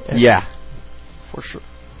 Why? Yeah. For sure.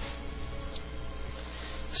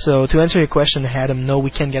 So, to answer your question, Adam, no, we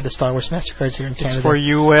can't get the Star Wars MasterCards here in Canada. It's for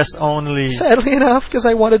US only. Sadly enough, because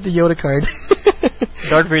I wanted the Yoda card.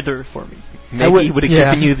 Darth Vader for me. Maybe he would have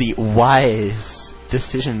given you the wise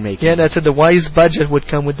decision making. Yeah, that's it. The wise budget would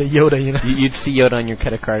come with the Yoda, You'd see Yoda on your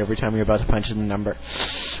credit card every time you're about to punch in the number.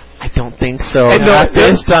 I don't think so. Not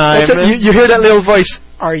this time. You hear that little voice.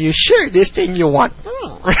 Are you sure this thing you want?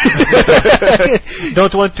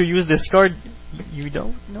 Don't want to use this card? You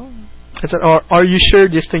don't know. I said, are you sure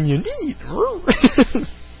this thing you need?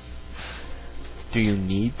 Do you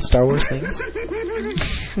need Star Wars things?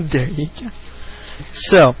 There you go.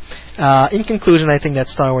 So, in conclusion, I think that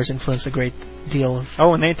Star Wars influenced a great deal of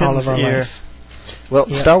all of our life. Well,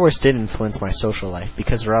 Star Wars did influence my social life,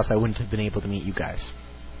 because or else I wouldn't have been able to meet you guys.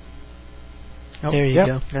 Oh, there you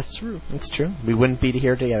go. That's true. It's true. We wouldn't be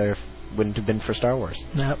here together if it wouldn't have been for Star Wars.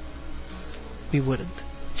 No, we wouldn't.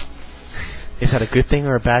 Is that a good thing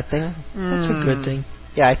or a bad thing? That's a good thing.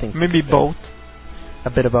 Yeah, I think maybe both. A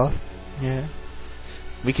bit of both. Yeah.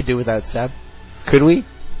 We could do without Seb. Could we?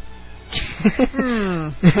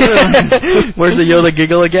 Where's the Yoda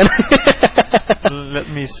giggle again? Let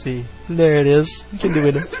me see. There it is. You can do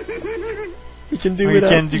it. You can do it. You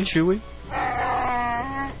can do Chewie.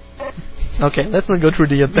 Okay, let's not go through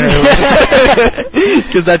the entire list,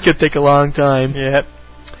 because that could take a long time. Yeah.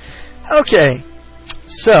 Okay,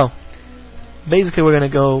 so basically we're gonna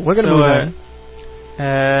move on.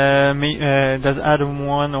 Does Adam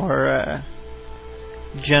 1 or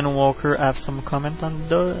Jen Walker have some comment on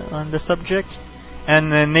the subject? And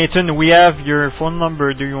Nathan, we have your phone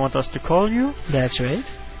number. Do you want us to call you? That's right.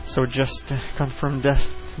 So just confirm this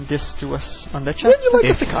to us on the chat. When you like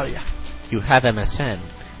us to call you? You have MSN.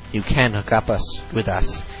 You can hook up with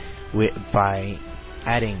us by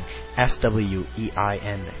adding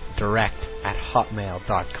SWEIN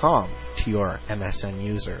direct@hotmail.com to your MSN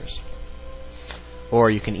users.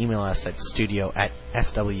 Or you can email us at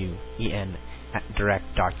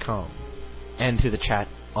studio@SWEN@direct.com. And to the chat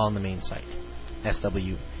on the main site,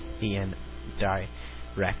 SWEN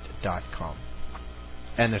direct.com.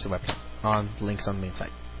 And there's a webcam on links on the main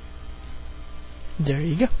site. There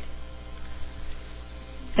you go.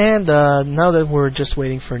 And now that we're just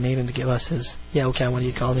waiting for Nathan to give us his, yeah, okay, what do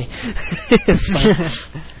you call me?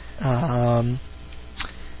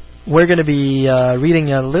 We're going to be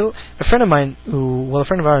reading a friend of ours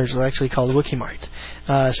who actually called Wikimart,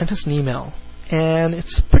 sent us an email, and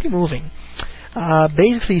it's pretty moving.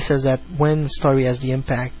 Basically says that when a story has the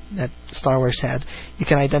impact that Star Wars had, you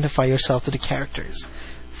can identify yourself to the characters.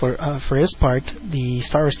 For his part, the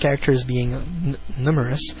Star Wars characters being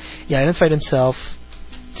numerous, he identified himself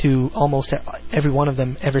to almost every one of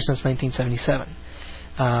them ever since 1977.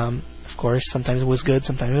 Of course, sometimes it was good,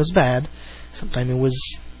 sometimes it was bad, sometimes it was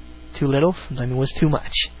too little, sometimes it was too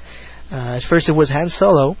much. At first it was Han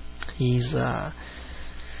Solo. He's high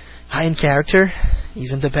in character,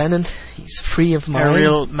 he's independent, he's free of mind. A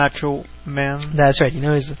real macho man. That's right,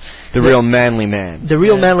 he's the real manly man. The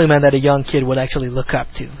real manly man that a young kid would actually look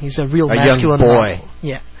up to. He's a real masculine young boy. model.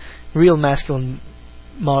 Yeah, real masculine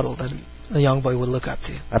model that a young boy would look up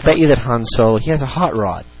to. I bet you that Han Solo, he has a hot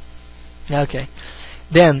rod. Okay.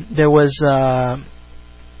 Then there was,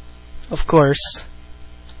 of course,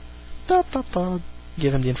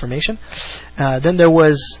 give him the information. Then there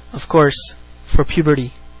was, of course, for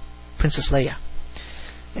puberty, Princess Leia.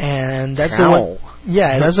 And that's the one.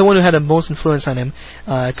 Yeah, that's the one who had the most influence on him,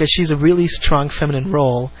 because she's a really strong feminine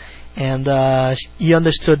role, and he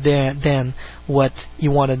understood then what he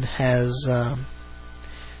wanted as a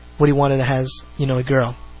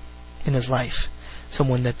girl in his life,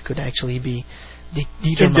 someone that could actually be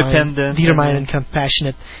determined and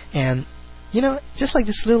compassionate, and just like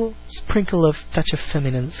this little sprinkle of touch of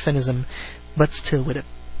feminism, but still with a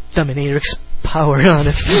dominatrix power on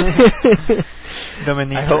it.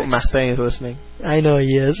 I hope Martin is listening. I know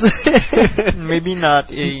he is. Maybe not.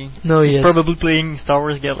 No, he is. He's probably playing Star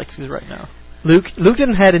Wars Galaxies right now. Luke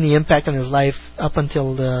didn't have any impact on his life up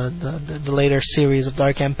until the later series of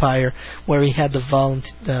Dark Empire, where he had the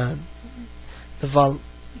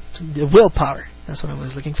willpower. That's what I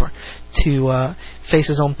was looking for, to face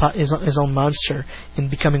his own monster in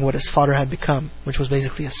becoming what his father had become, which was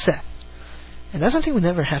basically a Sith. And that's something we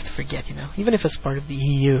never have to forget, even if it's part of the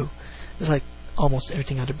EU. It's like almost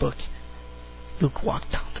everything on the book. Luke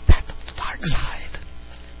walked down the path of the dark side.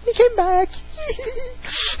 He came back.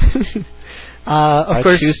 I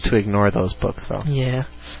choose to ignore those books, though. Yeah.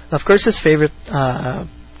 Of course, his favorite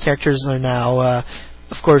characters are now,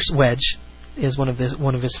 of course, Wedge is one of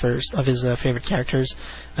his favorite characters.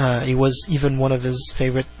 He was even one of his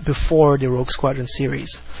favorite before the Rogue Squadron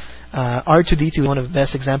series. R2-D2 is one of the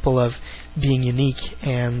best example of being unique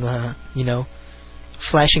and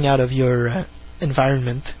flashing out of your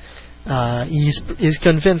environment. He's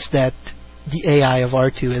convinced that the AI of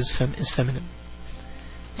R2 is feminine,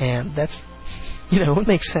 and that's it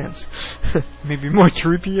makes sense. Maybe more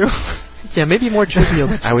 3PO. Yeah, maybe more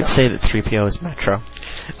 3PO. I would say that 3PO is Metro.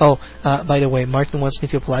 Oh, by the way, Martin wants me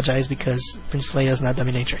to apologize because Princess Leia is not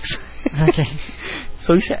dominatrix. Okay.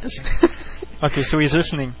 So he says. Okay, so he's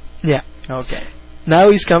listening. Yeah. Okay.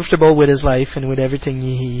 Now he's comfortable with his life and with everything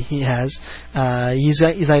he has.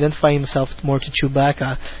 He's identifying himself more to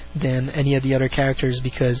Chewbacca than any of the other characters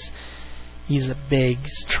because he's a big,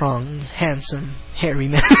 strong, handsome, hairy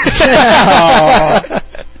man.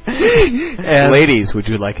 Ladies, would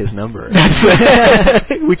you like his number?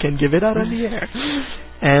 We can give it out on the air.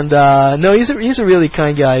 And no, he's a really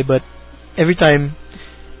kind guy, but every time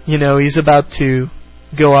he's about to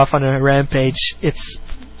go off on a rampage, it's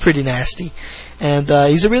pretty nasty. And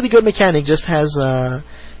he's a really good mechanic, just has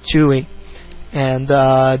Chewie, and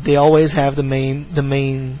they always have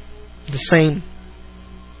the same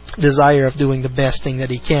desire of doing the best thing that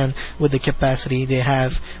he can with the capacity they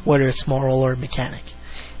have, whether it's moral or mechanic.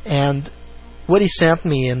 And what he sent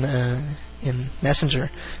me in Messenger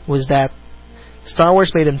was that Star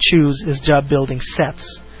Wars made him choose his job building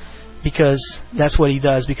sets, because that's what he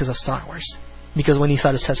does because of Star Wars. Because when he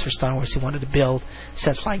saw the sets for Star Wars, he wanted to build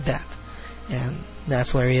sets like that. And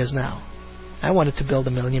that's where he is now. I wanted to build a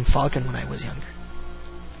Millennium Falcon when I was younger.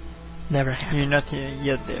 Never happened. You're not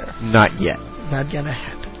yet there. Not yet. Not gonna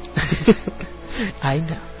happen. I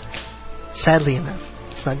know. Sadly enough,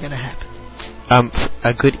 it's not gonna happen.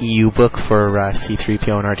 A good EU book for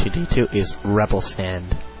C-3PO and R2-D2 is Rebel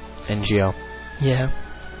Stand, NGO. Yeah.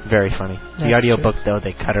 Very funny. The audio book, though,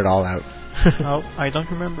 they cut it all out. Oh, I don't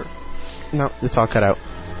remember. No, it's all cut out.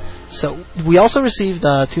 So we also received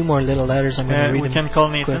 2 more little letters. I'm going to read we them can call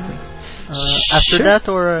Nathan quickly. After that,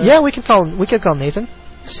 or yeah, we can call Nathan.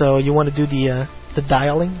 So you want to do the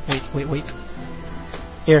dialing? Wait.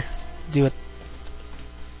 Here, do it.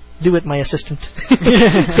 Do it, my assistant.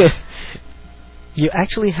 You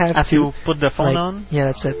actually have to put the phone on. Yeah,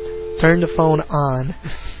 that's it. Turn the phone on.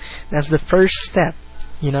 That's the first step.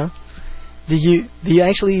 Do you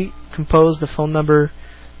actually compose the phone number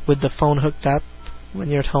with the phone hooked up when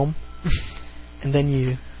you're at home? And then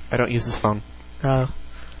you... I don't use this phone. Oh.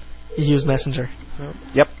 You use Messenger.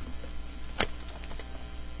 Yep.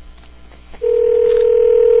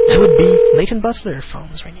 That would be Nathan Butler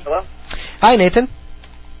phones ringing. Hello? Hi, Nathan.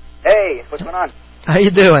 Hey, what's going on? How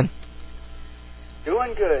you doing?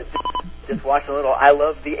 Doing good. Just watched a little I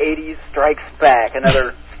Love the 80s Strikes Back,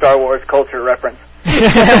 another Star Wars culture reference.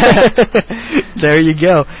 There you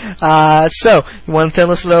go. So, you want to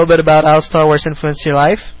tell us a little bit about how Star Wars influenced your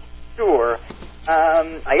life? Sure.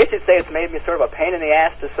 I guess you'd say it's made me sort of a pain in the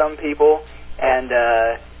ass to some people, and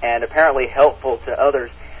apparently helpful to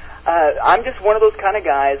others. I'm just one of those kind of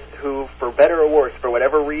guys who, for better or worse, for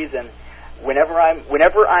whatever reason, whenever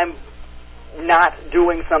I'm not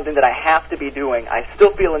doing something that I have to be doing, I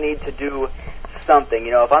still feel a need to do something.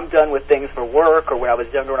 If I'm done with things for work, or when I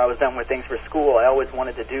was younger, when I was done with things for school, I always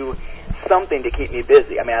wanted to do something to keep me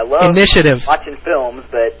busy. I mean, I love watching films,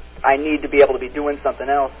 but I need to be able to be doing something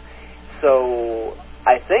else. So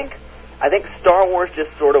I think Star Wars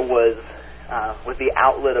just sort of was was the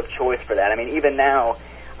outlet of choice for that. I mean, even now,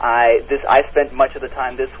 I spent much of the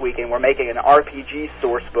time this week, and we're making an RPG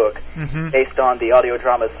source book based on the audio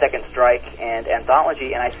dramas Second Strike and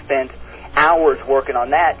Anthology, and I spent hours working on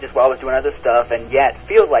that just while I was doing other stuff, and yeah, it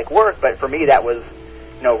feels like work, but for me that was,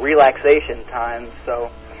 relaxation time. So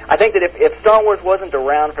I think that if Star Wars wasn't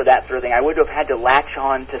around for that sort of thing, I would have had to latch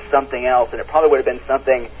on to something else, and it probably would have been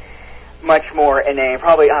something much more inane.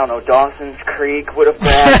 Probably, I don't know, Dawson's Creek would have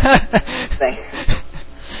been thing.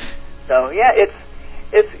 So yeah, it's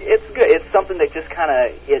good. It's something that just kind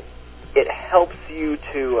of it helps you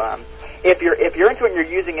to if you're into it and you're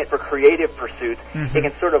using it for creative pursuits, it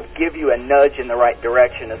can sort of give you a nudge in the right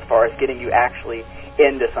direction as far as getting you actually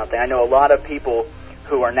into something. I know a lot of people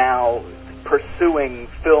who are now pursuing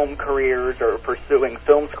film careers or pursuing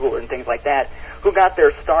film school and things like that, who got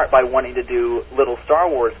their start by wanting to do little Star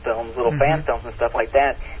Wars films, little fan films and stuff like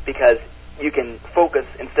that, because you can focus,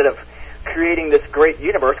 instead of creating this great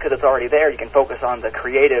universe, because it's already there, you can focus on the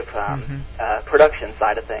creative production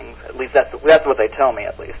side of things. At least that's what they tell me,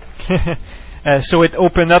 at least. So it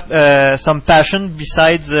opened up some passion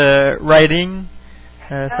besides writing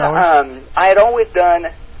Star Wars? I had always done,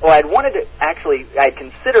 I'd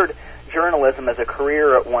considered journalism as a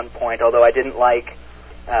career at one point, although I didn't like,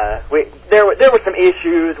 there were some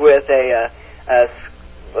issues with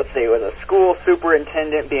it was a school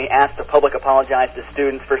superintendent being asked to public apologize to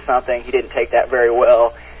students for something. He didn't take that very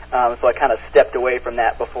well, so I kind of stepped away from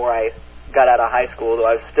that before I got out of high school, though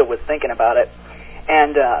I still was thinking about it.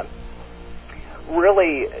 And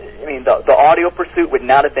really, I mean, the audio pursuit would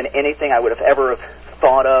not have been anything I would have ever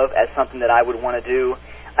thought of as something that I would want to do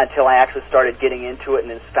until I actually started getting into it and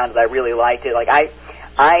then found that I really liked it. Like, I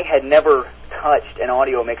had never touched an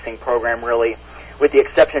audio mixing program, really, with the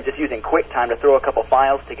exception of just using QuickTime to throw a couple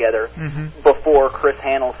files together before Chris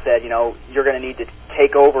Hanel said, you're going to need to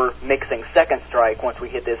take over mixing Second Strike once we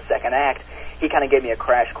hit this second act. He kind of gave me a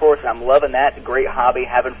crash course, and I'm loving that. Great hobby,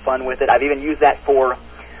 having fun with it. I've even used that for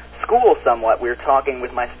school somewhat. We were talking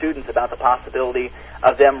with my students about the possibility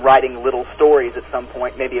of them writing little stories at some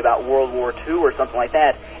point, maybe about World War II or something like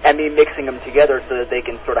that, and me mixing them together so that they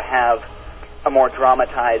can sort of have a more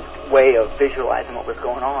dramatized way of visualizing what was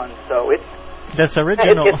going on. So that's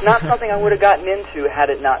original. It's not something I would have gotten into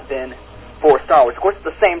had it not been for Star Wars. Of course, at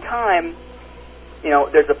the same time,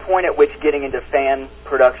 there's a point at which getting into fan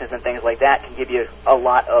productions and things like that can give you a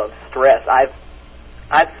lot of stress. I've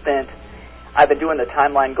been doing the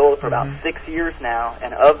Timeline Gold for about 6 years now,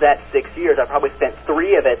 and of that 6 years, I've probably spent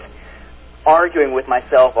 3 of it arguing with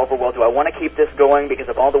myself over, well, do I want to keep this going because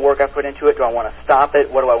of all the work I put into it? Do I want to stop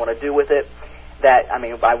it? What do I want to do with it?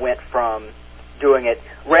 I went from doing it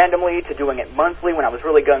randomly to doing it monthly when I was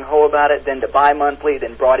really gung-ho about it, then to bi-monthly,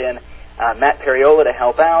 then brought in Matt Periola to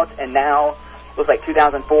help out, and now it looks like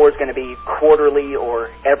 2004 is going to be quarterly or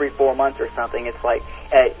every 4 months or something. It's like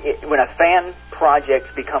when a fan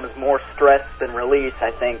project becomes more stress than release, I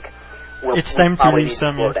think it's time to leave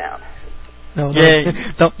some. Slow down. No,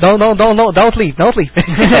 don't leave.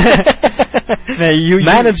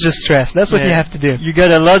 Manage the stress. That's what you have to do. You got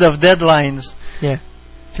a lot of deadlines. Yeah.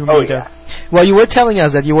 To meet up. Well, you were telling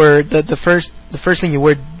us that you were the first thing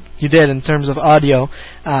you did in terms of audio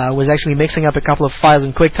was actually mixing up a couple of files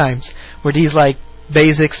in QuickTimes. Were these like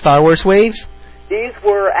basic Star Wars waves? These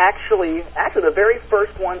were actually the very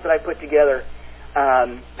first ones that I put together.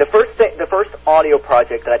 The first audio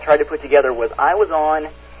project that I tried to put together was I was on,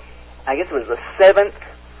 I guess it was the 7th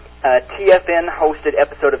TFN-hosted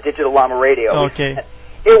episode of Digital Llama Radio. Okay.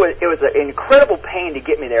 It was an incredible pain to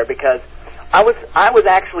get me there because I was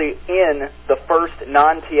actually in the first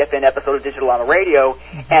non-TFN episode of Digital Llama Radio,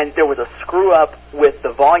 and there was a screw-up with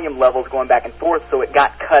the volume levels going back and forth, so it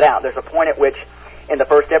got cut out. There's a point at which, in the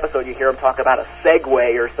first episode, you hear them talk about a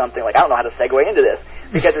segue or something. Like, I don't know how to segue into this,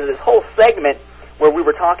 because there's this whole segment where we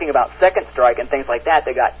were talking about Second Strike and things like that.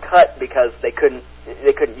 They got cut because they couldn't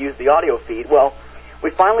use the audio feed. Well,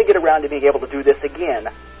 we finally get around to being able to do this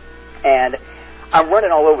again, and I'm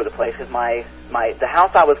running all over the place because the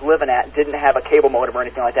house I was living at didn't have a cable modem or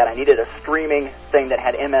anything like that. I needed a streaming thing that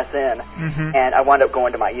had MSN, and I wound up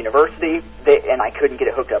going to my university, and I couldn't get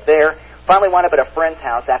it hooked up there. Finally wound up at a friend's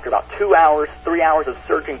house after about 3 hours of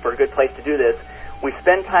searching for a good place to do this. We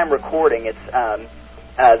spend time recording. It's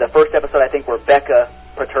the first episode, I think, where Becca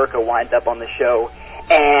Paterka winds up on the show.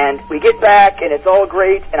 And we get back, and it's all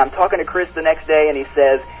great, and I'm talking to Chris the next day, and he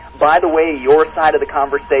says, by the way, your side of the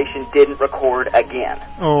conversation didn't record again.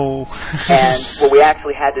 Oh. And what we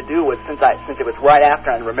actually had to do was, since it was right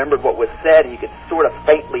after I remembered what was said, and you could sort of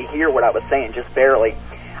faintly hear what I was saying, just barely,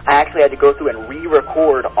 I actually had to go through and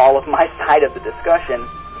re-record all of my side of the discussion,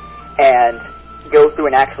 and go through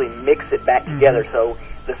and actually mix it back together. So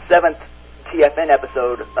the 7th TFN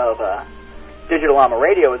episode of Digital Llama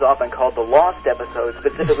Radio is often called the Lost episode,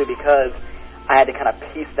 specifically because I had to kind of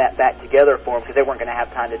piece that back together for them because they weren't going to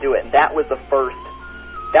have time to do it. And that was the first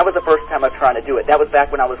time I tried to do it. That was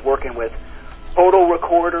back when I was working with Photo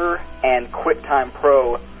Recorder and QuickTime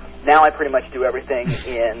Pro. Now I pretty much do everything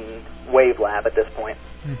in WaveLab at this point.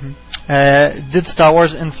 Did Star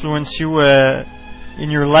Wars influence you in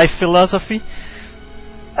your life philosophy?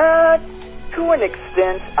 To an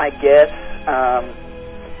extent, I guess.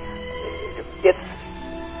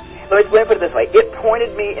 Let me put it this way. It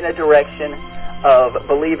pointed me in a direction of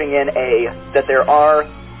believing in that there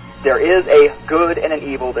is a good and an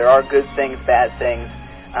evil. There are good things, bad things.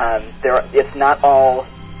 It's not all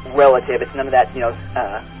relative. It's none of that,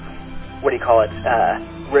 what do you call it?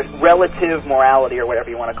 Relative morality or whatever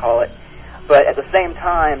you want to call it. But at the same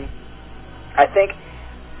time, I think,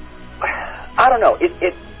 I don't know.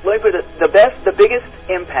 Let me put it, the biggest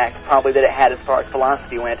impact probably that it had as far as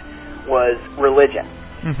philosophy went was religion.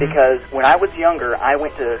 Because when I was younger, I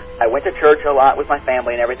went to church a lot with my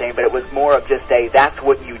family and everything, but it was more of just that's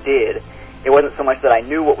what you did. It wasn't so much that I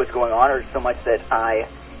knew what was going on or so much that I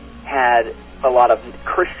had a lot of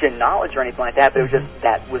Christian knowledge or anything like that, but it was just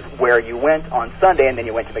that was where you went on Sunday, and then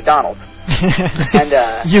you went to McDonald's. And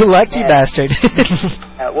you lucky bastard.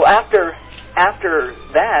 Well, after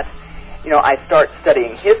that, I start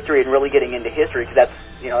studying history and really getting into history because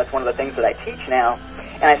that's one of the things that I teach now.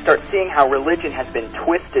 And I start seeing how religion has been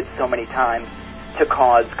twisted so many times to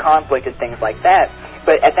cause conflict and things like that.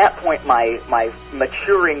 But at that point, my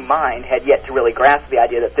maturing mind had yet to really grasp the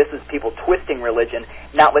idea that this is people twisting religion,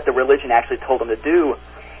 not what the religion actually told them to do.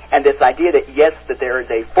 And this idea that, yes, that there is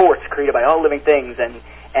a force created by all living things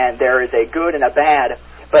and there is a good and a bad,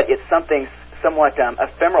 but it's something somewhat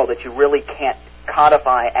ephemeral that you really can't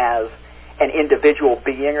codify as an individual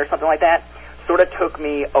being or something like that, sort of took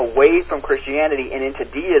me away from Christianity and into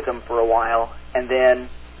deism for a while. And then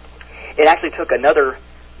it actually took another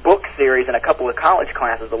book series and a couple of college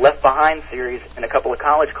classes, the Left Behind series and a couple of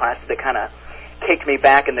college classes that kind of kicked me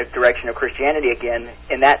back in the direction of Christianity again.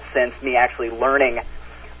 In that sense, me actually learning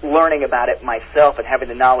about it myself and having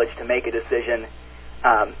the knowledge to make a decision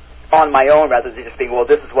on my own rather than just being, well,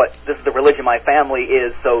 this is the religion my family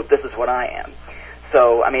is, so this is what I am.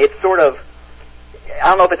 So, I mean, it's sort of, I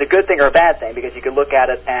don't know if it's a good thing or a bad thing, because you could look at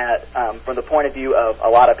it from the point of view of a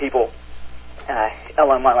lot of people,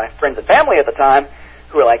 among my friends and family at the time,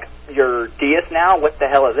 who are like, you're deist now? What the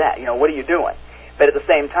hell is that? What are you doing? But at the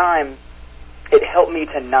same time, it helped me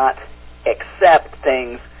to not accept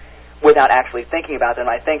things without actually thinking about them.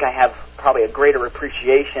 I think I have probably a greater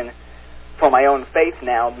appreciation for my own faith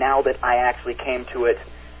now that I actually came to it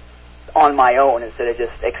on my own instead of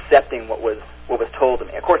just accepting what was told to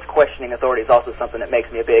me. Of course, questioning authority is also something that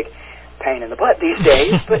makes me a big pain in the butt these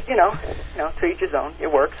days, but, to each his own.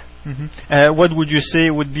 It works. What would you say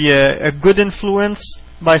would be a good influence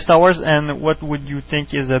by Star Wars, and what would you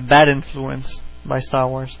think is a bad influence by Star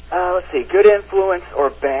Wars? Let's see, good influence or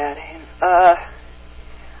bad?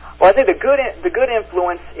 Well, I think the good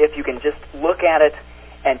influence, if you can just look at it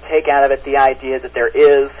and take out of it the idea that there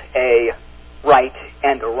is a right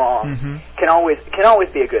and a wrong, can always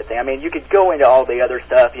be a good thing. I mean, you could go into all the other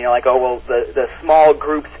stuff, like, oh, well, the small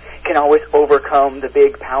groups can always overcome the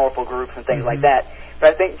big, powerful groups and things like that.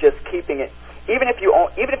 But I think just keeping it, even if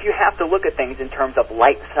you have to look at things in terms of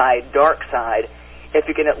light side, dark side, if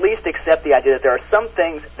you can at least accept the idea that there are some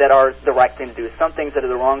things that are the right thing to do, some things that are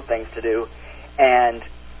the wrong things to do, and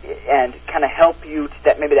kind of help you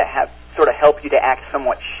sort of help you to act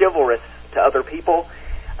somewhat chivalrous to other people.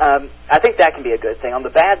 I think that can be a good thing. On the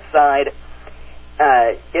bad side,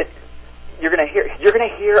 you're gonna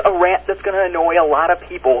hear a rant that's gonna annoy a lot of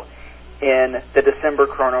people in the December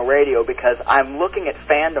Chrono Radio, because I'm looking at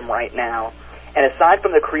fandom right now, and aside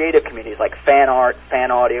from the creative communities like fan art,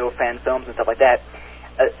 fan audio, fan films, and stuff like that,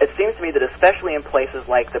 it seems to me that especially in places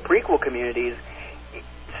like the prequel communities,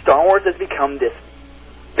 Star Wars has become this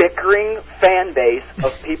bickering fan base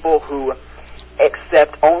of people who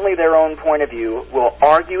accept only their own point of view, will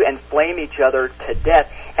argue and flame each other to death,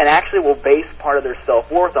 and actually will base part of their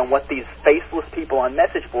self-worth on what these faceless people on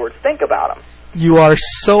message boards think about them. You are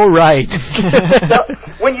so right. So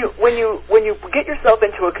when you get yourself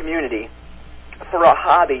into a community for a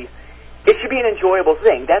hobby, it should be an enjoyable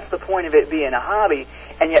thing. That's the point of it being a hobby,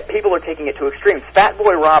 and yet people are taking it to extremes. Fat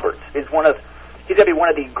Boy Roberts is he's going to be one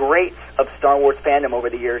of the greats of Star Wars fandom over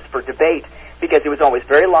the years for debate, because he was always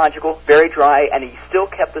very logical, very dry, and he still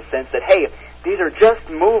kept the sense that, hey, these are just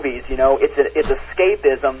movies, it's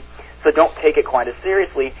escapism, so don't take it quite as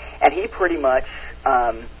seriously. And he pretty much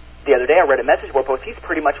the other day I read a message board post. He's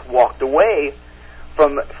pretty much walked away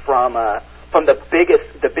from the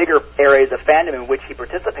bigger areas of fandom in which he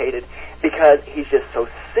participated because he's just so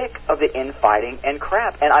sick of the infighting and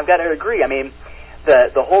crap. And I've got to agree. I mean,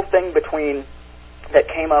 the whole thing that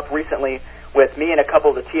came up recently with me and a couple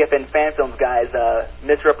of the TFN Fan Films guys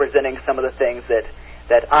misrepresenting some of the things that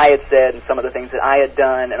I had said and some of the things that I had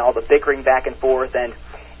done, and all the bickering back and forth,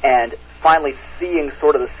 and finally seeing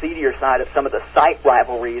sort of the seedier side of some of the site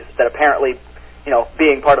rivalries that apparently,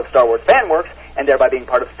 being part of Star Wars FanWorks and thereby being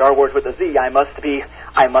part of Star Wars with a Z, I must be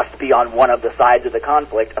on one of the sides of the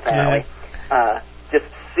conflict, apparently. Yeah. Just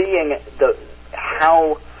seeing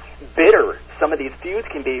how bitter some of these feuds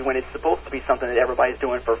can be when it's supposed to be something that everybody's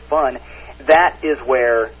doing for fun, that is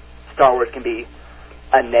where Star Wars can be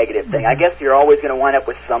a negative thing. I guess you're always going to wind up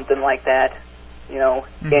with something like that,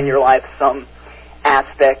 in your life, some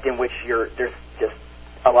aspect in which there's just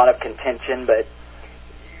a lot of contention, but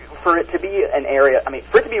for it to be an area,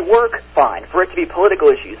 for it to be work, fine. For it to be political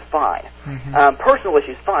issues, fine. Personal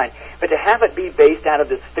issues, fine. But to have it be based out of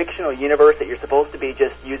this fictional universe that you're supposed to be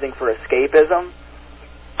just using for escapism,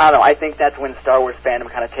 I don't know, I think that's when Star Wars fandom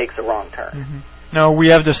kind of takes a wrong turn. No, we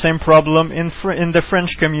have the same problem in the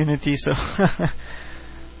French community, so...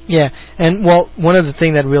 Yeah, and one of the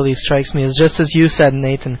things that really strikes me is just as you said,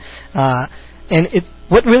 Nathan,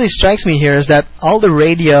 what really strikes me here is that all the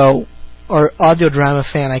radio or audio drama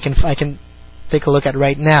fan I can take a look at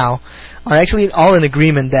right now are actually all in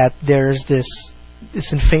agreement that there's this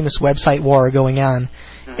infamous website war going on,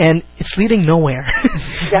 and it's leading nowhere.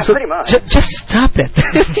 Yeah, so pretty much. Just stop it.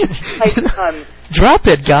 Drop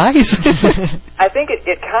it, guys. I think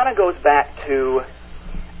it kind of goes back to,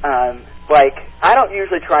 I don't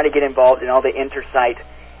usually try to get involved in all the inter-site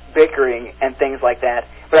bickering and things like that,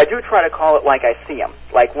 but I do try to call it like I see them.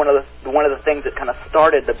 Like one of the things that kind of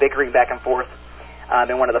started the bickering back and forth,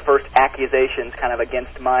 and one of the first accusations kind of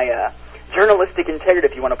against my journalistic integrity,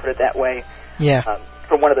 if you want to put it that way,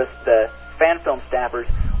 from one of the fan film staffers,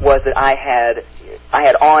 was that I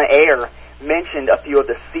had on air mentioned a few of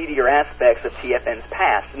the seedier aspects of TFN's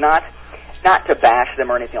past, not to bash them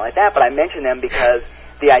or anything like that, but I mentioned them because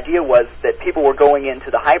the idea was that people were going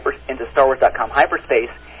into StarWars.com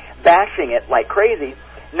hyperspace, bashing it like crazy,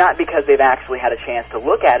 not because they've actually had a chance to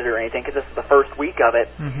look at it or anything, because this is the first week of it,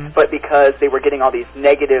 but because they were getting all these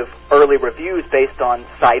negative early reviews based on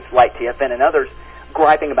sites like TFN and others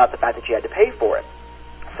griping about the fact that you had to pay for it.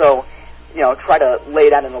 So, try to lay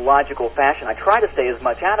it out in a logical fashion. I try to stay as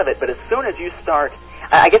much out of it, but as soon as you start,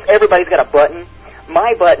 I guess everybody's got a button.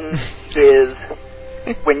 My button is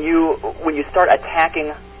when you start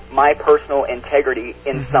attacking my personal integrity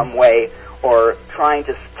in some way, or trying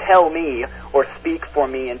to tell me or speak for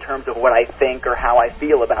me in terms of what I think or how I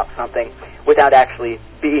feel about something without actually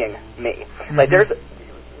being me. Like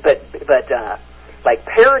like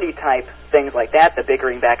parody type things like that, the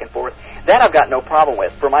bickering back and forth, that I've got no problem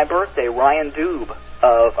with. For my birthday, Ryan Doob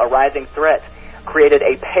of A Rising Threat created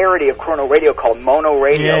a parody of Chrono Radio called Mono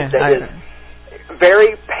Radio that is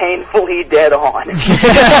very painfully dead on,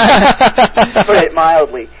 to put it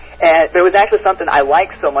mildly. And it was actually something I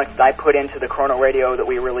liked so much that I put into the Chrono Radio that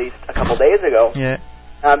we released a couple days ago,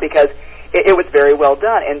 because it was very well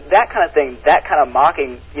done. And that kind of thing, that kind of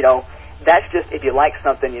mocking, that's just, if you like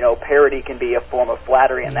something, parody can be a form of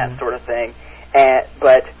flattery and that sort of thing.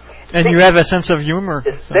 And you have a sense of humor.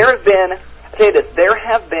 There have been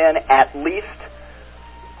at least,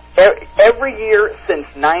 every year since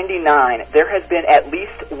 '99, there has been at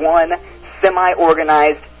least one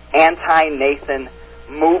semi-organized anti-Nathan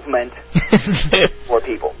movement for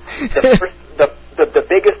people. The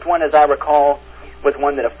biggest one, as I recall, was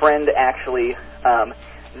one that a friend actually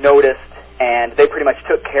noticed, and they pretty much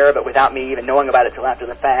took care of it without me even knowing about it till after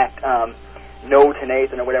the fact. No to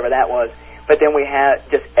Nathan or whatever that was. But then we had,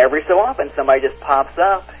 just every so often, somebody just pops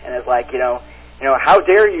up and is like, how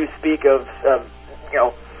dare you speak of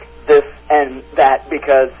this and that,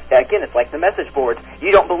 because, again, it's like the message boards.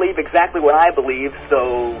 You don't believe exactly what I believe,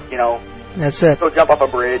 so, that's it. So jump off a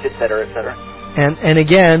bridge, etc., etc. And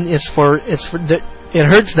again, it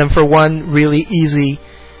hurts them for one really easy,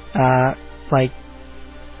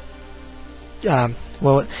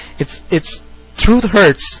 it's truth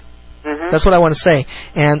hurts. That's what I want to say.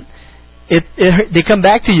 And they come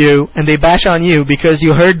back to you and they bash on you because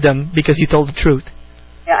you heard them, because you told the truth.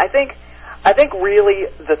 Yeah, I think really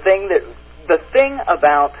the thing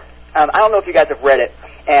about I don't know if you guys have read it,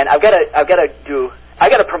 and I've got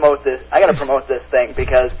to promote this thing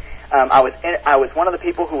because I was one of the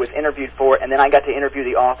people who was interviewed for it, and then I got to interview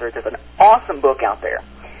the author. There's an awesome book out there.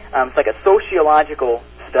 It's like a sociological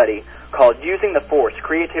study called "Using the Force: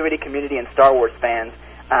 Creativity, Community, and Star Wars Fans."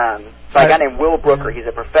 by a guy named Will Brooker. He's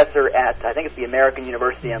a professor at, I think it's the American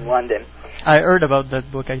University in London. I heard about that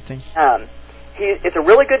book, I think. It's a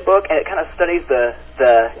really good book, and it kind of studies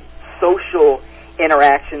the social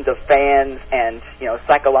interactions of fans and, you know,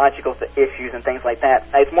 psychological issues and things like that.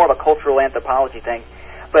 It's more of a cultural anthropology thing.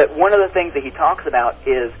 But one of the things that he talks about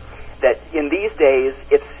is that in these days,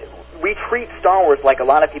 we treat Star Wars like a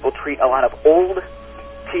lot of people treat a lot of old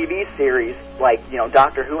TV series, like, you know,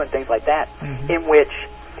 Doctor Who and things like that, in which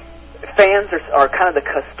fans are kind of the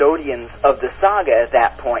custodians of the saga at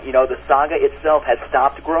that point. You know, the saga itself has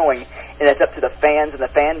stopped growing, and it's up to the fans and the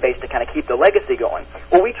fan base to kind of keep the legacy going.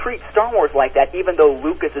 Well, we treat Star Wars like that, even though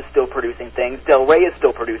Lucas is still producing things, Del Rey is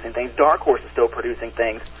still producing things, Dark Horse is still producing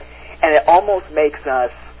things, and it almost makes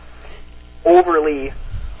us overly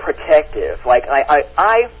protective. Like,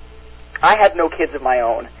 I had no kids of my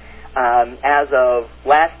own. As of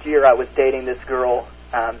last year, I was dating this girl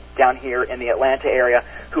down here in the Atlanta area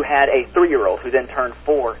who had a 3-year-old who then turned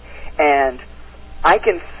 4. And I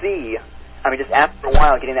can see, I mean, just after a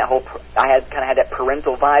while, getting that whole, I had kind of had that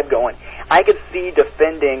parental vibe going. I could see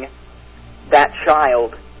defending that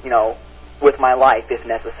child, you know, with my life if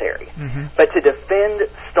necessary. But to defend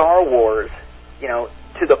Star Wars, you know,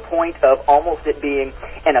 to the point of almost it being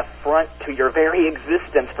an affront to your very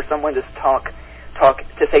existence for someone to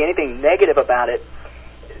to say anything negative about it,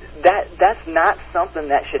 that's not something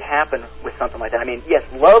that should happen with something like that. I mean, yes,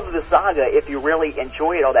 love the saga if you really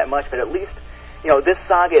enjoy it all that much, but at least, you know, this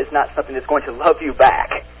saga is not something that's going to love you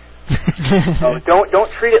back. So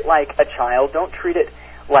don't treat it like a child. Don't treat it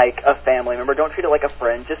like a family member. Don't treat it like a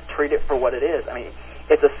friend. Just treat it for what it is. I mean,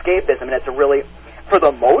 it's escapism, and it's a really, for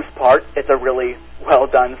the most part, it's a really well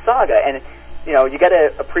done saga. And you know, you got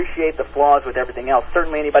to appreciate the flaws with everything else.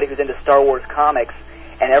 Certainly, anybody who's into Star Wars comics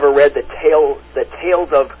and ever read the tales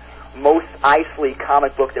of Mos Eisley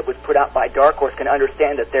comic book that was put out by Dark Horse can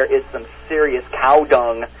understand that there is some serious cow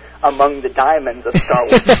dung among the diamonds of Star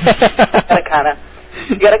Wars.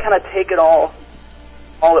 You got to kind of take it all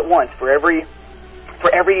at once. For every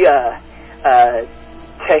Tahiri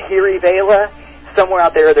Vela, somewhere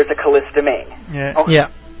out there's a Callista Ming. Yeah. Okay. Yeah.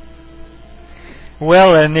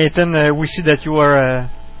 Well, Nathan, we see that you are.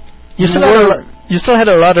 You still had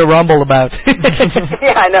a lot to rumble about.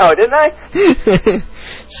 Yeah, I know, didn't I?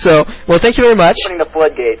 So, well, thank you very much. Opening the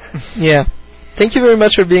floodgates. Yeah. Thank you very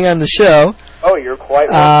much for being on the show. Oh, you're quite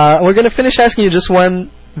welcome. We're going to finish asking you just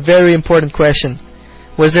one very important question.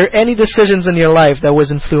 Was there any decisions in your life that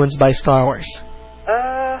was influenced by Star Wars?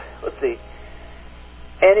 Let's see.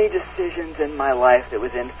 Any decisions in my life that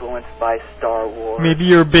was influenced by Star Wars? Maybe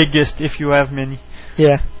your biggest, if you have many.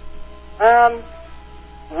 Yeah.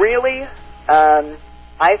 Really?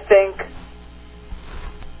 I think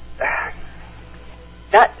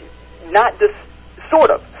not just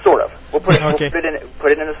sort of. We'll put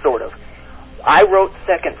it in a sort of. I wrote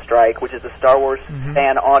Second Strike, which is a Star Wars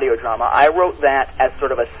fan audio drama. I wrote that as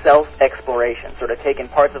sort of a self-exploration, sort of taking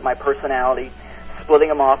parts of my personality, splitting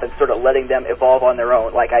them off, and sort of letting them evolve on their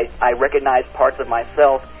own. Like I recognized parts of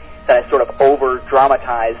myself that I sort of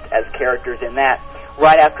over-dramatized as characters in that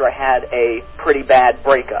right after I had a pretty bad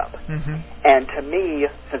breakup. And to me,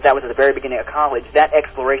 since that was at the very beginning of college, that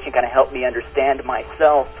exploration kind of helped me understand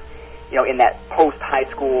myself, you know, in that post-high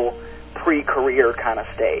school, pre-career kind of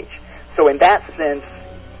stage. So in that sense,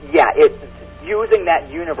 yeah, using that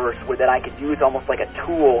universe that I could use almost like a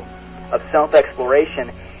tool of self-exploration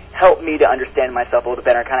helped me to understand myself a little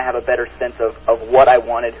better and kind of have a better sense of what I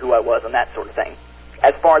wanted, who I was, and that sort of thing.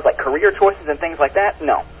 As far as like career choices and things like that,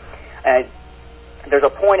 no. There's a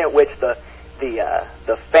point at which the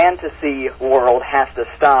fantasy world has to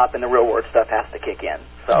stop and the real world stuff has to kick in.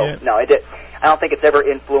 So no, I don't think it's ever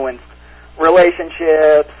influenced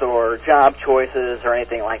relationships or job choices or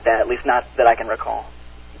anything like that. At least not that I can recall.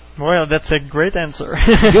 Well, that's a great answer.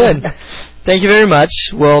 Good. Thank you very much.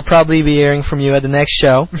 We'll probably be hearing from you at the next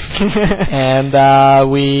show. And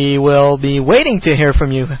we will be waiting to hear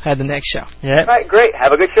from you at the next show. Yeah. All right, great.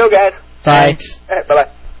 Have a good show, guys. Thanks. All right, bye-bye.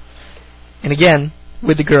 And again,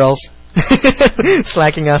 with the girls.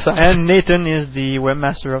 Slacking us off. And Nathan is the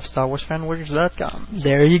webmaster of StarWarsFanWords.com.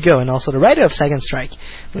 There you go. And also the writer of Second Strike,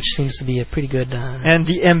 which seems to be a pretty good... and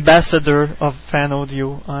the ambassador of fan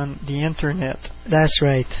audio on the internet. That's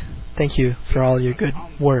right. Thank you for all your good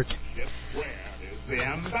work.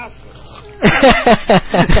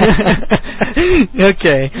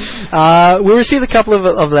 Okay. We received a couple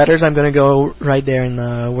of letters. I'm going to go right there, and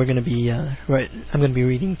I'm going to be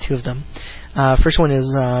reading two of them. First one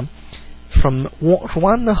is from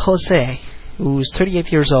Juan Jose, who's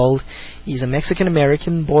 38 years old. He's a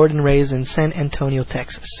Mexican-American, born and raised in San Antonio,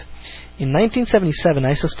 Texas. In 1977,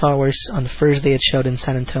 I saw Star Wars on the first day it showed in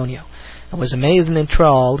San Antonio. I was amazed and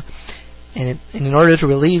enthralled, and in order to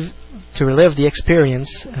relive the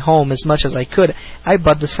experience at home as much as I could, I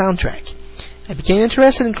bought the soundtrack. I became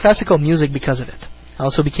interested in classical music because of it. I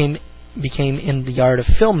also became in the art of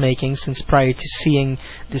filmmaking, since prior to seeing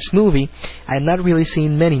this movie, I had not really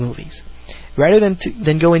seen many movies. Rather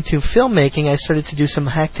than go into filmmaking, I started to do some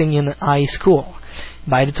acting in high school.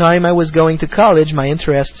 By the time I was going to college, my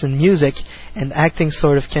interests in music and acting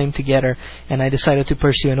sort of came together, and I decided to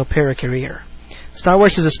pursue an opera career. Star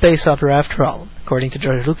Wars is a space opera after all, according to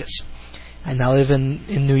George Lucas. I now live in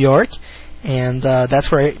New York, and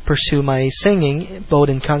that's where I pursue my singing, both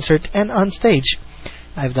in concert and on stage.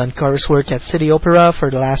 I've done chorus work at City Opera for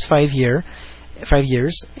the last 5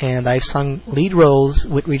 years, and I've sung lead roles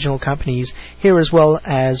with regional companies here as well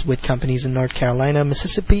as with companies in North Carolina,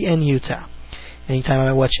 Mississippi, and Utah. Anytime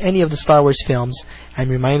I watch any of the Star Wars films, I'm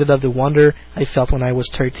reminded of the wonder I felt when I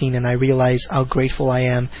was 13, and I realize how grateful I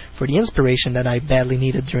am for the inspiration that I badly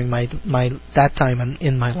needed during that time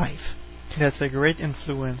in my life. That's a great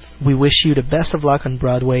influence. We wish you the best of luck on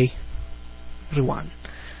Broadway, Ruan.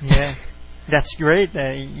 Yeah, that's great.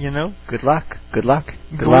 Good luck. Good luck.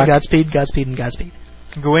 Good luck. luck. Godspeed, and Godspeed.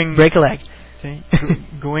 Break a leg.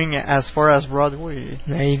 Going as far as Broadway.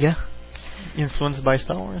 There you go. Influenced by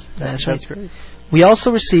Star Wars. That's right. That's great. We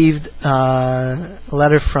also received a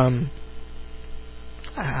letter from,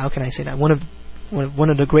 how can I say that? One of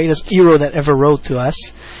the greatest hero that ever wrote to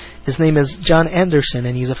us. His name is John Anderson,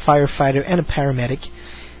 and he's a firefighter and a paramedic.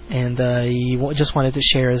 And he just wanted to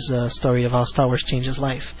share his story of how Star Wars changed his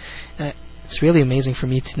life. It's really amazing for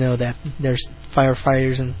me to know that there's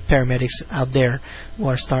firefighters and paramedics out there who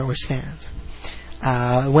are Star Wars fans.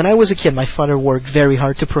 When I was a kid, my father worked very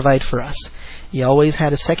hard to provide for us. He always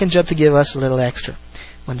had a second job to give us a little extra.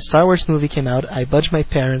 When the Star Wars movie came out, I budged my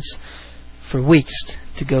parents for weeks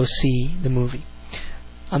to go see the movie.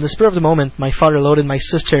 On the spur of the moment, my father loaded my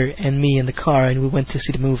sister and me in the car, and we went to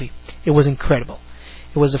see the movie. It was incredible.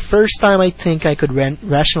 It was the first time I think I could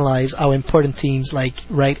rationalize how important themes like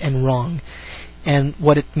right and wrong and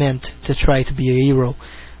what it meant to try to be a hero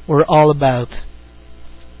were all about.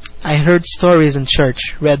 I heard stories in church,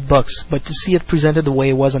 read books, but to see it presented the way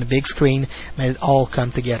it was on a big screen made it all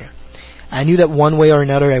come together. I knew that one way or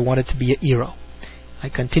another I wanted to be a hero. I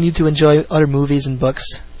continued to enjoy other movies and books.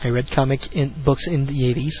 I read books in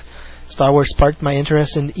the 80s. Star Wars sparked my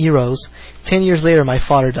interest in heroes. 10 years later, my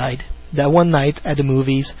father died. That one night at the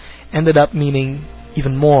movies ended up meaning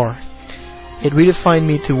even more. It redefined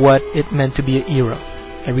me to what it meant to be a hero.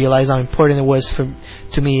 I realized how important it was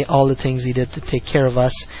to me, all the things he did to take care of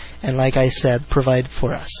us, and like I said, provide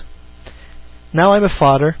for us. Now I'm a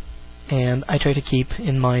father, and I try to keep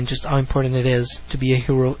in mind just how important it is to be a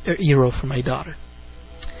hero for my daughter.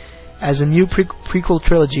 As a new prequel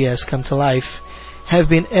trilogy has come to life, I've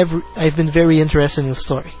been very interested in the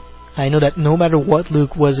story. I know that no matter what,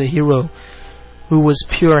 Luke was a hero who was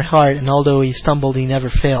pure at heart, and although he stumbled, he never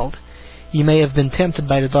failed. He may have been tempted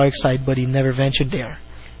by the dark side, but he never ventured there.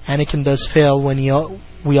 Anakin does fail when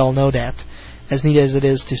we all know that. As neat as it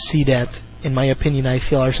is to see that, in my opinion, I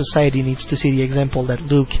feel our society needs to see the example that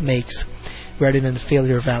Luke makes, rather than the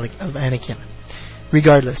failure of Anakin.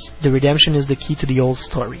 Regardless, the redemption is the key to the old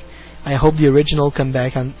story. I hope the original come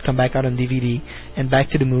back out on DVD and back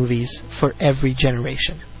to the movies for every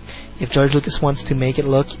generation. If George Lucas wants to make it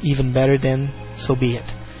look even better, then so be it.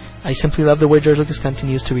 I simply love the way George Lucas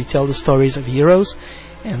continues to retell the stories of heroes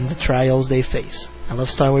and the trials they face. I love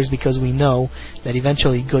Star Wars because we know that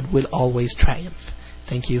eventually good will always triumph.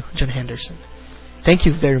 Thank you, John Henderson. Thank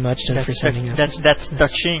you very much, John, for sending us. That's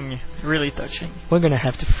touching, really touching. We're going to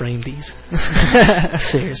have to frame these.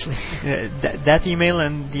 Seriously. That email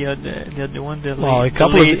and the other one.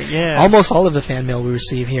 Almost all of the fan mail we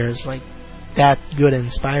receive here is like that good and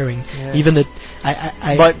inspiring. Yeah. Even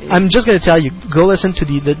I'm just going to tell you, go listen to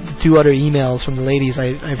the two other emails from the ladies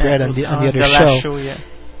I've read on the other last show. Yeah.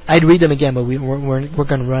 I'd read them again, but we're going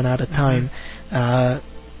to run out of time.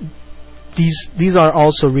 These are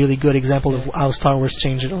also really good examples of how Star Wars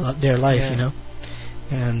changed their life, you know.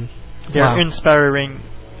 And they're inspiring,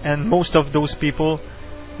 and most of those people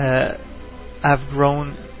have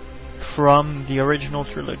grown from the original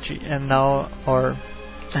trilogy and now are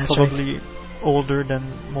probably older than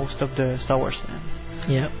most of the Star Wars fans.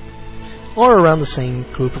 Yeah, or around the same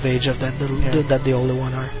group of age of that the older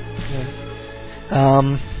one are.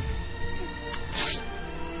 Yeah.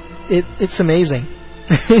 It's amazing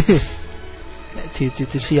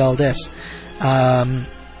to see all this.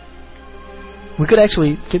 We could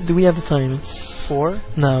actually. Do we have the time? It's 4?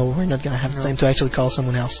 No, we're not going to have the time to actually call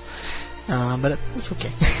someone else. But it's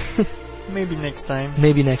okay. Maybe next time.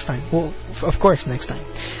 Maybe next time. Well, of course, next time.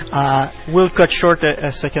 We'll cut short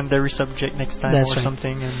a secondary subject next time or right.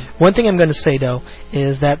 something. And one thing I'm going to say, though,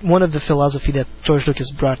 is that one of the philosophy that George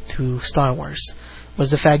Lucas brought to Star Wars was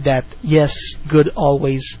the fact that, yes, good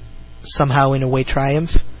always somehow in a way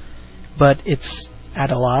triumph, but it's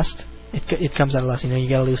at a loss. It comes at a loss. You know, you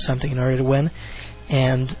got to lose something in order to win.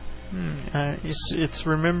 And it's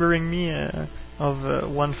remembering me of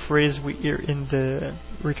one phrase we hear in the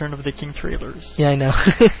Return of the King trailers. Yeah, I know.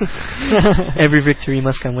 Every victory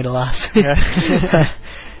must come with a loss. Yeah.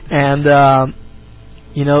 And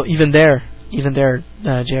you know, even there,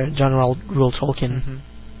 John Rule Tolkien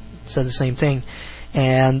said the same thing.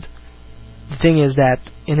 And the thing is that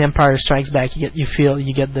in Empire Strikes Back, you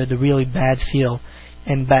get the really bad feel,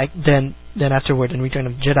 and then afterward in Return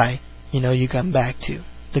of the Jedi, you know, you come back to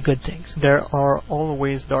the good things. There are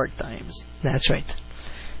always dark times. That's right.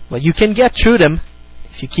 But you can get through them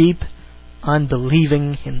if you keep on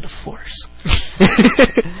believing in the Force.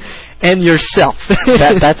 And yourself.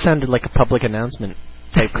 that sounded like a public announcement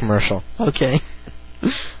type commercial. Okay.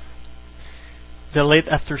 The late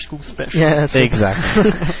after school special. Yeah, that's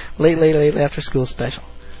exactly. late after school special.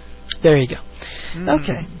 There you go.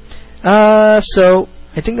 Okay. So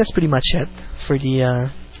I think that's pretty much it for the.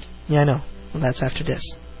 Yeah, I know. Well, that's after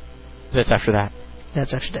this. That's after that.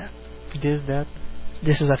 That's after that.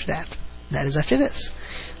 This is after that. That is after this.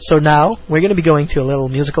 So now we're going to be going to a little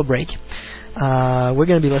musical break. We're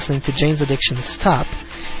going to be listening to Jane's Addiction's Stop,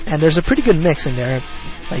 and there's a pretty good mix in there.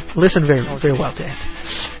 Like, listen very well to it.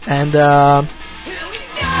 And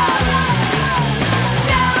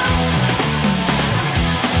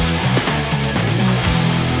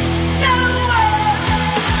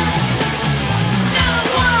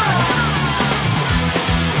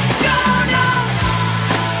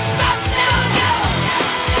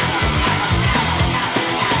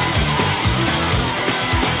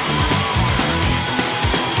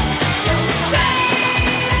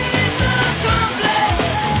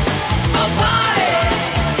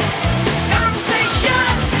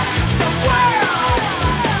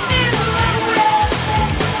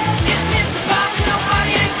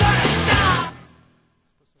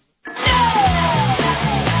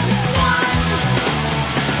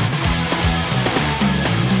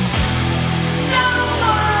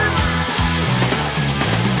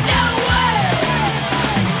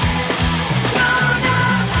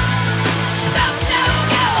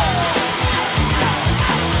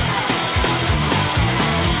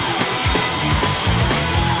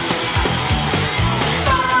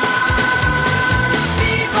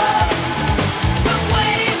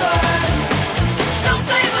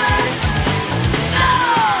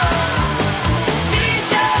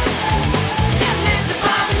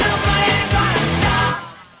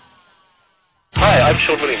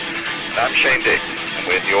I'm Shane Dick, and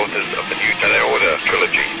we're the authors of the New Jedi Order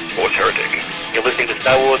trilogy, Force Heretic. You're listening to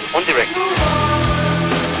Star Wars on Direct.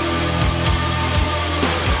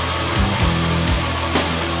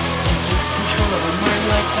 Control of a mind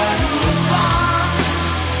like that.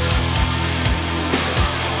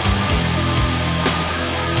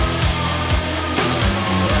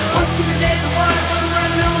 Once you day the water will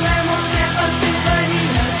run, no man will stand up inside you.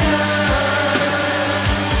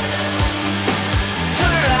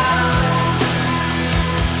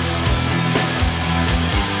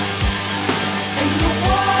 In the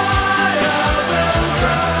water.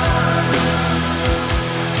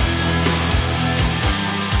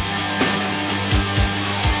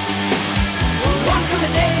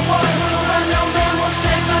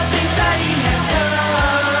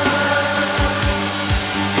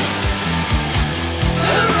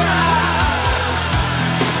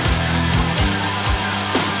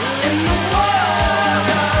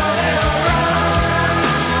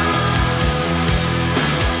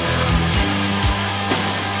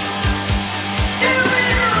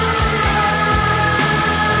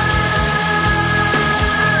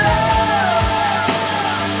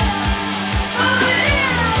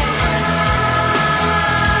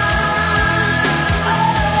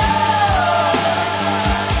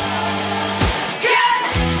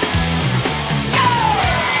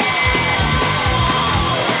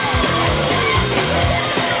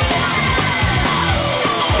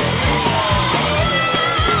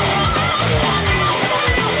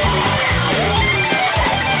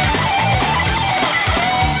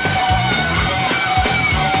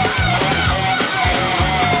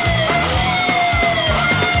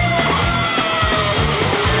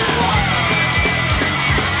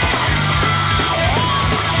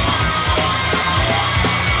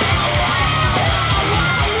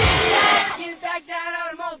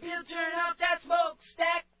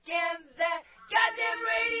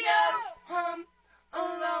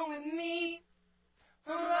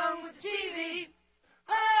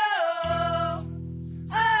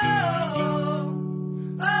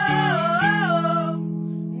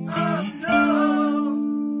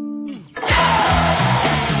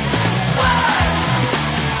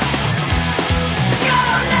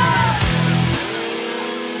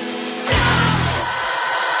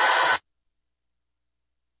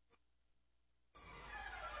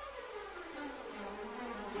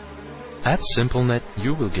 At SimpleNet,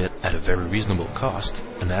 you will get, at a very reasonable cost,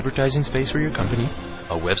 an advertising space for your company,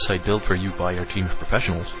 a website built for you by our team of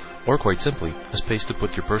professionals, or quite simply, a space to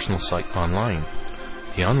put your personal site online.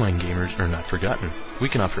 The online gamers are not forgotten. We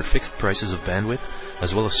can offer fixed prices of bandwidth,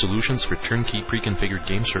 as well as solutions for turnkey pre-configured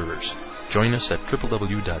game servers. Join us at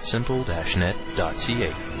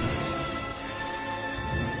www.simple-net.ca.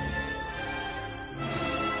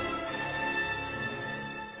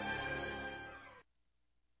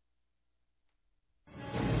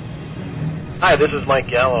 Hi, this is Mike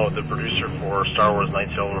Gallo, the producer for Star Wars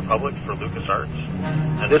Knights of the Old Republic for LucasArts.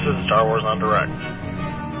 And this is Star Wars on Direct.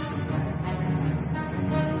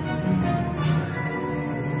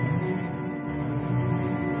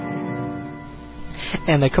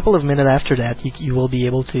 And a couple of minutes after that, you will be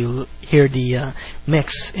able to hear the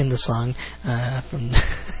mix in the song from...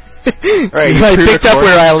 Right, I picked up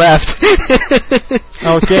where I left.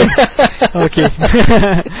 Okay.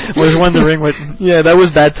 Was wondering what... Yeah, that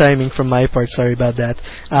was bad timing from my part. Sorry about that.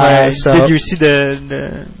 So did you see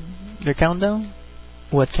the countdown?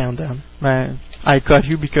 What countdown? I caught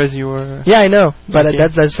you because you were... Yeah, I know. But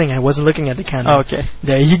that's the thing. I wasn't looking at the countdown. Okay.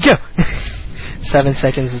 There you go. 7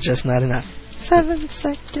 seconds is just not enough. 7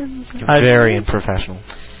 seconds. Very unprofessional.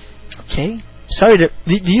 Okay. Sorry, do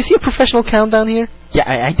you see a professional countdown here? Yeah,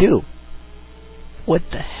 I do. What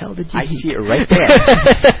the hell did you see it right there.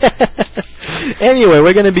 Anyway,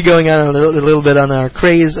 we're going to be going on a little bit on our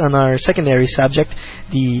craze, on our secondary subject,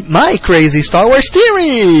 my crazy Star Wars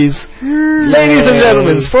theories. Ladies and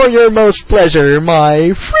gentlemen, for your most pleasure,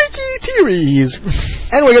 my freaky theories.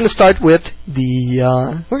 And we're going to start with the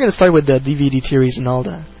DVD theories and all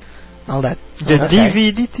that. The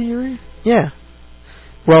DVD theory? Yeah.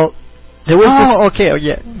 Well, there was okay. Oh,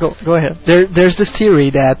 yeah. Go ahead. There's this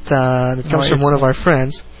theory that comes from one of our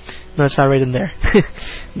friends. No, it's not right in there.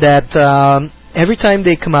 That every time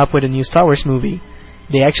they come up with a new Star Wars movie,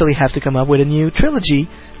 they actually have to come up with a new trilogy.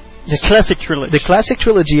 The classic trilogy. The classic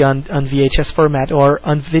trilogy on VHS format or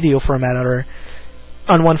on video format or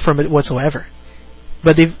on one format whatsoever.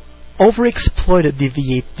 But they've overexploited the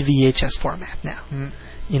VHS format now. Mm.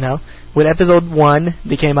 You know, with episode 1,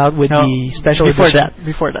 they came out with the special edition.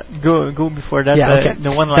 Before that. Go before that. Yeah, okay.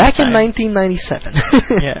 The one back last in 1997.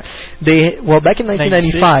 Yeah. Back in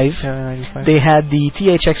 1995, they had the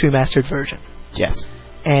THX remastered version. Yes.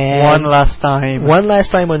 And one last time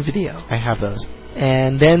on video. I have those.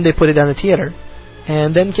 And then they put it on the theater.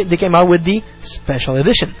 And then they came out with the special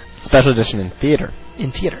edition. Special edition in theater.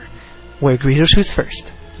 Where Greedo shoots first.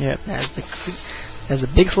 Yeah. As the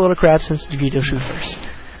big slaughter crowd since Greedo shoot first.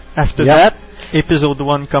 After that, episode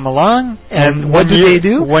 1 come along, and what do they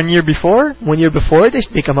do? 1 year before? 1 year before, they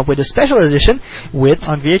come up with a special edition with...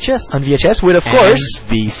 On VHS? On VHS, with, of course...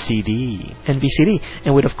 VCD. And VCD.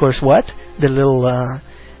 And with, of course, what? The little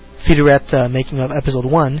featurette making of episode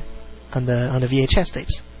 1 on the VHS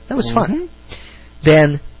tapes. That was fun.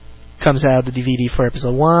 Then comes out the DVD for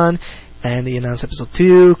episode 1, and they announce episode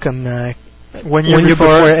 2. 1 year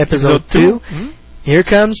before episode 2. Mm-hmm. Here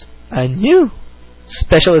comes a new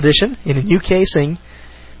special edition in a new casing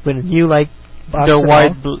with a new box.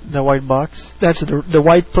 The white box. That's the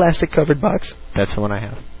white plastic covered box. That's the one I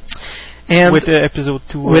have. And with episode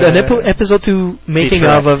 2. With an episode 2 making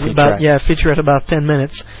of featurette about 10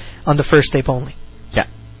 minutes on the first tape only. Yeah.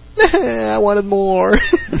 I wanted more.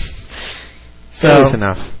 So that was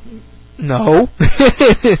enough. No.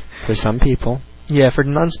 For some people. Yeah, for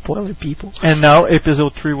non-spoiler people. And now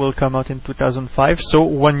episode 3 will come out in 2005, so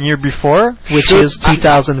 1 year before, which is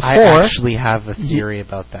 2004. I actually have a theory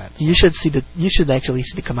about that. You should actually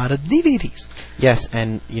see it come out of DVDs. Yes,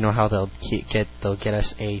 and you know how they'll get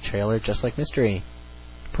us a trailer just like Mystery.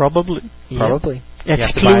 Probably.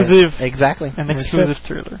 Exclusive. Exactly. An exclusive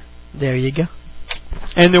trailer. There you go.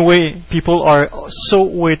 Anyway, people are so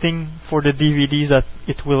waiting for the DVDs that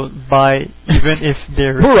it will buy, even if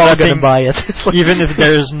there is We're all going to buy it. Even if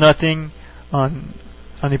there is nothing on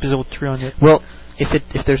episode 3 on it. Well,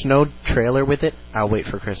 if there's no trailer with it, I'll wait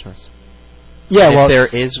for Christmas. Yeah, and if there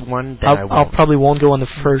is one, then I'll probably won't go on the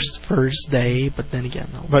first day, but then again,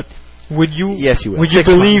 no. But would you? Yes, you will. Would you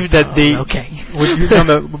believe that they? Okay.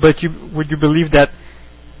 Would you believe that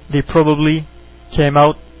they probably came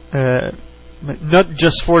out? Not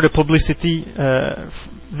just for the publicity,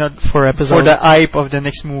 not for the hype of the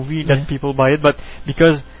next movie that people buy it, but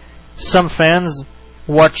because some fans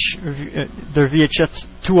watch their VHS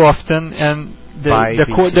too often, and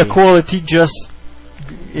the quality just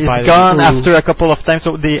is gone after a couple of times,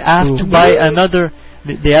 so they have to buy another.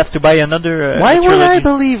 They have to buy another. Why would I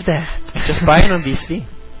believe that? Just buy it on VCD.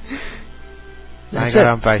 That's I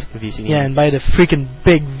gotta buy VCD. Yeah, and buy the freaking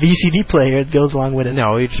big VCD player that goes along with it.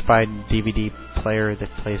 No, you just buy a DVD player that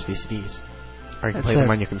plays VCDs. Or you can play them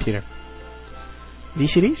on your computer.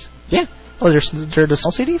 VCDs? Yeah. Oh, they're the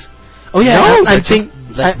small CDs? Oh yeah, No, I'm thinking.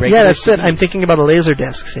 Yeah, that's it. I'm CDs. thinking about the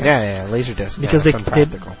Laserdiscs. Yeah, Laserdisc. Because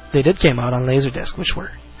yeah, they did came out on Laserdisc, which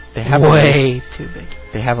were they have way too big.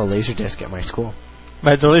 They have a Laserdisc at my school.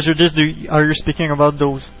 By the Laserdisc, are you speaking about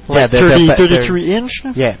those Yeah, like 33 inch?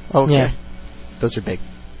 Yeah. Okay. Yeah. Those are big.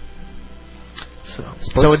 So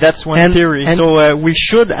that's one theory. So we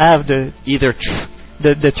should have the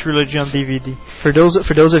trilogy on DVD. For those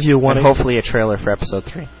of you who want to, hopefully a trailer for episode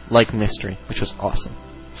 3, like Mystery, which was awesome.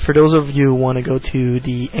 For those of you who want to go to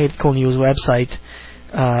the 8 Cool News website,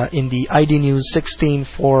 in the ID News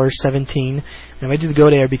 16/4/17, I invite you to go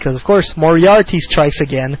there because, of course, Moriarty strikes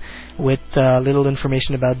again with little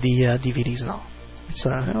information about the DVDs and all. It's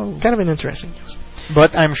kind of an interesting news.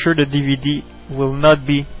 But I'm sure the DVD will not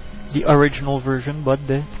be the original version, but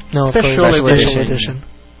the special edition.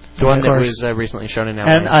 The one that was recently shown in LA.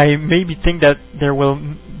 And I maybe think that there will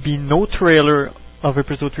be no trailer of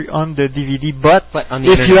episode 3 on the DVD, but on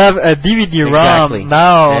the if you have a DVD-ROM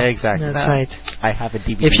now... Yeah, exactly. That's right. I have a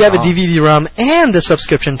DVD-ROM. If you have a DVD-ROM and a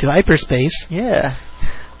subscription to Hyperspace... Yeah.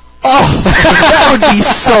 Oh! That would be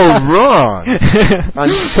so wrong! On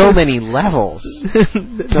so many levels.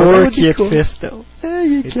 Poor Kick Fisto.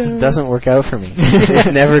 It just doesn't work out for me.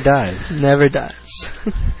 It never does. Never does.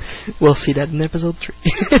 We'll see that in episode 3.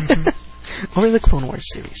 Or in the Clone Wars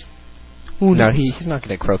series. No, he's not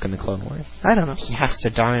going to croak in the Clone Wars. I don't know. He has to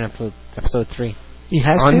die in episode 3. He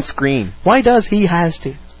has on to? screen. Why does he has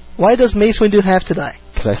to? Why does Mace Windu have to die?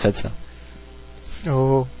 Because I said so.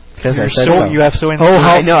 Oh. Because I said so. You have so much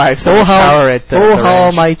I know, I have so much power at the how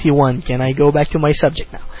almighty one. Can I go back to my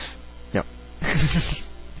subject now? No.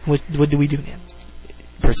 What do we do now?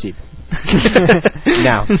 Proceed.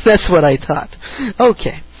 Now. That's what I thought.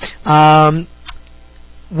 Okay.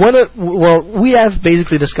 We have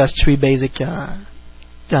basically discussed 3 basic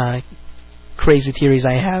crazy theories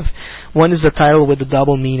I have. One is the title with the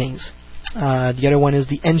double meanings. The other one is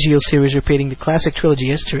the NGO series repeating the classic trilogy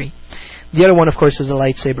history. The other one, of course, is the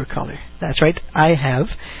lightsaber color. That's right. I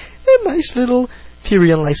have a nice little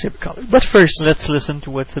theory on lightsaber color. But first, let's listen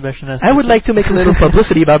to what Sebastian has I would like to make a little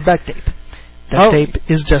publicity about duct tape. Duct Oh. tape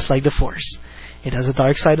is just like the Force. It has a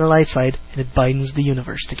dark side and a light side, and it binds the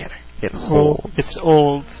universe together. It's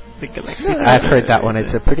old. The galaxy. I've heard that one.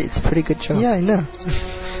 It's a pretty good joke. Yeah, I know.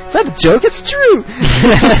 It's not a joke. It's true.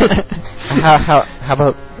 How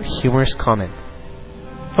about humorous comment?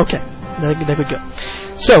 Okay, that could go.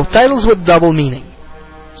 So, titles with double meaning.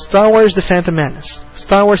 Star Wars The Phantom Menace,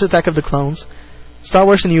 Star Wars Attack of the Clones, Star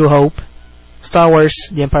Wars A New Hope, Star Wars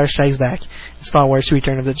The Empire Strikes Back, and Star Wars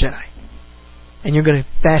Return of the Jedi. And you're going to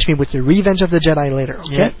bash me with the Revenge of the Jedi later,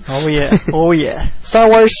 okay? Yeah. Oh yeah. Oh yeah. Star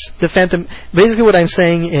Wars The Phantom... Basically what I'm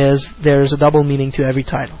saying is there's a double meaning to every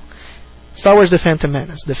title. Star Wars The Phantom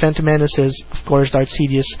Menace. The Phantom Menace is, of course, Darth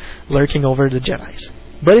Sidious lurking over the Jedis.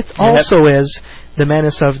 But it also is the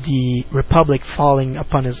menace of the Republic falling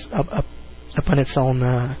upon its own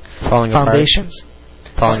foundations.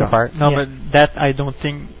 Falling apart? No, but that I don't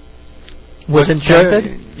think... Was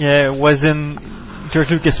enchanted? Yeah, was in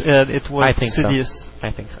George Lucas' head. It was Sidious. So.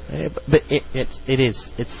 I think so. But it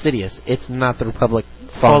is. It's Sidious. It's not the Republic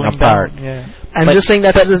falling apart. Down, yeah. I'm just saying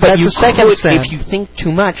that's the second sense. If you think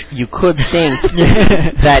too much, you could think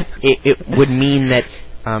that it would mean that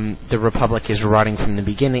the Republic is rotting from the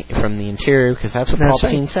beginning, from the interior, because that's what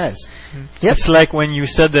Palpatine says. Yep. It's like when you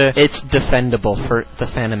said it's defendable for the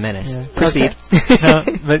Phantom Menace. Yeah. Proceed. No,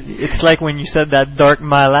 but it's like when you said that Dark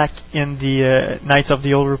Malak in the Knights of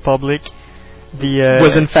the Old Republic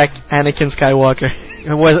was in fact Anakin Skywalker.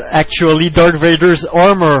 It was actually Darth Vader's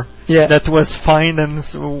armor that was found and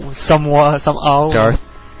somehow. Darth,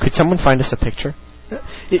 could someone find us a picture?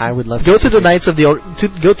 I would love to the Knights of the Old.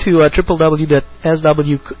 Go to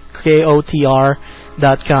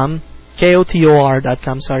www.swkotr.com.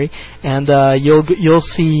 KOTOR.com, sorry, and you'll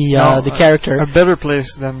see the character. A better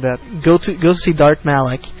place than that. Go see Darth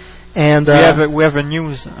Malak, and we have a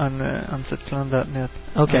news on setclan.net.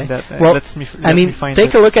 Okay, well,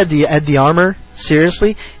 take a look at the armor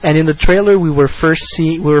seriously. And in the trailer, we were first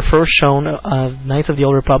shown Knights of the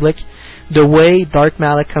Old Republic. The way Darth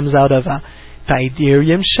Malak comes out of a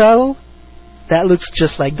Tidarium shuttle, that looks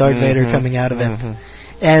just like Darth Vader coming out of it.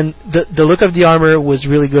 And the look of the armor was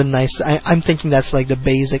really good and nice. I'm thinking that's like the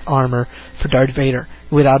basic armor for Darth Vader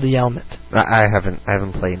without the helmet. I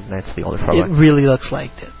haven't played Knights of the Old Republic. It really looks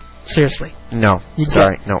like it. Seriously. No.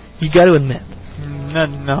 No. You got to admit.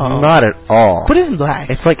 No. Not at all. Put it in black.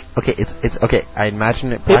 It's like, okay, it's okay, I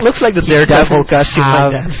imagine it It black. looks like the Daredevil costume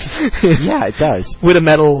like that. Yeah, it does. With a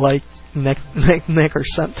metal, like, neck or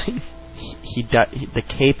something. The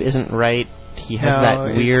cape isn't right. He has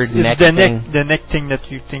that weird neck thing. The neck thing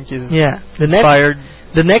that you think is inspired.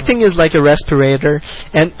 The neck thing is like a respirator.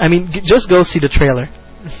 And, I mean, just go see the trailer.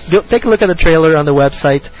 Take a look at the trailer on the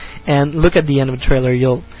website and look at the end of the trailer.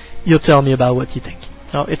 You'll tell me about what you think.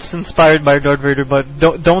 No, it's inspired by Darth Vader, but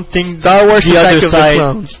don't think Star Wars the Attack other of side. the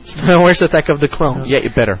Clones. Star Wars Attack of the Clones. Yeah, you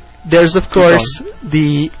better. There's, of course,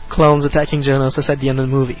 the clones attacking Geonosis at the end of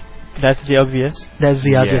the movie. That's the obvious. That's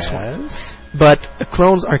the obvious one. But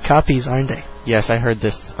clones are copies, aren't they? Yes, I heard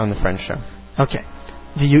this on the French show. Okay.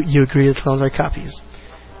 Do you agree that clones are copies?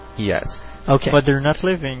 Yes. Okay. But they're not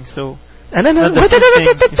living, so... Wait.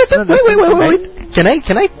 Can I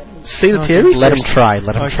say the theory? Let him try.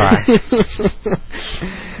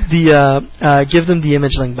 Give them the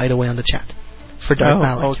image link, by the way, on the chat for Darth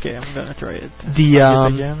Malak. Okay, I'm gonna try it.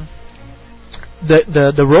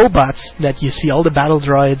 The robots that you see, all the battle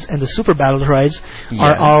droids and the super battle droids,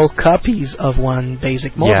 are all copies of one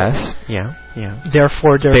basic model. Yes. Yeah.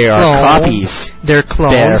 Therefore, they are copies. They're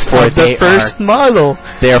clones of the first model.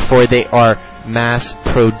 Therefore, they are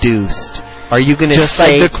mass-produced. Are you going to say... Just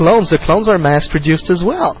like the clones. The clones are mass-produced as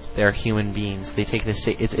well. They're human beings. They take this...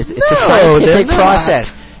 It's a scientific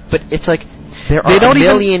process. But it's like... They don't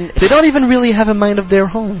even really have a mind of their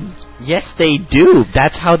own. Yes, they do.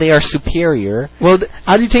 That's how they are superior. Well,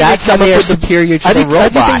 how do you think that's how they are superior to the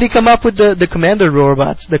robots? How do you think they come up with the commander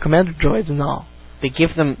robots, the commander droids and all? They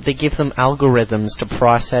give them algorithms to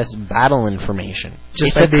process battle information.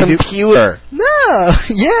 Just it's like a computer. No,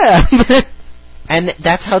 yeah. And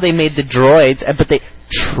that's how they made the droids, but they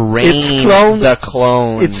trained the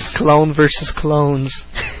clones. It's clone versus clones.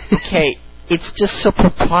 Okay, it's just so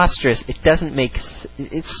preposterous. It doesn't make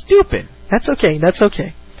it's stupid. That's okay.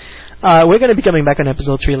 We're going to be coming back on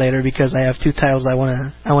episode 3 later because I have 2 titles I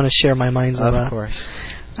want to share my minds on. Of course.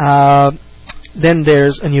 Then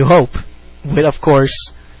there's A New Hope, with, of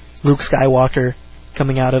course, Luke Skywalker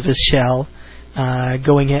coming out of his shell,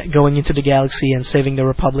 going into the galaxy and saving the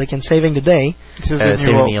Republic and saving the day. This is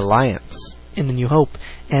saving the Alliance. In The New Hope.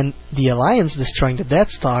 And the Alliance destroying the Death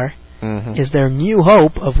Star is their new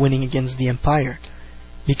hope of winning against the Empire.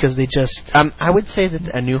 Because they just... I would say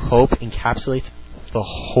that A New Hope encapsulates the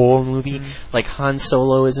whole movie. Like Han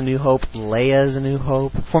Solo is A New Hope, Leia is A New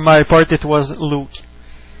Hope. For my part, it was Luke.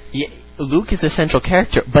 Yeah, Luke is a central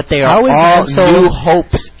character, but they are all new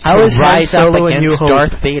hopes to rise up against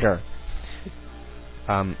Darth Vader.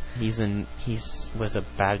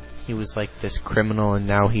 He was like this criminal, and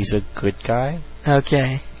now he's a good guy.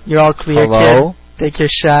 Okay, you're all clear, Hello? Kid. Take your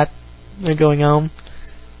shot. You're going home.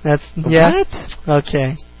 That's What?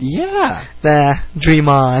 Okay. Yeah. Nah, dream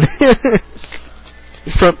on.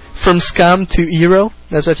 From scum to hero.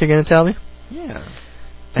 That's what you're gonna tell me? Yeah.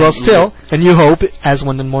 Well, still, A New Hope has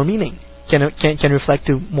one and more meaning. Can reflect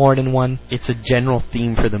to more than one. It's a general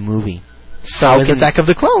theme for the movie. So is Attack of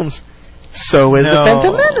the Clones. So is The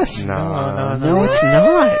Phantom Menace. No, it's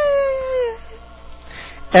not.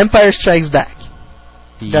 Empire Strikes Back.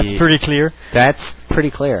 That's pretty clear. That's pretty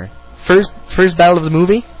clear. First battle of the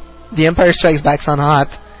movie, the Empire Strikes Back's on hot,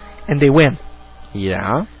 and they win.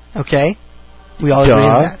 Yeah. Okay? We all agree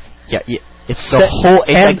on that. Yeah. It's the whole...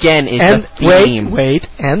 It's the theme. Wait.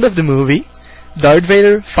 End of the movie. Darth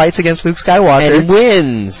Vader fights against Luke Skywalker. And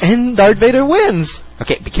wins. And Darth Vader wins.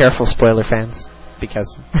 Okay, be careful, spoiler fans.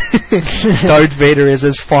 Because... Darth Vader is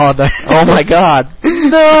his father. Oh my god.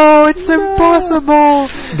 No, it's impossible.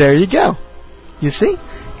 There you go. You see?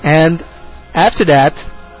 And after that...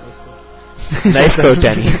 Nice quote,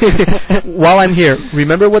 Danny. While I'm here,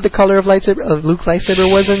 remember what the color of Luke's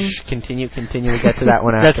lightsaber was in? Continue. We'll get to that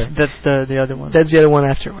one after. That's the other one. That's the other one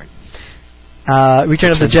afterward.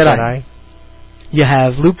 Return of the Jedi. You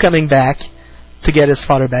have Luke coming back to get his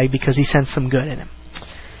father back because he sensed some good in him.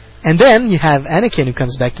 And then you have Anakin who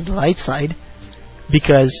comes back to the light side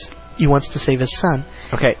because he wants to save his son.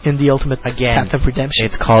 Okay. In the ultimate path of redemption.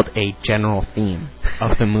 It's called a general theme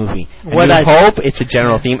of the movie. I hope it's a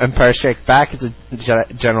general theme. Empire Strikes Back is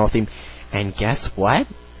a general theme. And guess what?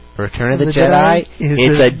 Return of the Jedi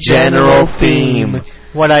is a general theme.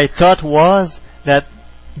 What I thought was that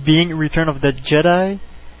being Return of the Jedi,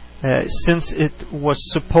 since it was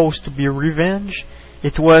supposed to be revenge,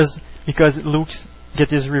 it was because Luke get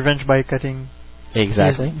his revenge by cutting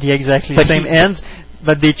the same ends,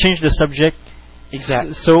 but they changed the subject.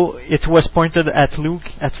 Exactly. So it was pointed at Luke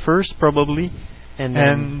at first, probably, and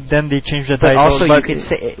then they changed the title. Also, you could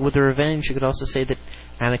say with the revenge, you could also say that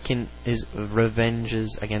Anakin is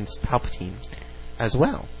revenges against Palpatine. as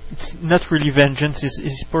well. It's not really vengeance.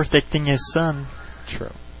 He's protecting his son.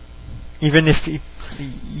 True. Even if he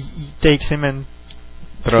takes him and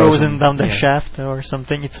throws him down the shaft or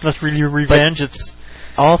something, it's not really revenge. But it's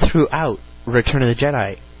all throughout Return of the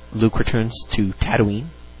Jedi. Luke returns to Tatooine.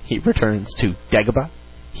 He returns to Dagobah.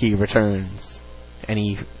 He returns, and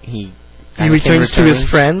he returns to his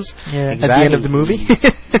friends at the end of the movie.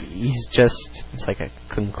 He's just, it's like a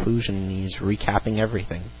conclusion. He's recapping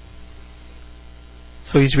everything.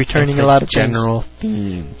 So he's returning a lot of general things.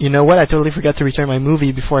 Theme. You know what? I totally forgot to return my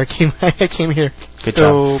movie before I came here. Good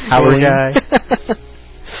job. Halloween guy.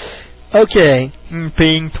 Okay.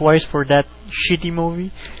 Paying twice for that shitty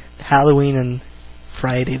movie. Halloween and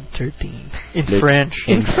Friday the 13th. In French.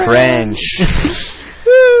 In French.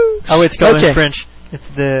 Oh, it's called in French. It's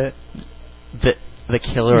the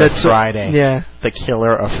Killer of Friday. Yeah. The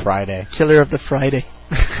Killer of Friday. Killer of the Friday.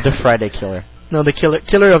 The Friday Killer. No, the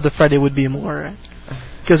Killer of the Friday would be more...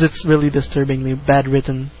 because it's really disturbingly bad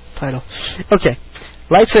written title. Okay.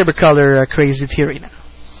 Lightsaber color crazy theory now.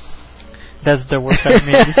 That's the worst I've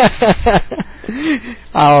made.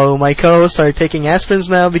 Oh, my co-hosts are taking aspirins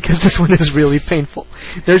now because this one is really painful.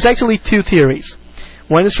 There's actually two theories.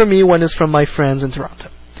 One is from me, one is from my friends in Toronto.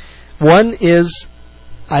 One is,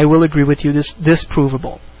 I will agree with you,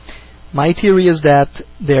 disprovable. My theory is that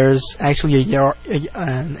there's actually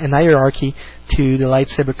an hierarchy to the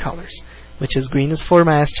lightsaber colors, which is green is for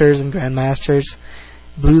Masters and Grandmasters,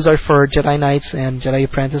 blues are for Jedi Knights and Jedi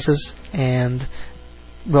Apprentices, and,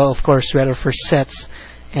 well, of course, red are for Sets,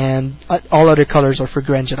 and all other colors are for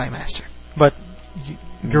Grand Jedi Master. But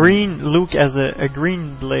green, Luke has a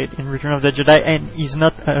green blade in Return of the Jedi, and he's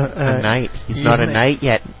not a knight. He's not a knight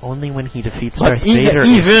yet. Only when he defeats Darth Vader.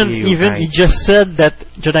 Even he just said that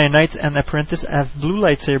Jedi Knights and Apprentice have blue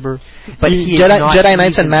lightsaber. But Jedi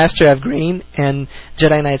Knights and Master have green, and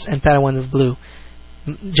Jedi Knights and Padawan have blue.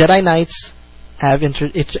 Jedi Knights have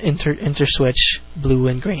interswitch blue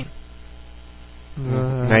and green.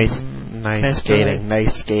 Nice skating.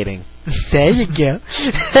 Nice skating. There you go.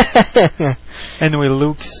 Anyway,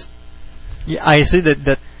 Luke's... Yeah, I see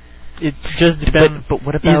that it just depends. But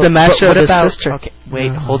what about... He's the master of his sister. Okay,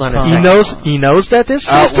 wait, hold on a second. He knows that his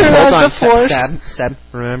sister has the Force. Seb,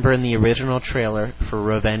 remember in the original trailer for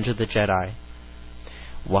Revenge of the Jedi,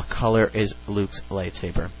 what color is Luke's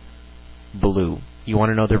lightsaber? Blue. You want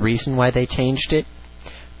to know the reason why they changed it?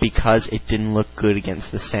 Because it didn't look good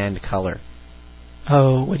against the sand color.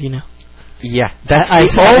 Oh, what do you know? Yeah, that's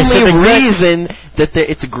the only reason that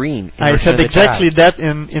it's green. I said exactly that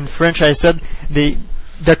in French. I said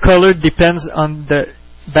the color depends on the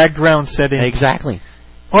background setting. Exactly.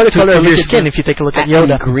 Or the color of your skin, if you take a look at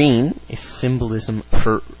Yoda. And green is symbolism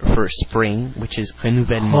for spring, which is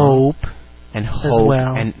hope. And hope as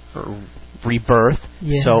well. And rebirth.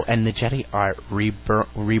 Yeah. So, and the Jedi are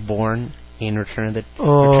reborn in Return of the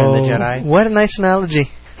Jedi. What a nice analogy.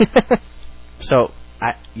 So,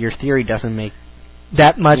 your theory doesn't make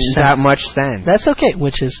that much sense. That's okay,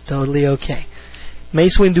 which is totally okay.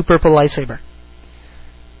 Mace Windu purple lightsaber.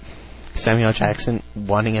 Samuel Jackson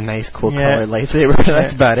wanting a nice, cool colored lightsaber.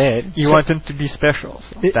 That's about it. You want him to be special.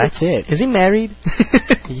 So. That's it. Is he married?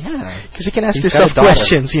 Yeah. Because he can ask yourself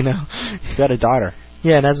questions, you know. He's got a daughter.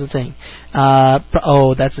 Yeah, that's the thing.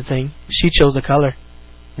 That's the thing. She chose the color.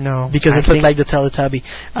 No. Because it looked like the Teletubby.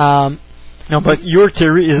 No, but your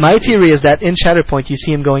theory is... My theory is that in Shatterpoint you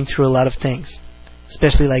see him going through a lot of things.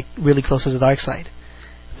 Especially like really close to the dark side.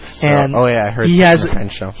 So, and I heard he has the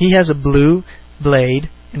French show. He has a blue blade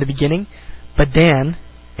in the beginning, but then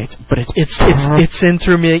it's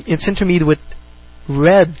intermediate with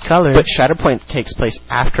red color. But Shatterpoint takes place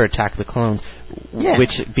after Attack of the Clones,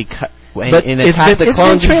 which in Attack of the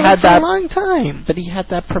Clones he had that for a long time. But he had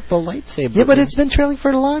that purple lightsaber. Yeah, but it's been trailing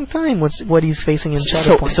for a long time. What he's facing in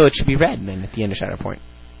Shatterpoint. So it should be red then at the end of Shatterpoint.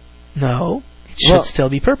 No, it should still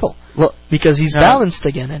be purple. Well, because he's balanced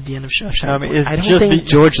again at the end of Shatterpoint. I don't think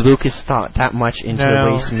George Lucas thought that much into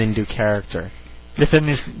the Mace Windu character.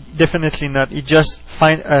 Definitely not. He just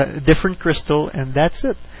find a different crystal and that's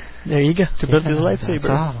it. There you go. To build his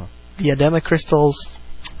lightsaber. The Adama crystals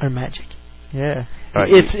are magic. Yeah.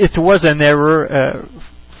 It was an error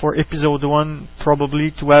for Episode 1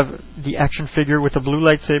 probably to have the action figure with a blue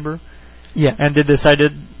lightsaber. Yeah. And they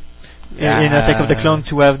decided in Attack of the Clone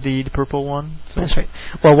to have the purple one. So. That's right.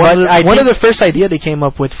 Well, one of the first idea they came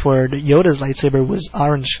up with for Yoda's lightsaber was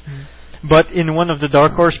orange. But in one of the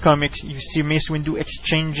Dark Horse comics, you see Mace Windu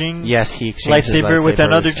exchanging lightsaber with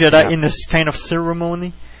another Jedi in this kind of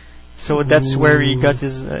ceremony. So that's where he got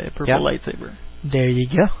his purple lightsaber. There you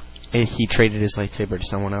go. He traded his lightsaber to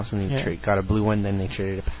someone else, and he got a blue one. Then they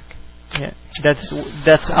traded it back. Yeah,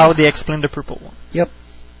 that's how they explain the purple one. Yep.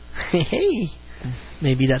 Hey,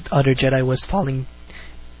 maybe that other Jedi was falling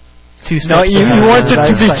 2 steps. No, you wanted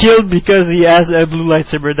to be killed because he has a blue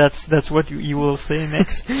lightsaber. That's what you will say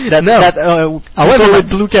next. However, with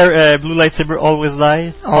blue lightsaber always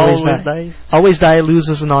die. Always die.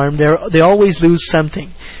 Loses an arm. They always lose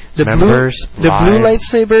something. The blue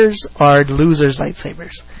lightsabers are the losers'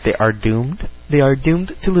 lightsabers. They are doomed. They are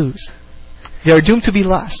doomed to lose. They are doomed to be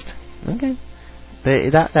lost. Okay.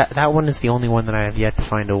 That one is the only one that I have yet to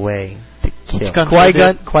find a way to kill.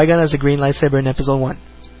 Qui-Gon has a green lightsaber in Episode 1.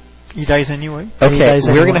 He dies anyway. Okay,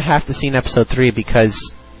 we're going to have to see in Episode 3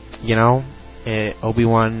 because,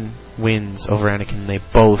 Obi-Wan wins over Anakin. They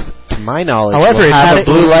both, to my knowledge, have a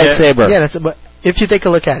blue lightsaber. Yeah, but if you take a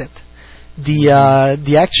look at it,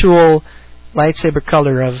 the actual lightsaber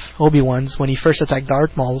color of Obi-Wan's when he first attacked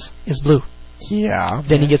Darth Maul is blue. Yeah.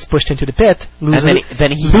 Then he gets pushed into the pit.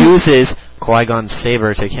 Then he uses Qui-Gon's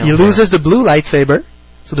saber to kill him. He loses the blue lightsaber,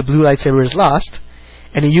 so the blue lightsaber is lost,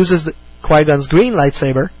 and he uses Qui-Gon's green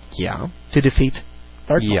lightsaber to defeat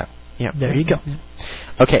Darth Maul. Yeah. There you go.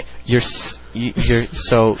 Okay,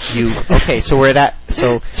 so we're at that.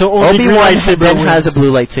 So Obi-Wan then has a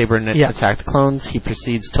blue lightsaber and attack the clones. He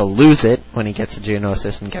proceeds to lose it when he gets to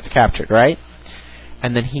Geonosis and gets captured, right?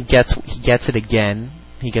 And then he gets it again.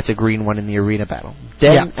 He gets a green one in the arena battle.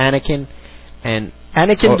 Then Anakin and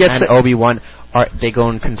Obi-Wan they go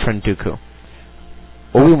and confront Dooku.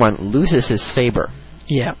 Obi-Wan loses his saber.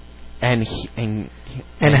 Yeah. And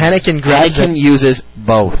Anakin grabs it. Anakin uses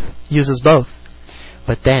both.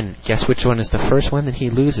 But then, guess which one is the first one that he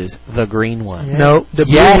loses? The green one. Yeah. No, the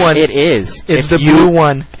blue one. Yes, it is. It's the blue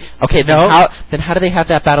one. Okay, then how do they have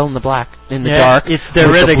that battle in the dark? It's the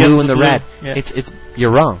red the against blue and the red. Yeah.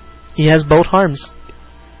 You're wrong. He has both arms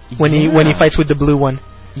when he fights with the blue one.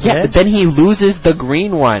 Yeah, but then he loses the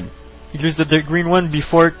green one. He loses the green one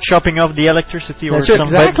before chopping off the electricity or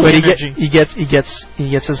some energy. He gets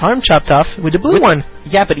his arm chopped off with the blue one.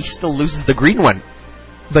 Yeah, but he still loses the green one.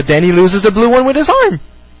 But then he loses the blue one with his arm,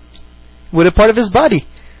 with a part of his body.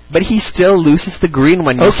 But he still loses the green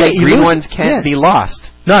one. You say green ones can't be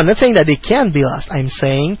lost. No, I'm not saying that they can be lost. I'm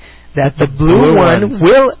saying that the blue one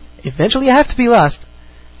will eventually have to be lost.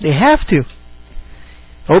 They have to.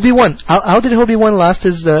 Obi-Wan. How did Obi-Wan lost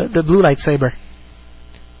his the blue lightsaber?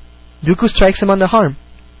 Dooku strikes him on the arm.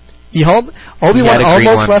 Obi-Wan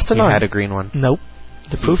almost lost an arm. He had a green one. Nope.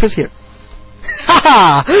 The proof is here.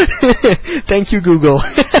 Ha! Thank you, Google.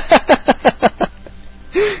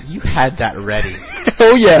 You had that ready.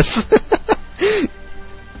 Oh, yes.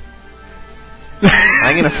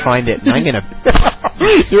 I'm going to find it.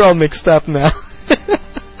 You're all mixed up now.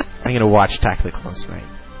 I'm going to watch Attack of the Clones tonight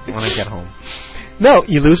when I get home. No,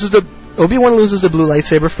 Obi-Wan loses the blue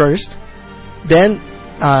lightsaber first. Then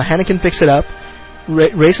Anakin picks it up,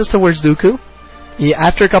 races towards Dooku.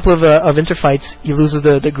 After a couple of interfights, he loses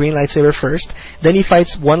the green lightsaber first. Then he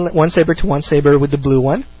fights one saber to one saber with the blue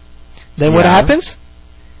one. Then what happens?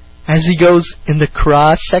 As he goes in the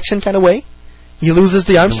cross section kind of way, he loses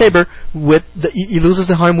the arm saber he loses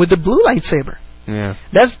the arm with the blue lightsaber. Yeah.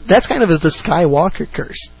 That's kind of the Skywalker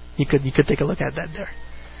curse. You could take a look at that there.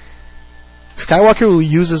 Skywalker who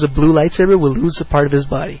uses a blue lightsaber will lose a part of his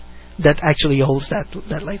body that actually holds that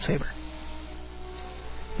lightsaber.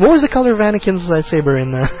 What was the color of Anakin's lightsaber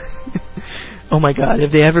in oh my god,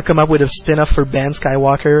 if they ever come up with a spin-off for Ben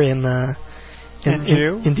Skywalker in the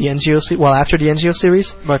NGO series, well, after the NGO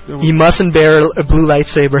series, but he mustn't bear a blue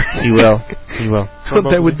lightsaber. He will.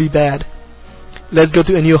 That would be bad. Let's go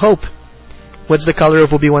to A New Hope. What's the color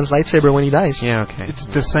of Obi-Wan's lightsaber when he dies? Yeah, okay. It's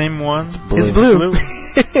the same one. It's blue.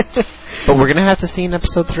 But we're going to have to see in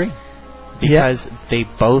Episode 3. Because they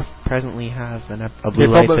both presently have a blue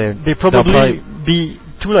lightsaber. They probably be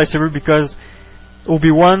two lightsabers because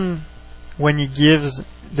Obi-Wan, when he gives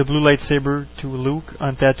the blue lightsaber to Luke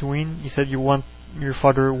on Tatooine, he said your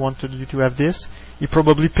father wanted you to have this. He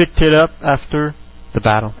probably picked it up after the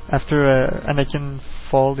battle. After Anakin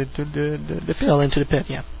fell into the pit. Fell into the pit,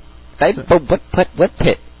 yeah. But what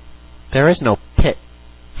pit? There is no pit.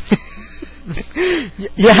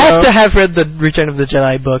 You have to have read the Return of the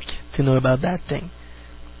Jedi book to know about that thing.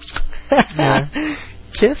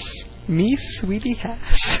 Kiss me, sweetie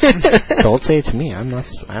Hass. Don't say it to me.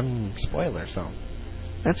 I'm spoiler, so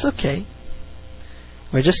that's okay.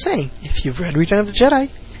 We're just saying, if you've read Return of the Jedi,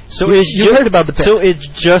 you heard about the pit. So it's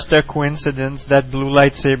just a coincidence that blue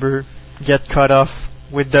lightsaber get cut off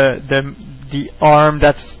with the arm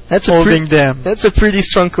that's holding them. That's a pretty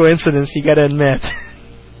strong coincidence, you gotta admit.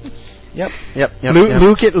 Yep.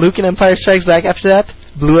 Luke in Empire Strikes Back after that,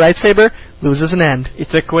 blue lightsaber, loses an hand.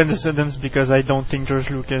 It's a coincidence because I don't think George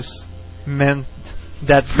Lucas meant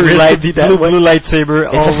that For it to be that way? blue lightsaber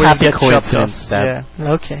It's a always happy gets chopped off. coincidence, Seb. Yeah.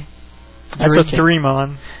 Okay. That's okay. Dream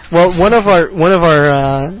on. Well, one of our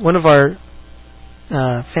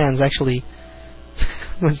fans actually.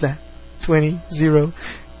 What's that? 20-0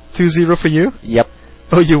 for you? Yep.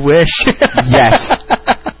 Oh, you wish. Yes.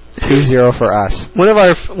 2-0 for us. One of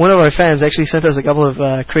our fans actually sent us a couple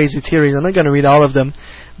of crazy theories. I'm not going to read all of them,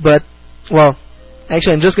 but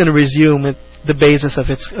actually, I'm just going to resume the basis of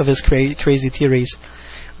his crazy theories.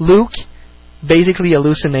 Luke basically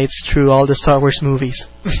hallucinates through all the Star Wars movies.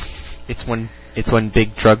 It's one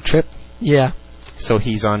big drug trip. Yeah. So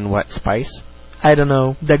he's on what, spice? I don't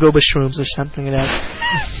know, Dagobah shrooms or something like that.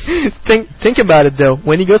 Think about it though.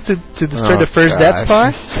 When he goes to destroy the first Death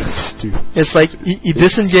Star, it's like he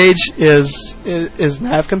disengage his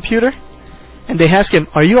nav computer, and they ask him,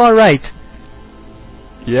 "Are you all right?"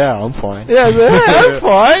 Yeah, I'm fine. Yeah, I'm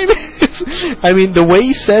fine. I mean, the way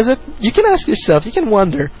he says it, you can ask yourself, you can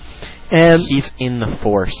wonder. And he's in the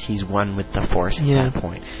Force. He's one with the Force at that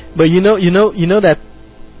point. But you know that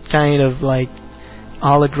kind of like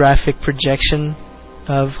holographic projection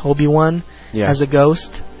of Obi-Wan as a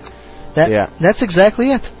ghost. That's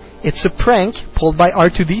exactly it. It's a prank pulled by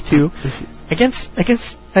R2-D2 against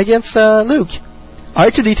Luke.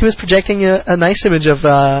 R2-D2 is projecting a nice image of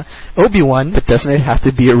Obi-Wan. But doesn't it have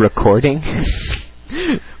to be a recording?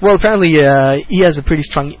 Well, apparently he has a pretty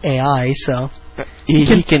strong AI, so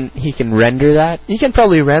he can render that. He can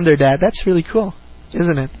probably render that. That's really cool,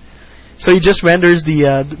 isn't it? So he just renders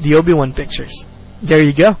the Obi-Wan pictures. There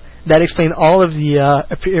you go. That explains all of the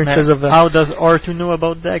appearances of. How does R2 know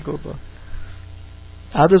about Dagobah?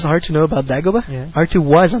 How does R2 know about Dagobah? Yeah. R2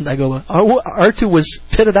 was on Dagobah. R2 was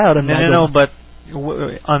pitted out on Dagobah. No, but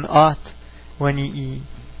on Hoth, when he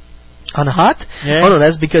on Hoth? Yeah. Oh no,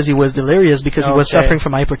 that's because he was delirious because he was suffering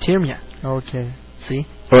from hypothermia. Okay. See?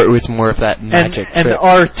 Or it was more of that magic. And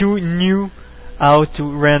R2 knew how to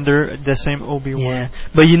render the same Obi-Wan. Yeah,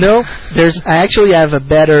 but I actually have a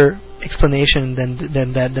better explanation than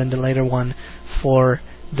the later one for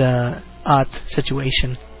the Hoth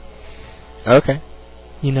situation. Okay.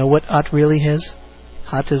 You know what Hoth really is?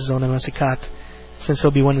 Hoth is Zona Masakat. Since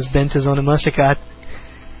Obi-Wan has been to Zona Masakat.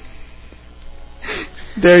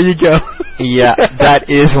 There you go. Yeah, that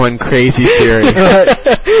is one crazy theory.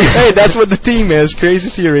 Hey, that's what the theme is, crazy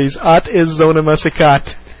theories. Hoth is Zona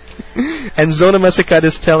Masakat. And Zona Masakat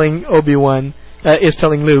is telling Obi-Wan, is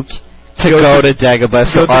telling Luke to go to Dagobah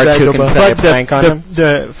so R2 can play a prank on him.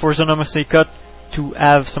 For Zona Masakat to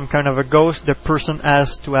have some kind of a ghost, the person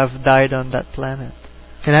has to have died on that planet.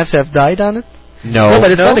 And have to have died on it? No,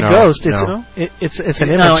 but it's not a ghost. No. It's an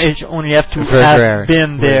image. No, it only have to have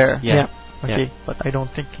been there. Yeah. Okay, but I don't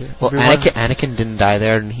think. Well, Anakin didn't die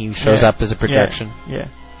there, and he shows up as a projection. Yeah.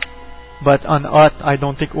 But on Hoth, I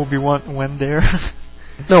don't think Obi-Wan went there.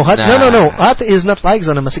 No, Hoth, no. Hoth is not like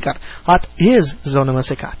Zona Masakat. Hoth is Zona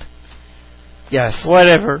Masakat. Yes.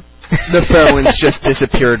 Whatever. The Farewins just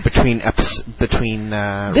disappeared between Rogue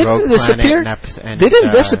Planet and they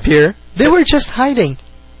didn't disappear. They were just hiding.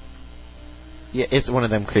 Yeah, it's one of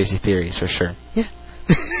them crazy theories for sure. Yeah.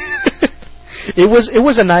 It was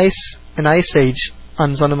an ice age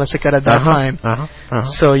on Zona Masakat at that time.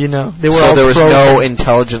 So they were all there was frozen. no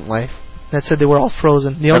intelligent life. That's it. They were all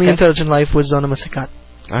frozen. The only intelligent life was Zona Masakat.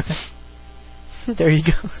 Okay. There you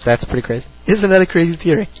go. That's pretty crazy. Isn't that a crazy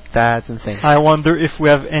theory? That's insane. I wonder if we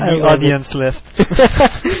have any audience left.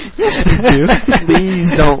 Yes, we do.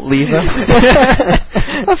 Please don't leave us.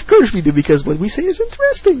 Of course we do, because what we say is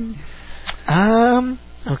interesting.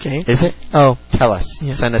 Okay. Is it? Oh. Tell us.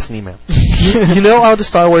 Yeah. Send us an email. You know how the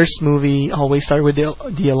Star Wars movie always started with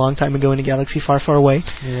the A Long Time Ago in a Galaxy Far, Far Away?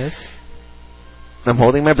 Yes. I'm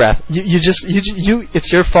holding my breath.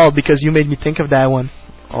 It's your fault because you made me think of that one.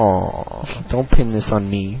 Oh, don't pin this on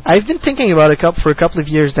me. I've been thinking about it for a couple of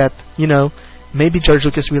years that, maybe George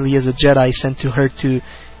Lucas really is a Jedi sent to her to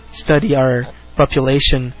study our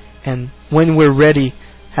population, and when we're ready,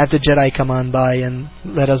 have the Jedi come on by and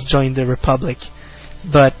let us join the Republic.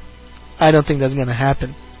 But I don't think that's going to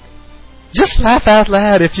happen. Just laugh out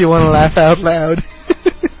loud if you want to laugh out loud.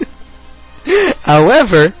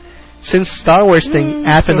 However, since Star Wars thing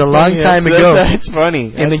happened a long time ago, that's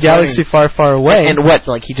funny. In the galaxy far, far away. And what?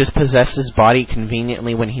 Like he just possessed his body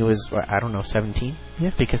conveniently when he was 17?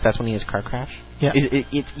 Yeah. Because that's when he has car crash. Yeah.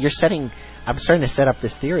 You're setting. I'm starting to set up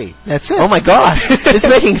this theory. That's it. Oh my gosh, it's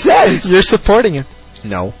making sense. You're supporting it.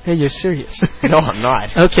 No. Hey, you're serious. No, I'm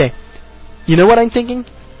not. Okay. You know what I'm thinking?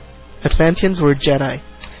 Atlanteans were Jedi.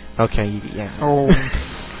 Okay. Yeah. Oh.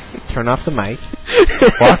 Turn off the mic.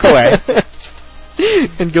 Walk away.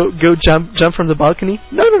 and go jump from the balcony?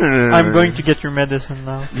 No. I'm going to get your medicine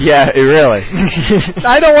now. Yeah, really.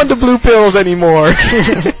 I don't want the blue pills anymore.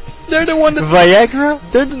 They're the one that... Viagra?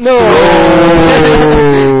 They're the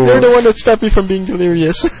one that stopped me from being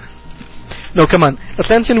delirious. No, come on.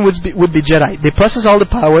 Atlantean would be Jedi. They possess all the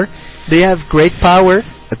power. They have great power.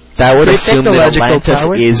 That would assume that Atlantis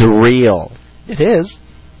is real. It is.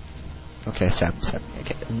 Okay, Seb.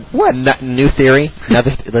 Okay. What? New theory.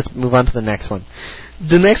 Let's move on to the next one.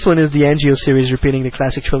 The next one is the Angio series repeating the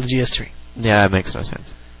classic trilogy history. Yeah, that makes no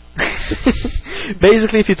sense.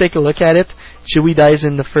 Basically, if you take a look at it, Chewie dies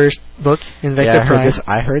in the first book, Invector Prime.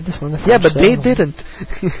 I heard this on the first Yeah, but they didn't.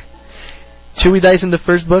 Chewie dies in the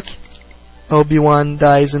first book. Obi-Wan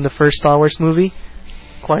dies in the first Star Wars movie.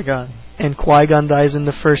 Qui-Gon. And Qui-Gon dies in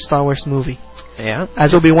the first Star Wars movie. Yeah.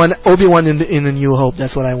 As Obi-Wan in A New Hope.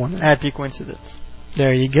 That's what I wanted. Happy coincidence.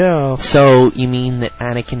 There you go. So, you mean that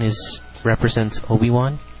Anakin represents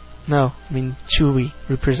Obi-Wan? No, I mean Chewie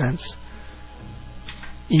represents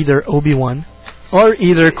either Obi-Wan or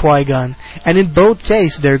either Qui-Gon. And in both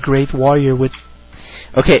cases, they're great warrior with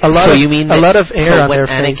a lot of air on their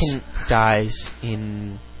face. So when Anakin dies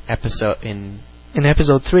in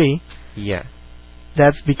episode 3, yeah,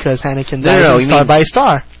 that's because Anakin dies star by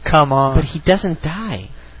star. Come on. But he doesn't die.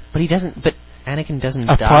 But Anakin doesn't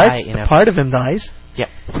die. A part of him dies. Yeah.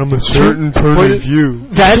 From a certain point of view.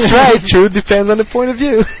 That's right. True. Depends on the point of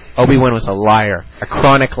view. Obi-Wan was a liar. A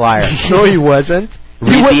chronic liar. No, he wasn't.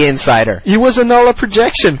 Read The Insider. He was a null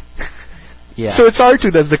projection. Yeah. So it's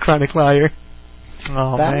R2 that's the chronic liar.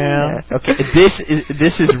 Oh, man. Okay, this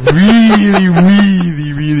is really,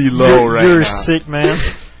 really, really low right now. You're sick, man.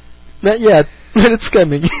 Not yet, but it's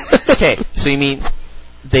coming. Okay, so you mean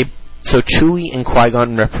so Chewie and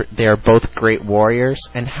Qui-Gon they are both great warriors,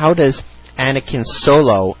 and how does Anakin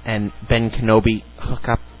Solo and Ben Kenobi hook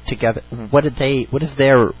up together? What is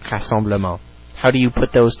their rassemblement? How do you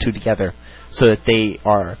put those two together so that they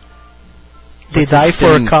die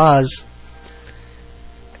for a cause?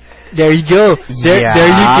 There you go. There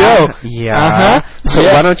you go. Yeah. Uh-huh. So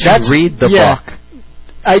why don't you read the book?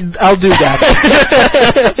 I'll do that.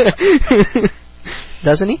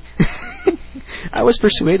 Doesn't he? I was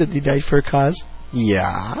persuaded he died for a cause.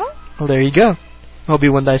 Yeah. Well, there you go.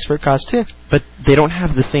 Obi-Wan dies for a cause too. But they don't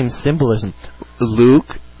have the same symbolism.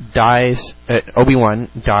 Obi-Wan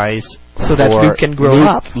dies so that Luke can grow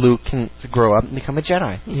up. Luke can grow up and become a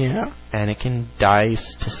Jedi. Yeah. Anakin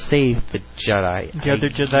dies to save the Jedi. The other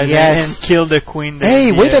Jedi and kill the Queen.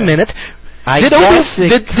 Hey, wait a minute. I guess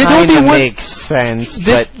it kind of makes sense,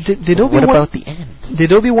 but what about the end?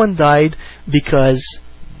 Did Obi-Wan died because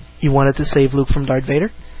he wanted to save Luke from Darth Vader?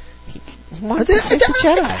 He wanted to save the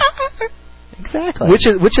Jedi. Exactly. Which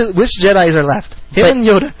Jedis are left? Him and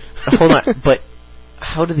Yoda. Hold on, but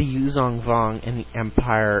how do the Yuzong Vong and the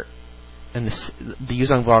Empire and the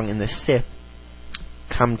Yuzong Vong and the Sith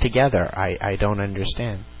come together? I don't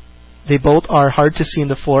understand. They both are hard to see in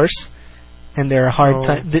the Force, and they're a hard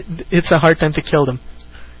time. It's a hard time to kill them.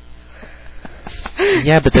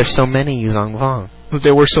 Yeah, but there's so many Yuzong Vong.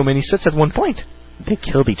 There were so many Siths at one point. They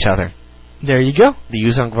killed each other. There you go. The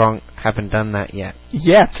Yuzong Vong haven't done that yet.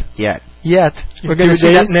 Yet. We're going to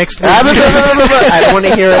see that next week. I don't want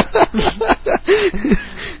to hear it.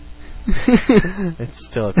 It's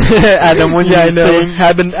still Adam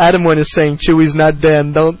one is saying Chewie's not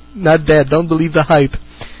dead. Don't believe the hype.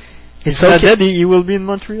 It's okay. Not dead. He will be in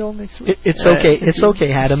Montreal next week. It's okay. It's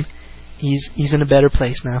okay, Adam. He's in a better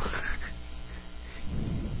place now.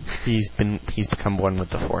 He's become one with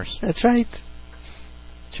the Force. That's right.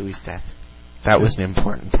 Chewie's death. That was an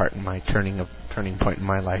important part in my turning point in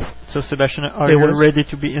my life. So, Sebastian, are you ready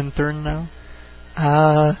to be intern now?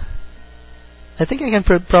 I think I can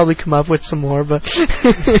probably come up with some more, but...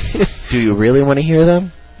 Do you really want to hear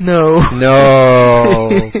them? No.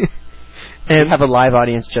 And have a live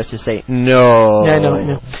audience just to say no. Yeah, I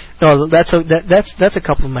know. No, that's a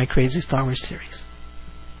couple of my crazy Star Wars theories.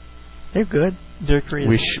 They're good. They're crazy.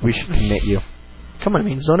 We should commit you. Come on, I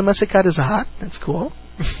mean, Zona Massacat is hot. That's cool.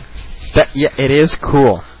 It is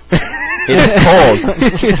cool. It is cold.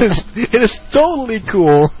 It is totally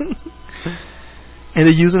cool. And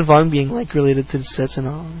the Yuzong Vong being like related to the sets and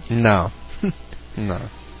all. No.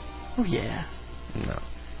 Oh yeah. No.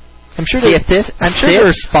 I'm sure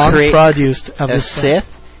they're spawn produced of a Sith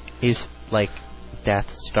is like Death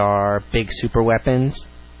Star, big super weapons.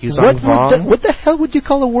 What the hell would you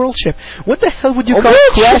call a world ship? What the hell would you call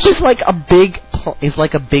a Crash? Is like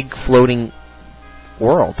a big floating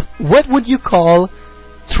world. What would you call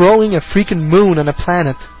throwing a freaking moon on a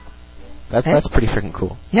planet? That's pretty freaking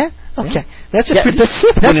cool. Yeah. Okay. The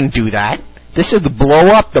Sith wouldn't do that. This would blow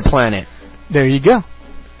up the planet. There you go.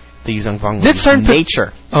 The Yuzong Fong Did CERN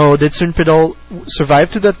nature. Did CERN Pidol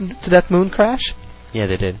survive to that moon crash? Yeah,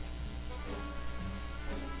 they did.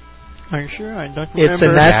 Are you sure? I don't remember. It's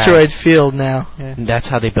an asteroid field now. Yeah. And that's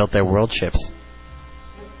how they built their world ships.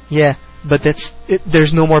 Yeah, but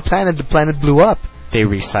there's no more planet. The planet blew up. They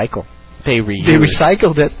recycle. They reuse. They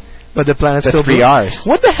recycled it, but the planet still blew up. 3 Rs.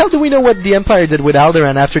 What the hell do we know what the Empire did with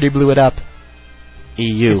Alderaan after they blew it up?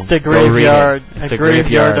 EU. It's the graveyard. It's a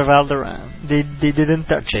graveyard of Alderaan. They didn't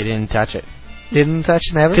touch it. They didn't touch it. Didn't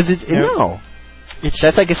touch never? Because no.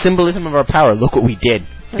 That's like a symbolism of our power. Look what we did.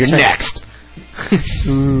 That's You're right. next.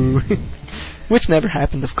 Ooh. Which never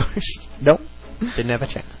happened, of course. Nope. Didn't have a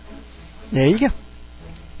chance. There you go.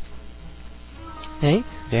 Hey?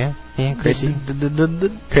 Yeah. Crazy.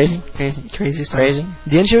 Crazy stuff. Crazy.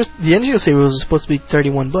 The NGO series was supposed to be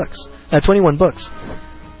 21 books,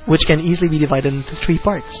 which can easily be divided into 3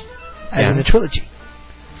 parts, as in a trilogy.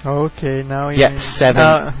 Okay, now yeah,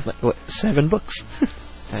 7. 7 books.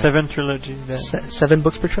 7 trilogy. 7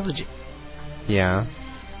 books per trilogy. Yeah.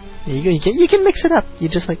 There you go. You can mix it up. You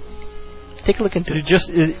just take a look into it.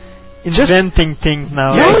 You're just inventing things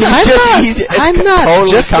now. No, I'm not.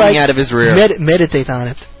 Totally just coming out of his rear. Meditate on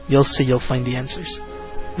it. You'll see. You'll find the answers.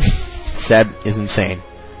 Seb is insane.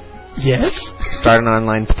 Yes. Start an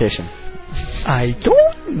online petition. I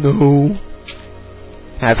don't know.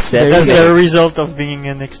 Have Seb. That's the result of being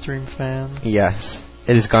an extreme fan. Yes.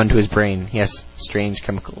 It has gone to his brain. He has strange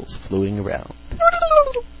chemicals floating around.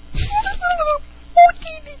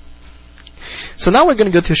 So now we're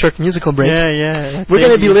going to go to a short musical break. Yeah. We're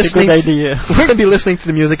going to be listening. Good idea. We're going to be listening to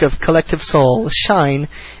the music of Collective Soul, Shine.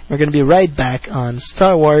 We're going to be right back on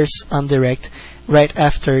Star Wars on Direct, right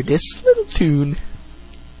after this little tune.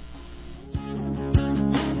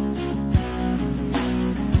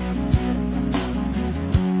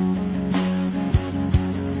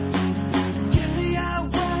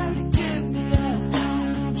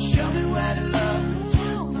 Show me where to look,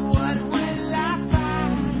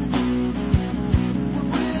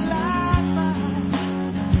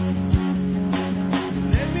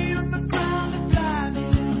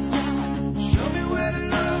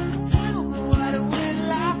 tell me what I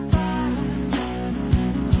will I find.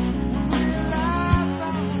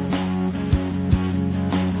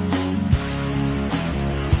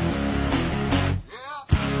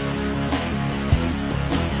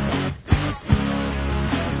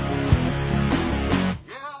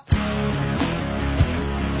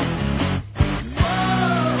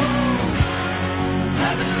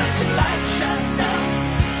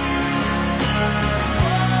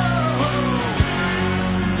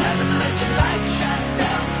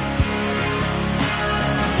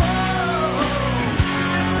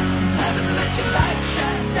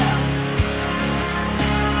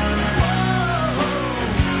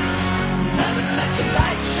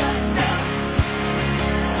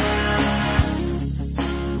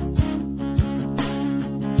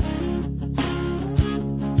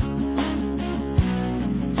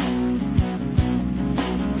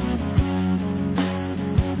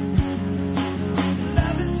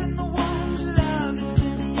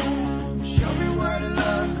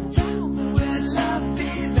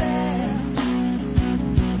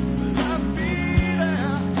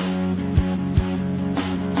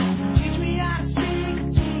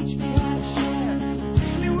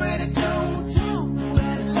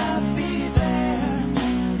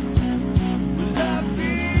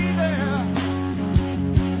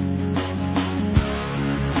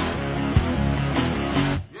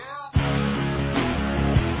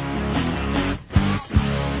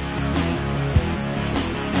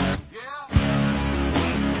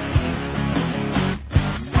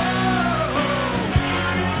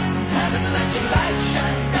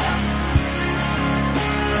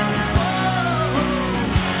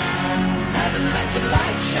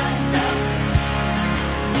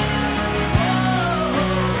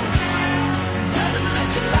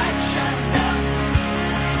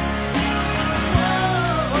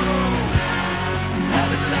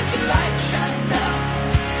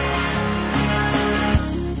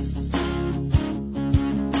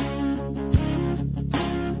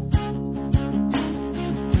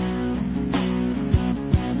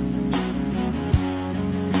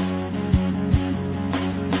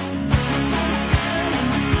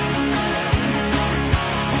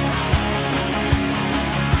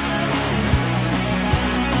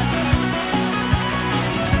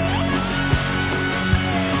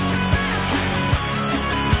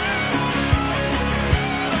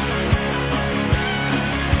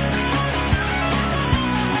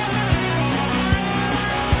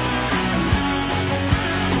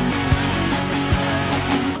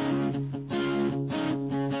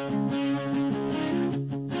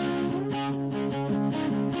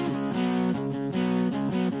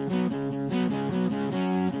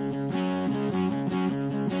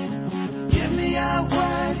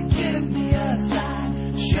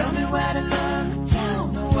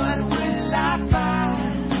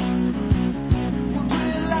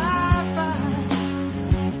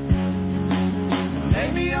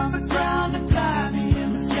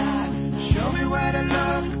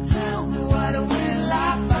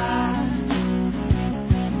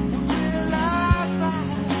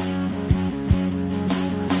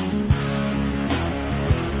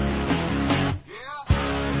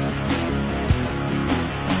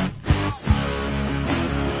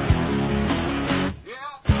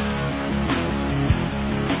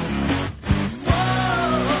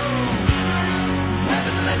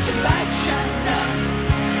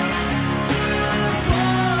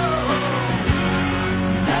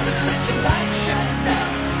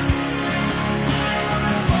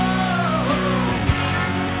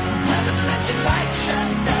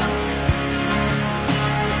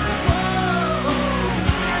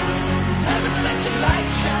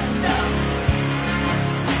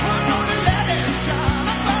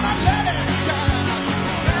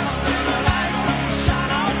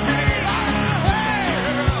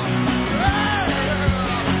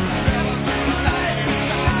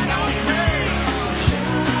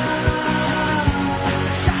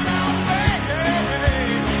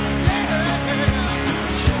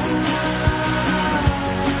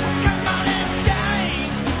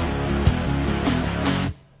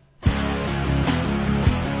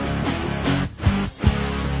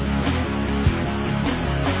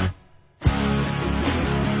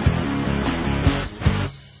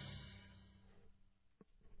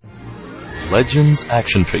 Legends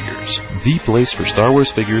Action Figures, the place for Star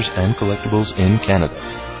Wars figures and collectibles in Canada.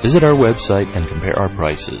 Visit our website and compare our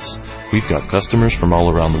prices. We've got customers from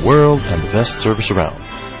all around the world and the best service around.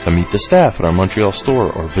 Come meet the staff at our Montreal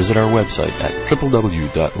store or visit our website at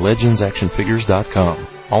www.legendsactionfigures.com.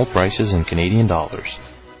 All prices in Canadian dollars.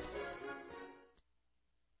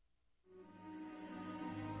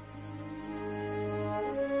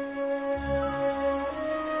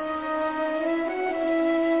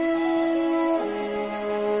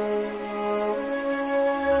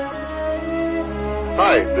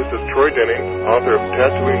 Hi, this is Troy Denning, author of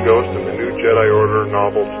Tatooine Ghost and the new Jedi Order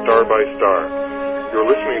novel Star by Star. You're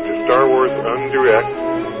listening to Star Wars Undirect.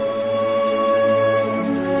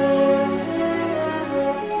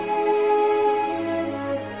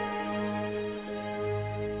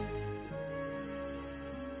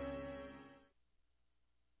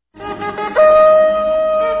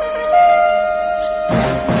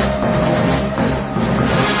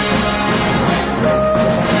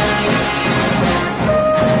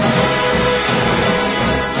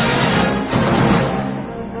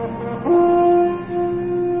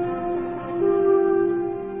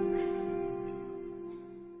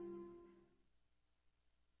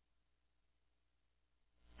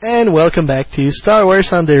 And welcome back to Star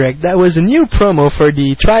Wars on Direct. That was a new promo for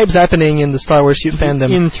the tribes happening in the Star Wars youth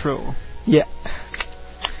fandom. Intro. Yeah.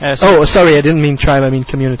 Sorry, I didn't mean tribe, I mean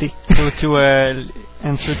community. So to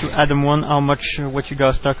answer to Adam 1, how much what you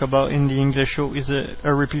guys talk about in the English show is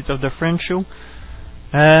a repeat of the French show?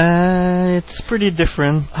 It's pretty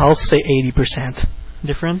different. I'll say 80%.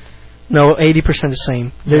 Different? No, 80% the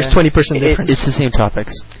same. There's 20% difference. It's the same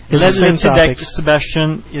topics. Let's say that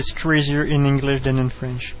Sebastian is crazier in English than in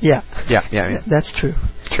French. Yeah. Yeah. That's true.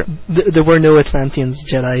 True. There were no Atlanteans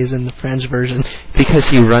Jedis in the French version. Because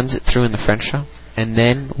he runs it through in the French show, and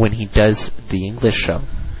then when he does the English show,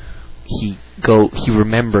 he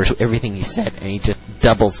remembers everything he said, and he just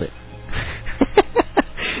doubles it.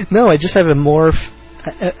 No, I just have I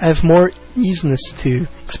have more easiness to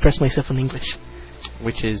express myself in English.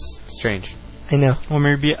 Which is strange. I know. Or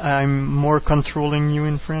maybe I'm more controlling you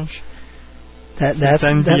in French. That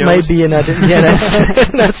might be another. Yeah,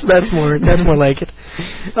 that's more like it.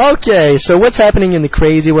 Okay, so what's happening in the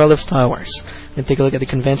crazy world of Star Wars? We're going to take a look at the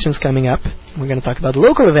conventions coming up. We're going to talk about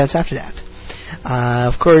local events after that.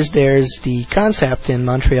 Of course, there's the concept in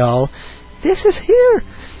Montreal. This is here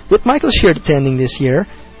with Michael Sheard attending this year.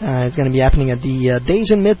 It's going to be happening at the Days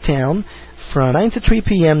in Midtown from 9 to 3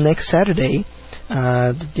 p.m. next Saturday.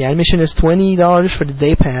 The admission is $20 for the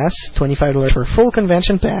day pass, $25 for a full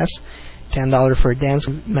convention pass, $10 for a dance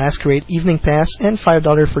masquerade evening pass, and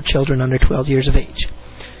 $5 for children under 12 years of age.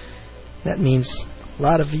 That means a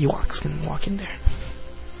lot of Ewoks can walk in there.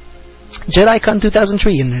 JediCon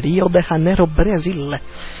 2003 in Rio de Janeiro, Brazil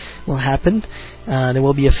will happen. There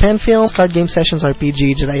will be a fan film, card game sessions,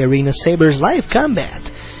 RPG, Jedi Arena, Sabers, live combat,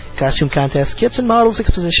 costume contest, kits and models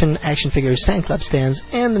exposition, action figures, fan club stands,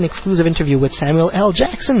 and an exclusive interview with Samuel L.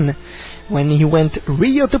 Jackson when he went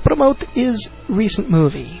Rio to promote his recent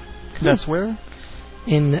movie. That's where?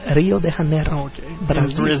 In Rio de Janeiro,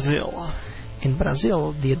 Brazil. In Brazil. In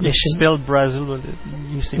Brazil, the admission... It's spelled Brazil, but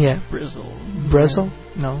you say Brazil. Brazil?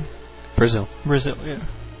 No. Brazil, yeah.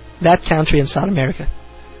 That country in South America.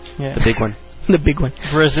 Yeah. The big one. The big one.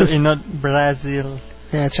 Brazil, not Brazil.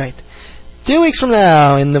 Yeah, that's right. 2 weeks from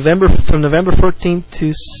now, from November 14th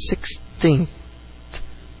to 16th.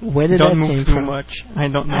 Where did that came from? Don't move too much. I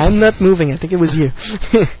don't know. I'm not moving. I think it was you.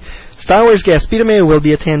 Star Wars guest Peter Mayo will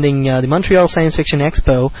be attending the Montreal Science Fiction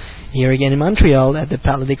Expo here again in Montreal at the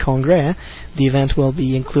Palais des Congrès. The event will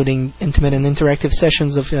be including intimate and interactive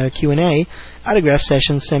sessions of Q&A, autograph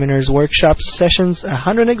sessions, seminars, workshops, sessions.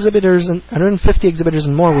 150 exhibitors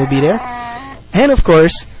and more will be there. And of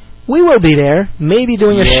course, we will be there, maybe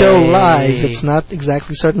doing a show live. It's not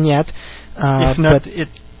exactly certain yet. If not, it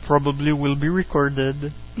probably will be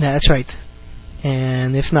recorded. That's right.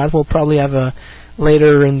 And if not, we'll probably have a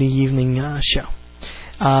later in the evening show.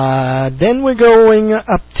 Then we're going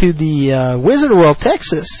up to the Wizard World,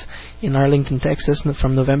 Texas, in Arlington, Texas,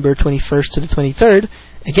 from November 21st to the 23rd.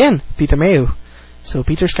 Again, Peter Mayo. So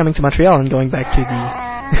Peter's coming to Montreal and going back to the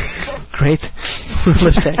great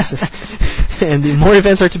world of Texas. And the more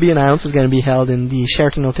events are to be announced. It's going to be held in the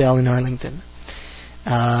Sheraton Hotel in Arlington.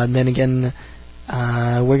 Then again,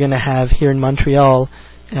 we're going to have here in Montreal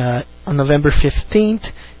on November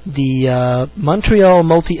 15th the Montreal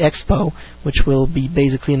Multi-Expo, which will be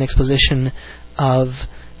basically an exposition of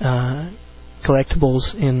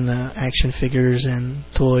collectibles in action figures and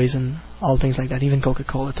toys and all things like that, even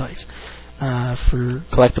Coca-Cola toys. For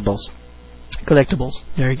collectibles. Collectibles,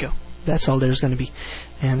 there you go. That's all there's going to be.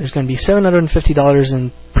 And there's going to be $750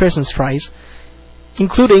 in presents prize,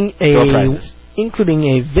 including a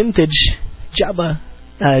vintage Jawa,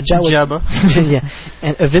 yeah,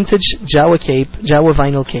 and a vintage Jawa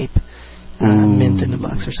vinyl cape, mint in the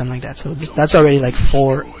box or something like that. So that's already like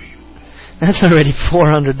That's already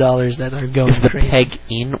 $400 that are going. Is the crazy. peg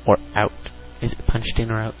in or out? Is it punched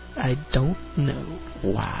in or out? I don't know.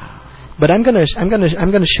 Wow. But I'm gonna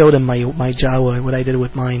show them my Jawa, what I did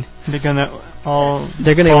with mine. They're gonna want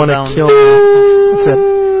to kill me.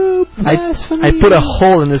 I put a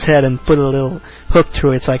hole in his head and put a little hook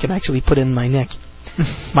through it so I can actually put it in my neck.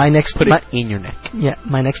 Put it in your neck. Yeah,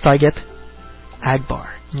 my next target,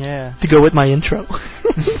 Agbar. Yeah. To go with my intro.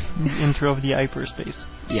 The intro of the hyperspace.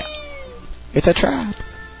 Yeah. It's a trap.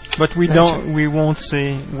 But we won't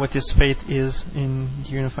say what his fate is in the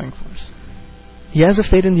Unifying Force. He has a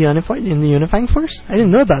fate in the Unifying Force? I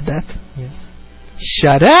didn't know about that. Yes.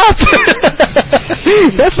 Shut up!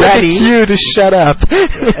 That's like a cue to shut up.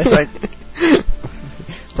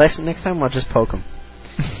 Next time I'll just poke him.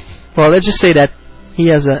 Well, let's just say that he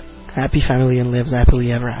has a happy family and lives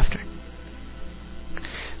happily ever after.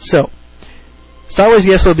 So, Star Wars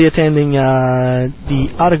guests will be attending the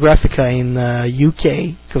Autographica in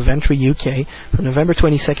UK, Coventry, UK, from November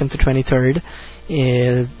 22nd to 23rd.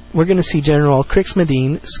 We're going to see General Crix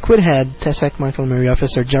Medine, Squidhead, Tessec Montelamary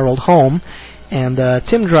Officer Gerald Holm, and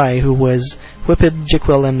Tim Dry, who was Whippet,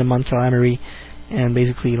 Jiquil, and the Montelamary, and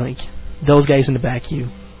basically, like, those guys in the back you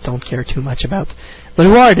don't care too much about, but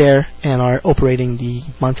who are there and are operating the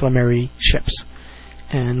Montelamary ships,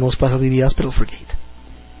 and most possibly the Hospital Frigate.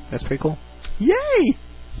 That's pretty cool. Yay!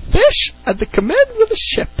 Fish at the command of the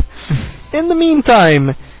ship. In the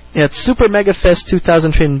meantime, at Super Mega Fest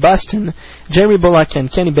 2003 in Boston, Jeremy Bullock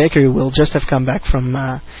and Kenny Baker, who will just have come back from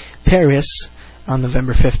Paris on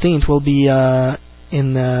November 15th, will be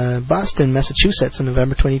in Boston, Massachusetts on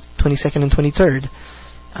November 22nd and 23rd.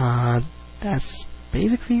 That's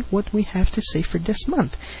basically what we have to say for this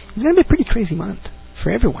month. It's going to be a pretty crazy month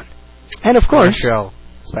for everyone. And of course... Montreal,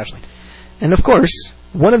 especially. And of course...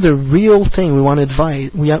 one of the real thing we want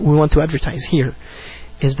to advertise here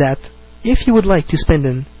is that if you would like to spend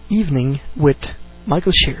an evening with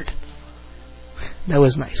Michael Sheard, that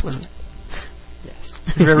was nice, wasn't it? Yes.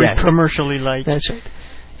 Very commercially light. That's right.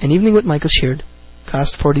 An evening with Michael Sheard,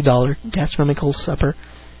 cost $40, gastronomical supper.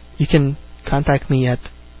 You can contact me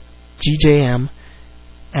at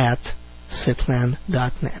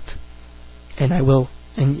gjm@sitman.net, and I will.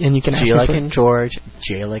 And you can ask G me like for in George,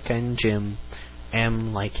 J like in Jim.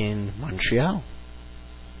 M like in Montreal.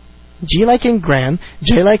 G like in Grand,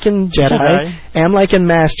 J like in Jedi, M like in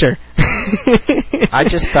Master. I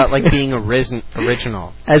just felt like being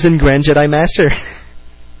original. As in Grand Jedi Master.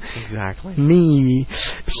 Exactly. Me.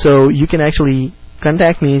 So you can actually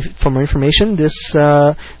contact me for more information. This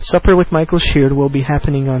supper with Michael Sheard will be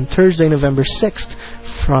happening on Thursday, November 6th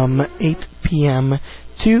from 8 p.m.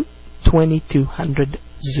 to 2200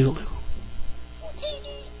 Zulu.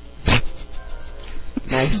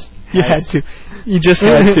 Nice. You had to. You just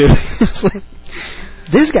had to.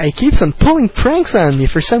 This guy keeps on pulling pranks on me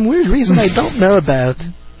for some weird reason I don't know about.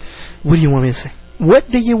 What do you want me to say? What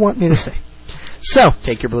do you want me to say? So,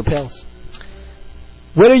 take your blue pills.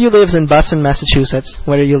 Whether you live in Boston, Massachusetts,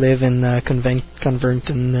 whether you live in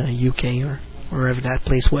Converton, UK, or wherever that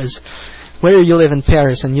place was, whether you live in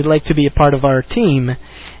Paris and you'd like to be a part of our team,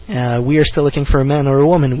 we are still looking for a man or a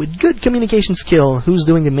woman with good communication skill who's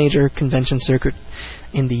doing the major convention circuit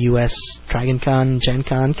in the US, Dragon Con, Gen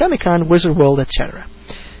Con, Comic Con, Wizard World, etc.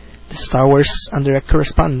 The Star Wars Undirect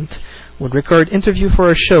correspondent would record interview for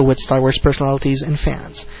a show with Star Wars personalities and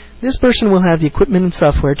fans. This person will have the equipment and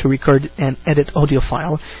software to record and edit audio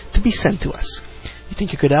file to be sent to us. You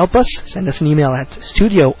think you could help us? Send us an email at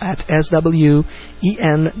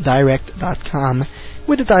studio@swendirect.com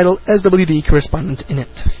with the title SWD correspondent in it.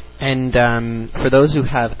 And for those who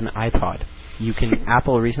have an iPod,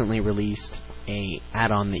 Apple recently released a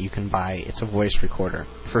add-on that you can buy. It's a voice recorder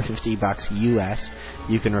for $50 US.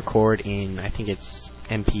 You can record in, I think it's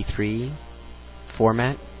MP3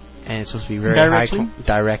 format, and it's supposed to be very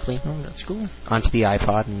directly. Oh, that's cool. Onto the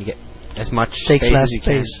iPod, and you get as much Takes space less as you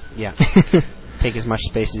space. can. Yeah. Take as much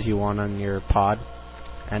space as you want on your pod,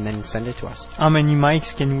 and then send it to us. How many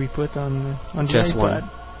mics can we put on the Just iPod? one.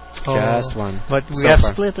 Just one. But we have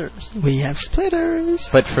splitters. We have splitters.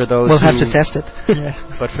 But for those we'll have to test it. Yeah.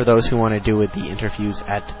 But for those who want to do with the interviews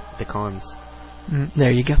at the cons.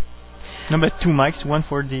 There you go. No, but 2 mics, one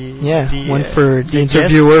for the one for the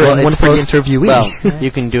interviewer and one for the interviewee. Well, you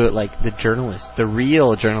can do it like the journalist, the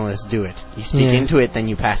real journalists do it. You speak into it, then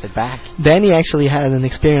you pass it back. Danny actually had an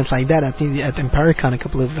experience like that at Empiricon a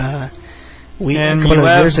couple of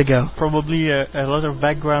years ago. Probably a lot of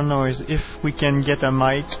background noise. If we can get a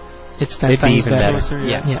mic, it's 10 times better.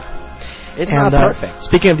 Yeah. It's not perfect.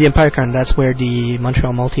 Speaking of the Empiricon, that's where the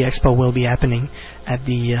Montreal Multi-Expo will be happening at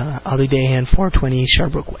the Holiday Inn 420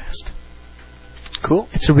 Sherbrooke West. Cool.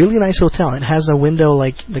 It's a really nice hotel. It has a window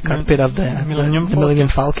like the cockpit of the Millennium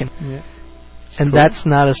Falcon. Yeah. And that's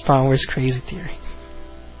not a Star Wars crazy theory.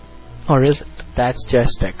 Or is it? That's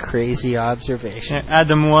just a crazy observation.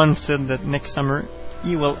 Adam 1 said that next summer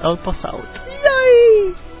he will help us out.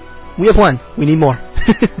 Yay! We have one. We need more.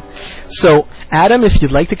 So, Adam, if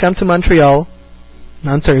you'd like to come to Montreal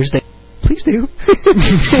on Thursday, please do.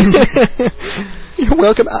 You're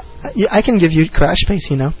welcome. I can give you crash space,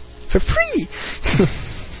 for free.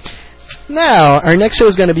 Now, our next show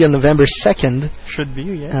is going to be on November 2nd. Should be,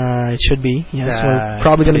 yeah. It should be, yes. We're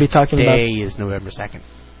probably going to be talking about... Today is November 2nd.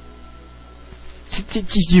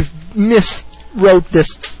 You've miswrote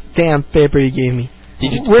this damn paper you gave me.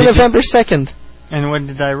 We're November 2nd. And when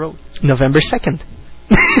did I wrote? November 2nd.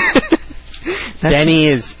 Danny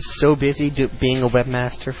is so busy being a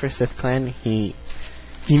webmaster for SithClan,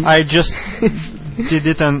 I just did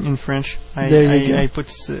it in French. I put...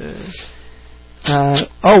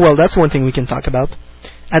 well, that's one thing we can talk about.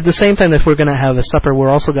 At the same time that we're going to have a supper, we're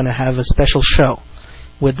also going to have a special show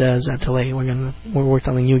with Zatelay. We're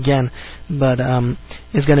telling you again, but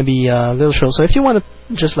it's going to be a little show. So if you want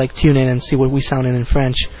to just tune in and see what we sound in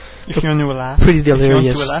French, if you want to laugh, pretty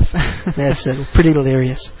delirious. If you want to laugh. That's pretty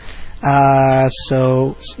delirious.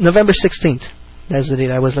 So November 16th. That's the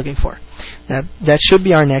date I was looking for. That should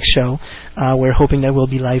be our next show. We're hoping that we'll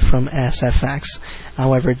be live from SFX.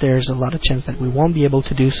 However, there's a lot of chance that we won't be able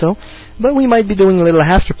to do so. But we might be doing a little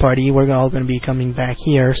after party. We're all going to be coming back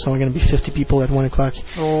here, so we're going to be 50 people at 1 o'clock.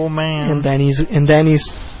 Oh man! In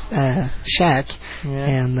Danny's shack,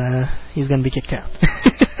 and he's going to be kicked out.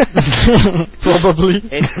 Probably.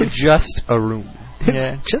 It's just a room.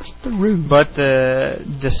 Yeah, just a room. But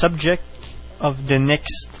the subject of the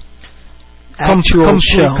next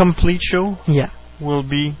complete show will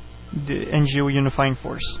be the NGO Unifying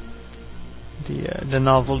Force, the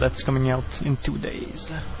novel that's coming out in 2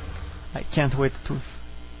 days. I can't wait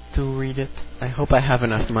to read it. I hope I have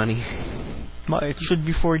enough money. Well, it should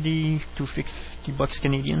be $250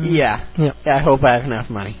 Canadian. Yeah, I hope I have enough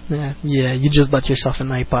money. Yeah, you just bought yourself an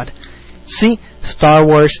iPod. See, Star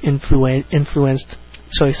Wars influenced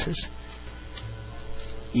choices.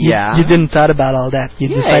 Yeah, you didn't thought about all that. You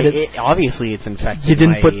decided. Obviously, it's infected. You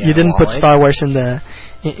didn't put Star Wars in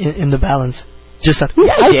the balance. Just thought,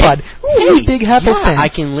 iPod. Ooh, big Apple fan. I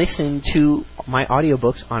can listen to my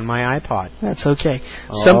audiobooks on my iPod. That's okay.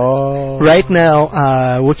 Right now,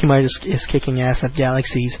 Wikimart is kicking ass at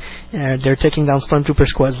Galaxies. They're taking down Stormtrooper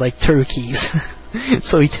squads like turkeys.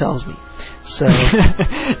 So he tells me. So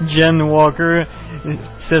Jen Walker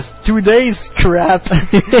says 2 days, crap.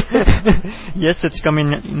 Yes, it's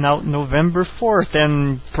coming out November 4th,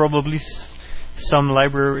 and probably some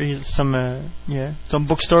library, some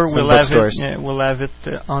bookstore will have it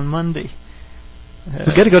on Monday.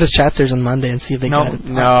 We got to go to Chapters on Monday and see if they got it.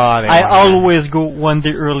 No, I always go 1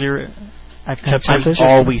 day earlier at Chapters. I'm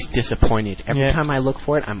always disappointed. Every time I look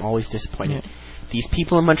for it, I'm always disappointed. These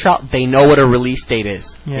people in Montreal, they know what a release date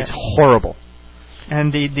is. Yeah. It's horrible.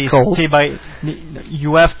 And they stay by...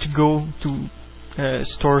 You have to go to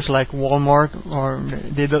stores like Walmart, or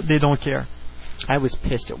they don't care. I was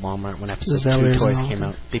pissed at Walmart when episode 2 toys came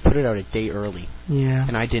out. They put it out a day early. Yeah.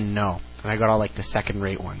 And I didn't know. And I got all the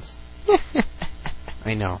second-rate ones.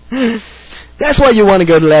 I know. That's why you want to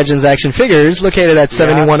go to Legends Action Figures, located at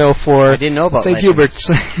 7104 I didn't know about St.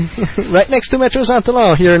 Hubert's. Right next to Metro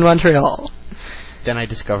Saint-Laurent here in Montreal. Then I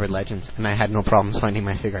discovered Legends, and I had no problems finding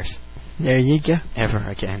my figures. There you go. Ever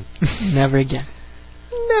again. Never again.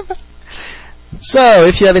 Never. So,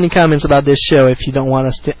 if you have any comments about this show, if you don't want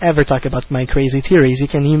us to ever talk about my crazy theories, you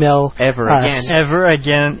can email us. Ever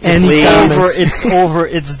again. It's over.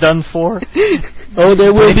 It's done for. Oh,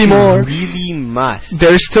 there will be more. Really must.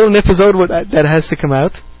 There's still an episode that has to come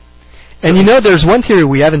out. And there's one theory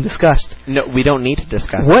we haven't discussed. No, we don't need to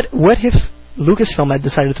discuss What if Lucasfilm had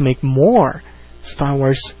decided to make more Star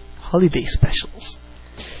Wars holiday specials?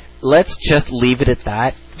 Let's just leave it at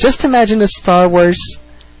that. Just imagine a Star Wars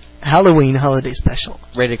Halloween holiday special.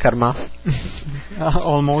 Ready to cut them off?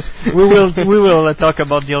 Almost. We will talk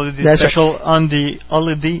about the holiday special on the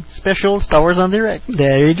holiday special Star Wars on Direct.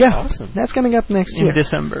 There you go. Awesome. That's coming up next year. In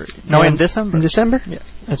December. No, in December. In December? Yeah.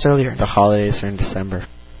 That's earlier. The holidays are in December.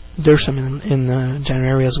 There's some in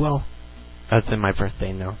January as well. Other than my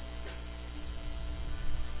birthday, no.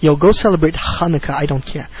 Yo, go celebrate Hanukkah. I don't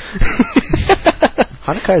care.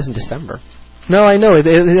 Hanukkah is in December. No, I know.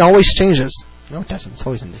 It always changes. No, it doesn't. It's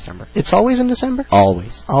always in December. It's always in December?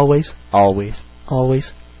 Always. Always? Always.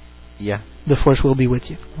 Always? Yeah. The Force will be with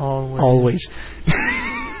you. Always.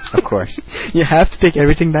 Of course. You have to take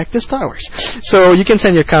everything back to Star Wars. So you can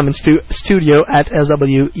send your comments to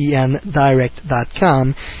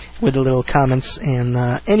studio@swendirect.com with the little comments and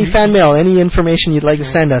any fan mail, any information you'd like to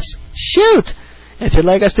send us. Shoot! If you'd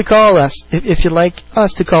like us to call us, if you'd like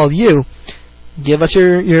us to call you, give us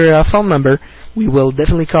your phone number. We will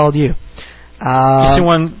definitely call you. If you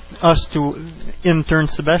want us to intern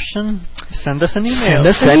Sebastian, send us an email.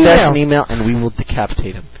 Send us an email and we will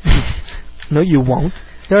decapitate him. No, you won't.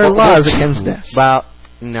 There are laws against this. Well,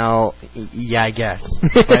 no. Yeah, I guess.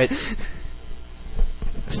 But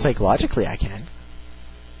psychologically, I can.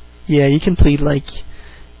 Yeah, you can plead like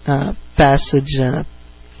passage.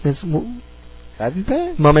 That'd be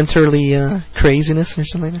bad. Momentarily craziness or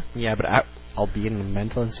something like that. Yeah, but I'll be in a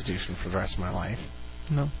mental institution for the rest of my life.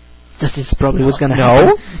 No. That's probably what's going to happen.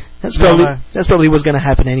 No? That's probably what's going to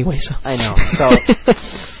happen anyway. So I know. So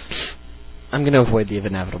I'm going to avoid the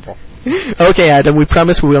inevitable. Okay, Adam. We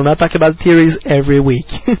promise we will not talk about theories every week.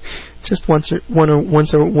 Just once or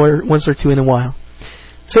two in a while.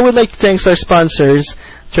 So we'd like to thank our sponsors: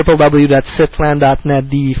 www.sitland.net,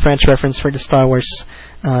 the French reference for the Star Wars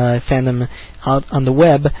fandom out on the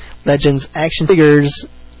web; Legends Action Figures,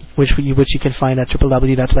 which you can find at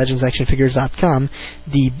www.legendsactionfigures.com,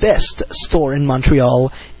 the best store in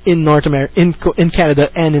Montreal, in North America, in Canada,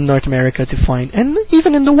 and in North America to find, and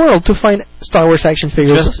even in the world to find Star Wars action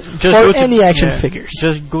figures or any action figures.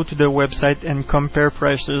 Just go to the website and compare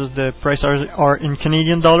prices. The prices are in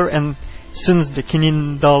Canadian dollar, and since the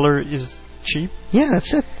Canadian dollar is cheap, yeah,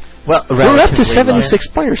 that's it. Well, we're up to 76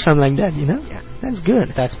 points or something like that. You know, yeah, that's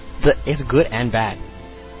good. It's good and bad.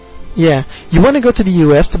 Yeah, you want to go to the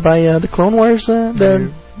U.S. to buy the Clone Wars? No,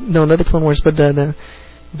 not the Clone Wars, but the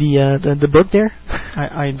book there.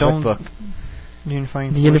 I don't. What book? The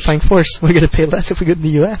Unifying Force. We're going to pay less if we go to the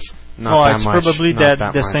U.S. Not that it's much. Probably not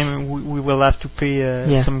the much. same. We will have to pay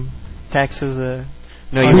some taxes.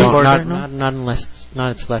 No, you won't. Not unless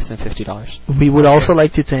it's less than $50. We would also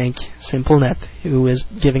like to thank SimpleNet, who is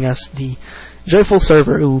giving us the joyful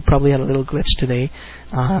server, who probably had a little glitch today.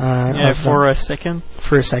 For a second.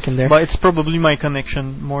 For a second there. But it's probably my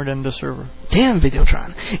connection more than the server. Damn,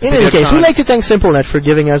 Videotron. In any case, we'd like to thank SimpleNet for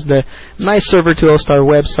giving us the nice server to host our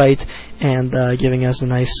website and giving us the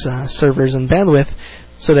nice servers and bandwidth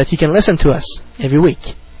so that you can listen to us every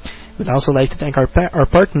week. We'd also like to thank our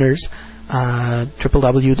partners,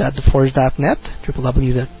 www.theforge.net,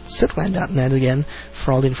 www.sitland.net again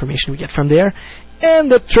for all the information we get from there,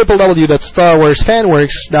 and at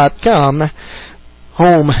www.starwarsfanworks.com,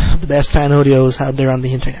 home of the best fan audios out there on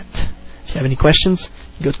the internet. If you have any questions,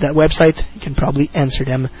 go to that website. You can probably answer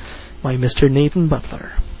them by Mr. Nathan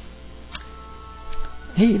Butler.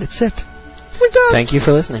 Hey, that's it. We're done. Thank you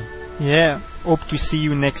for listening. Yeah. Hope to see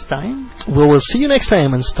you next time. We'll see you next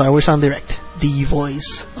time on Star Wars on Direct, the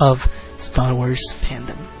voice of Star Wars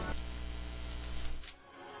fandom.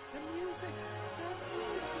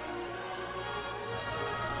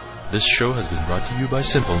 This show has been brought to you by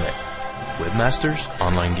SimpleNet. Webmasters,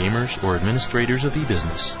 online gamers, or administrators of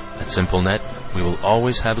e-business. At SimpleNet, we will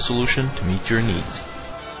always have a solution to meet your needs.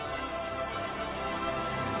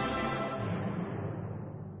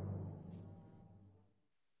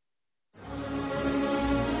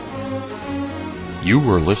 You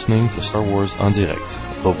were listening to Star Wars on Direct,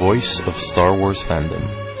 the voice of Star Wars fandom.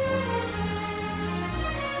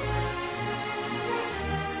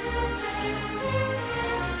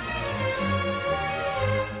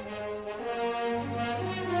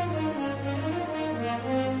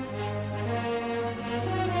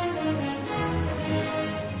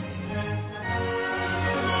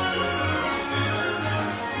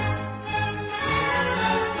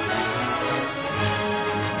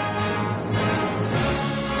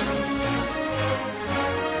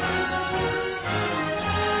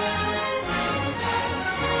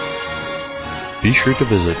 Be sure to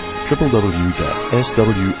visit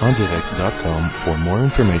www.swondirect.com for more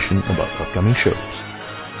information about upcoming shows.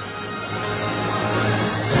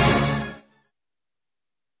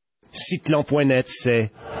 Sitlan.net, c'est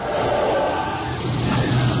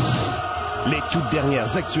Les toutes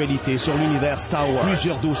dernières actualités sur l'univers Star Wars.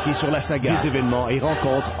 Plusieurs dossiers sur la saga. Des événements et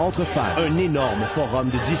rencontres entre fans. Un énorme forum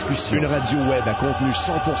de discussion. Une radio web à contenu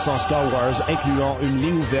 100% Star Wars, incluant une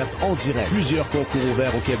ligne ouverte en direct. Plusieurs concours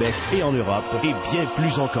ouverts au Québec et en Europe. Et bien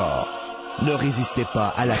plus encore. Ne résistez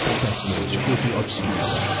pas à la tentation du côté obscur.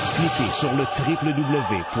 Cliquez sur le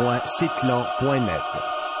www.sitclan.net.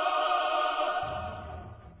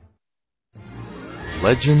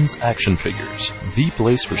 Legends Action Figures, the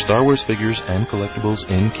place for Star Wars figures and collectibles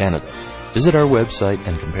in Canada. Visit our website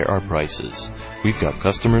and compare our prices. We've got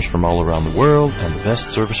customers from all around the world and the best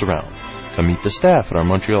service around. Come meet the staff at our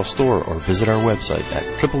Montreal store or visit our website at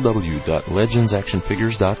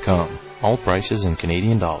www.legendsactionfigures.com. All prices in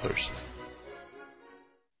Canadian dollars.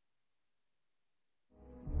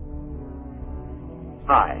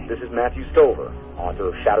 Hi, this is Matthew Stover, author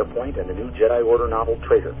of Shatterpoint and the new Jedi Order novel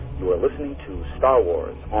Traitor. You are listening to Star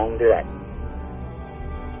Wars en direct.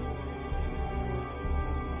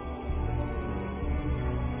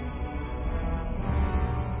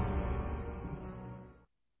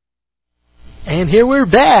 And here we're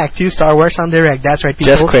back to Star Wars on Direct. That's right,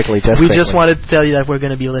 people. Just quickly. We just wanted to tell you that we're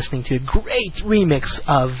going to be listening to a great remix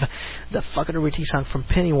of the fucking original song from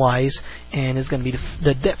Pennywise, and it's going to be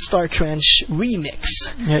the Death Star Trench remix.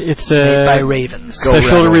 Yeah, it's made by Ravens.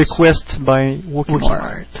 Special request by Wookiee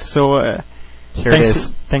Mart. So here it is.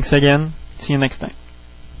 Thanks again. See you next time.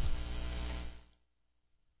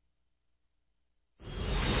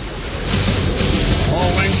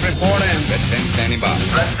 Report in. Red 10 standing by.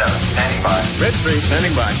 Red 7 standing by. Red 3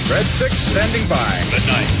 standing by. Red 6 standing by. Red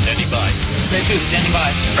 9 standing by. Red 2 standing by.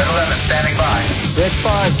 Red 11 standing by. Red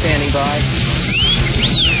 5 standing by.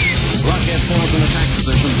 Broadcast forms in attack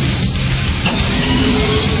position.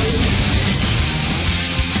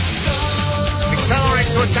 Accelerate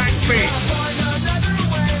to attack speed.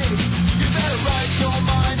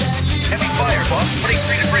 Heavy fire, boss.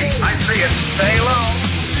 23 degrees. I see it. Stay low.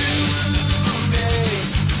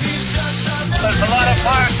 There's a lot of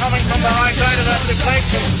fire coming from the right side of that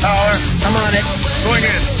deflection tower. I'm on it. Going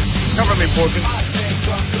in. Cover me, Porkins.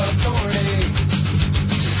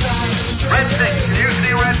 Red 6, can you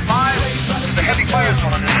see Red 5? The heavy fire's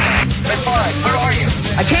on it. Red 5, where are you?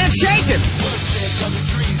 I can't shake it.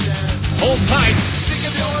 Hold tight.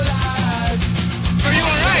 Are you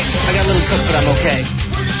all right? I got a little cook, but I'm okay.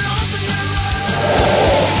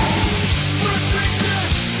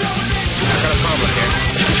 I got a problem here.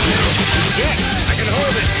 Yeah, I can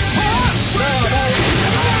hold it.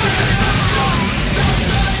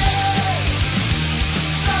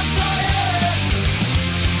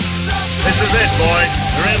 This is it, boys.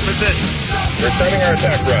 We're in position. We're starting our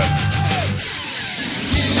attack run.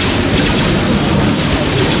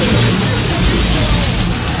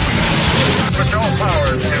 Switch all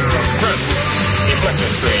powers to front.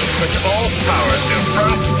 Deflector string. Switch all powers to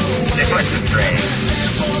front. Deflector string.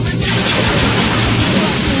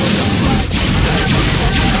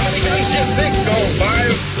 Big Go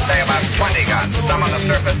 5. Say about 20 guns. Some on the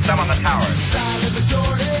surface, some on the towers.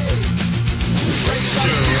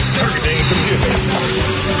 Targeting computer.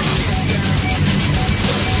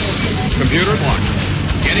 Computer 1.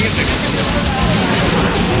 Getting a signal.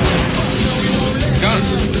 Guns.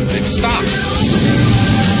 Stop.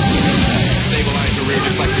 Stabilize your rear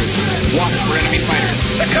deflectors. Watch for enemy fighters.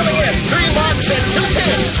 They're coming in. 3 marks at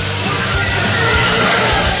 210.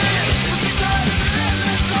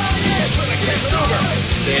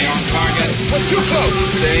 Stay on target. We're too close.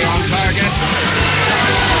 Stay on target.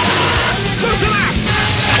 Loosen up.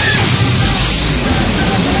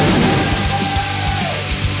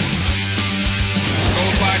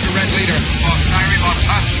 Gold 5 to Red Leader. Kyrie lost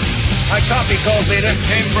touch. I copy, Gold Leader.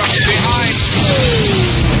 Came from behind.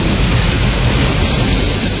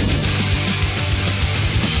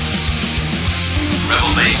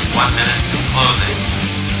 Rebel base, 1 minute to closing.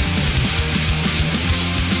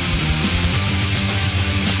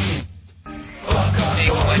 Hey,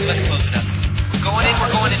 boys, let's close it up. We're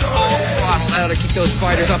going in full throttle. Now to keep those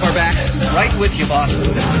fighters off our back. Right with you, boss.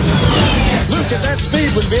 Luke, at that speed,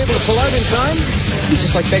 would you be able to pull out in time? It's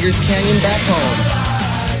just like Beggar's Canyon back home.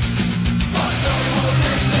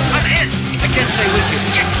 I'm in. I can't stay with you.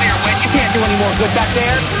 Get clear, Wedge. You can't do any more good back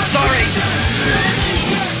there. Sorry.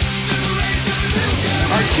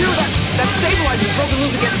 R2, that stabilizer's broken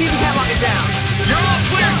loose again. See if you can't lock it down. You're all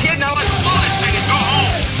clear, kid. Now let's blow this thing and go home.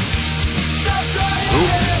 Luke,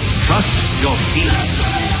 trust your feelings.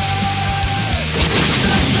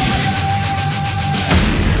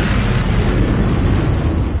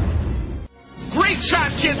 Great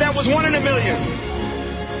shot, kid. That was 1 in a million.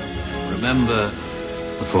 Remember,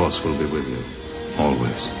 the Force will be with you,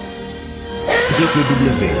 always.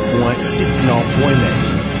 www.cplan.net.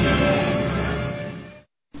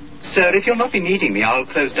 Sir, if you'll not be needing me, I'll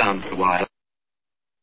close down for a while.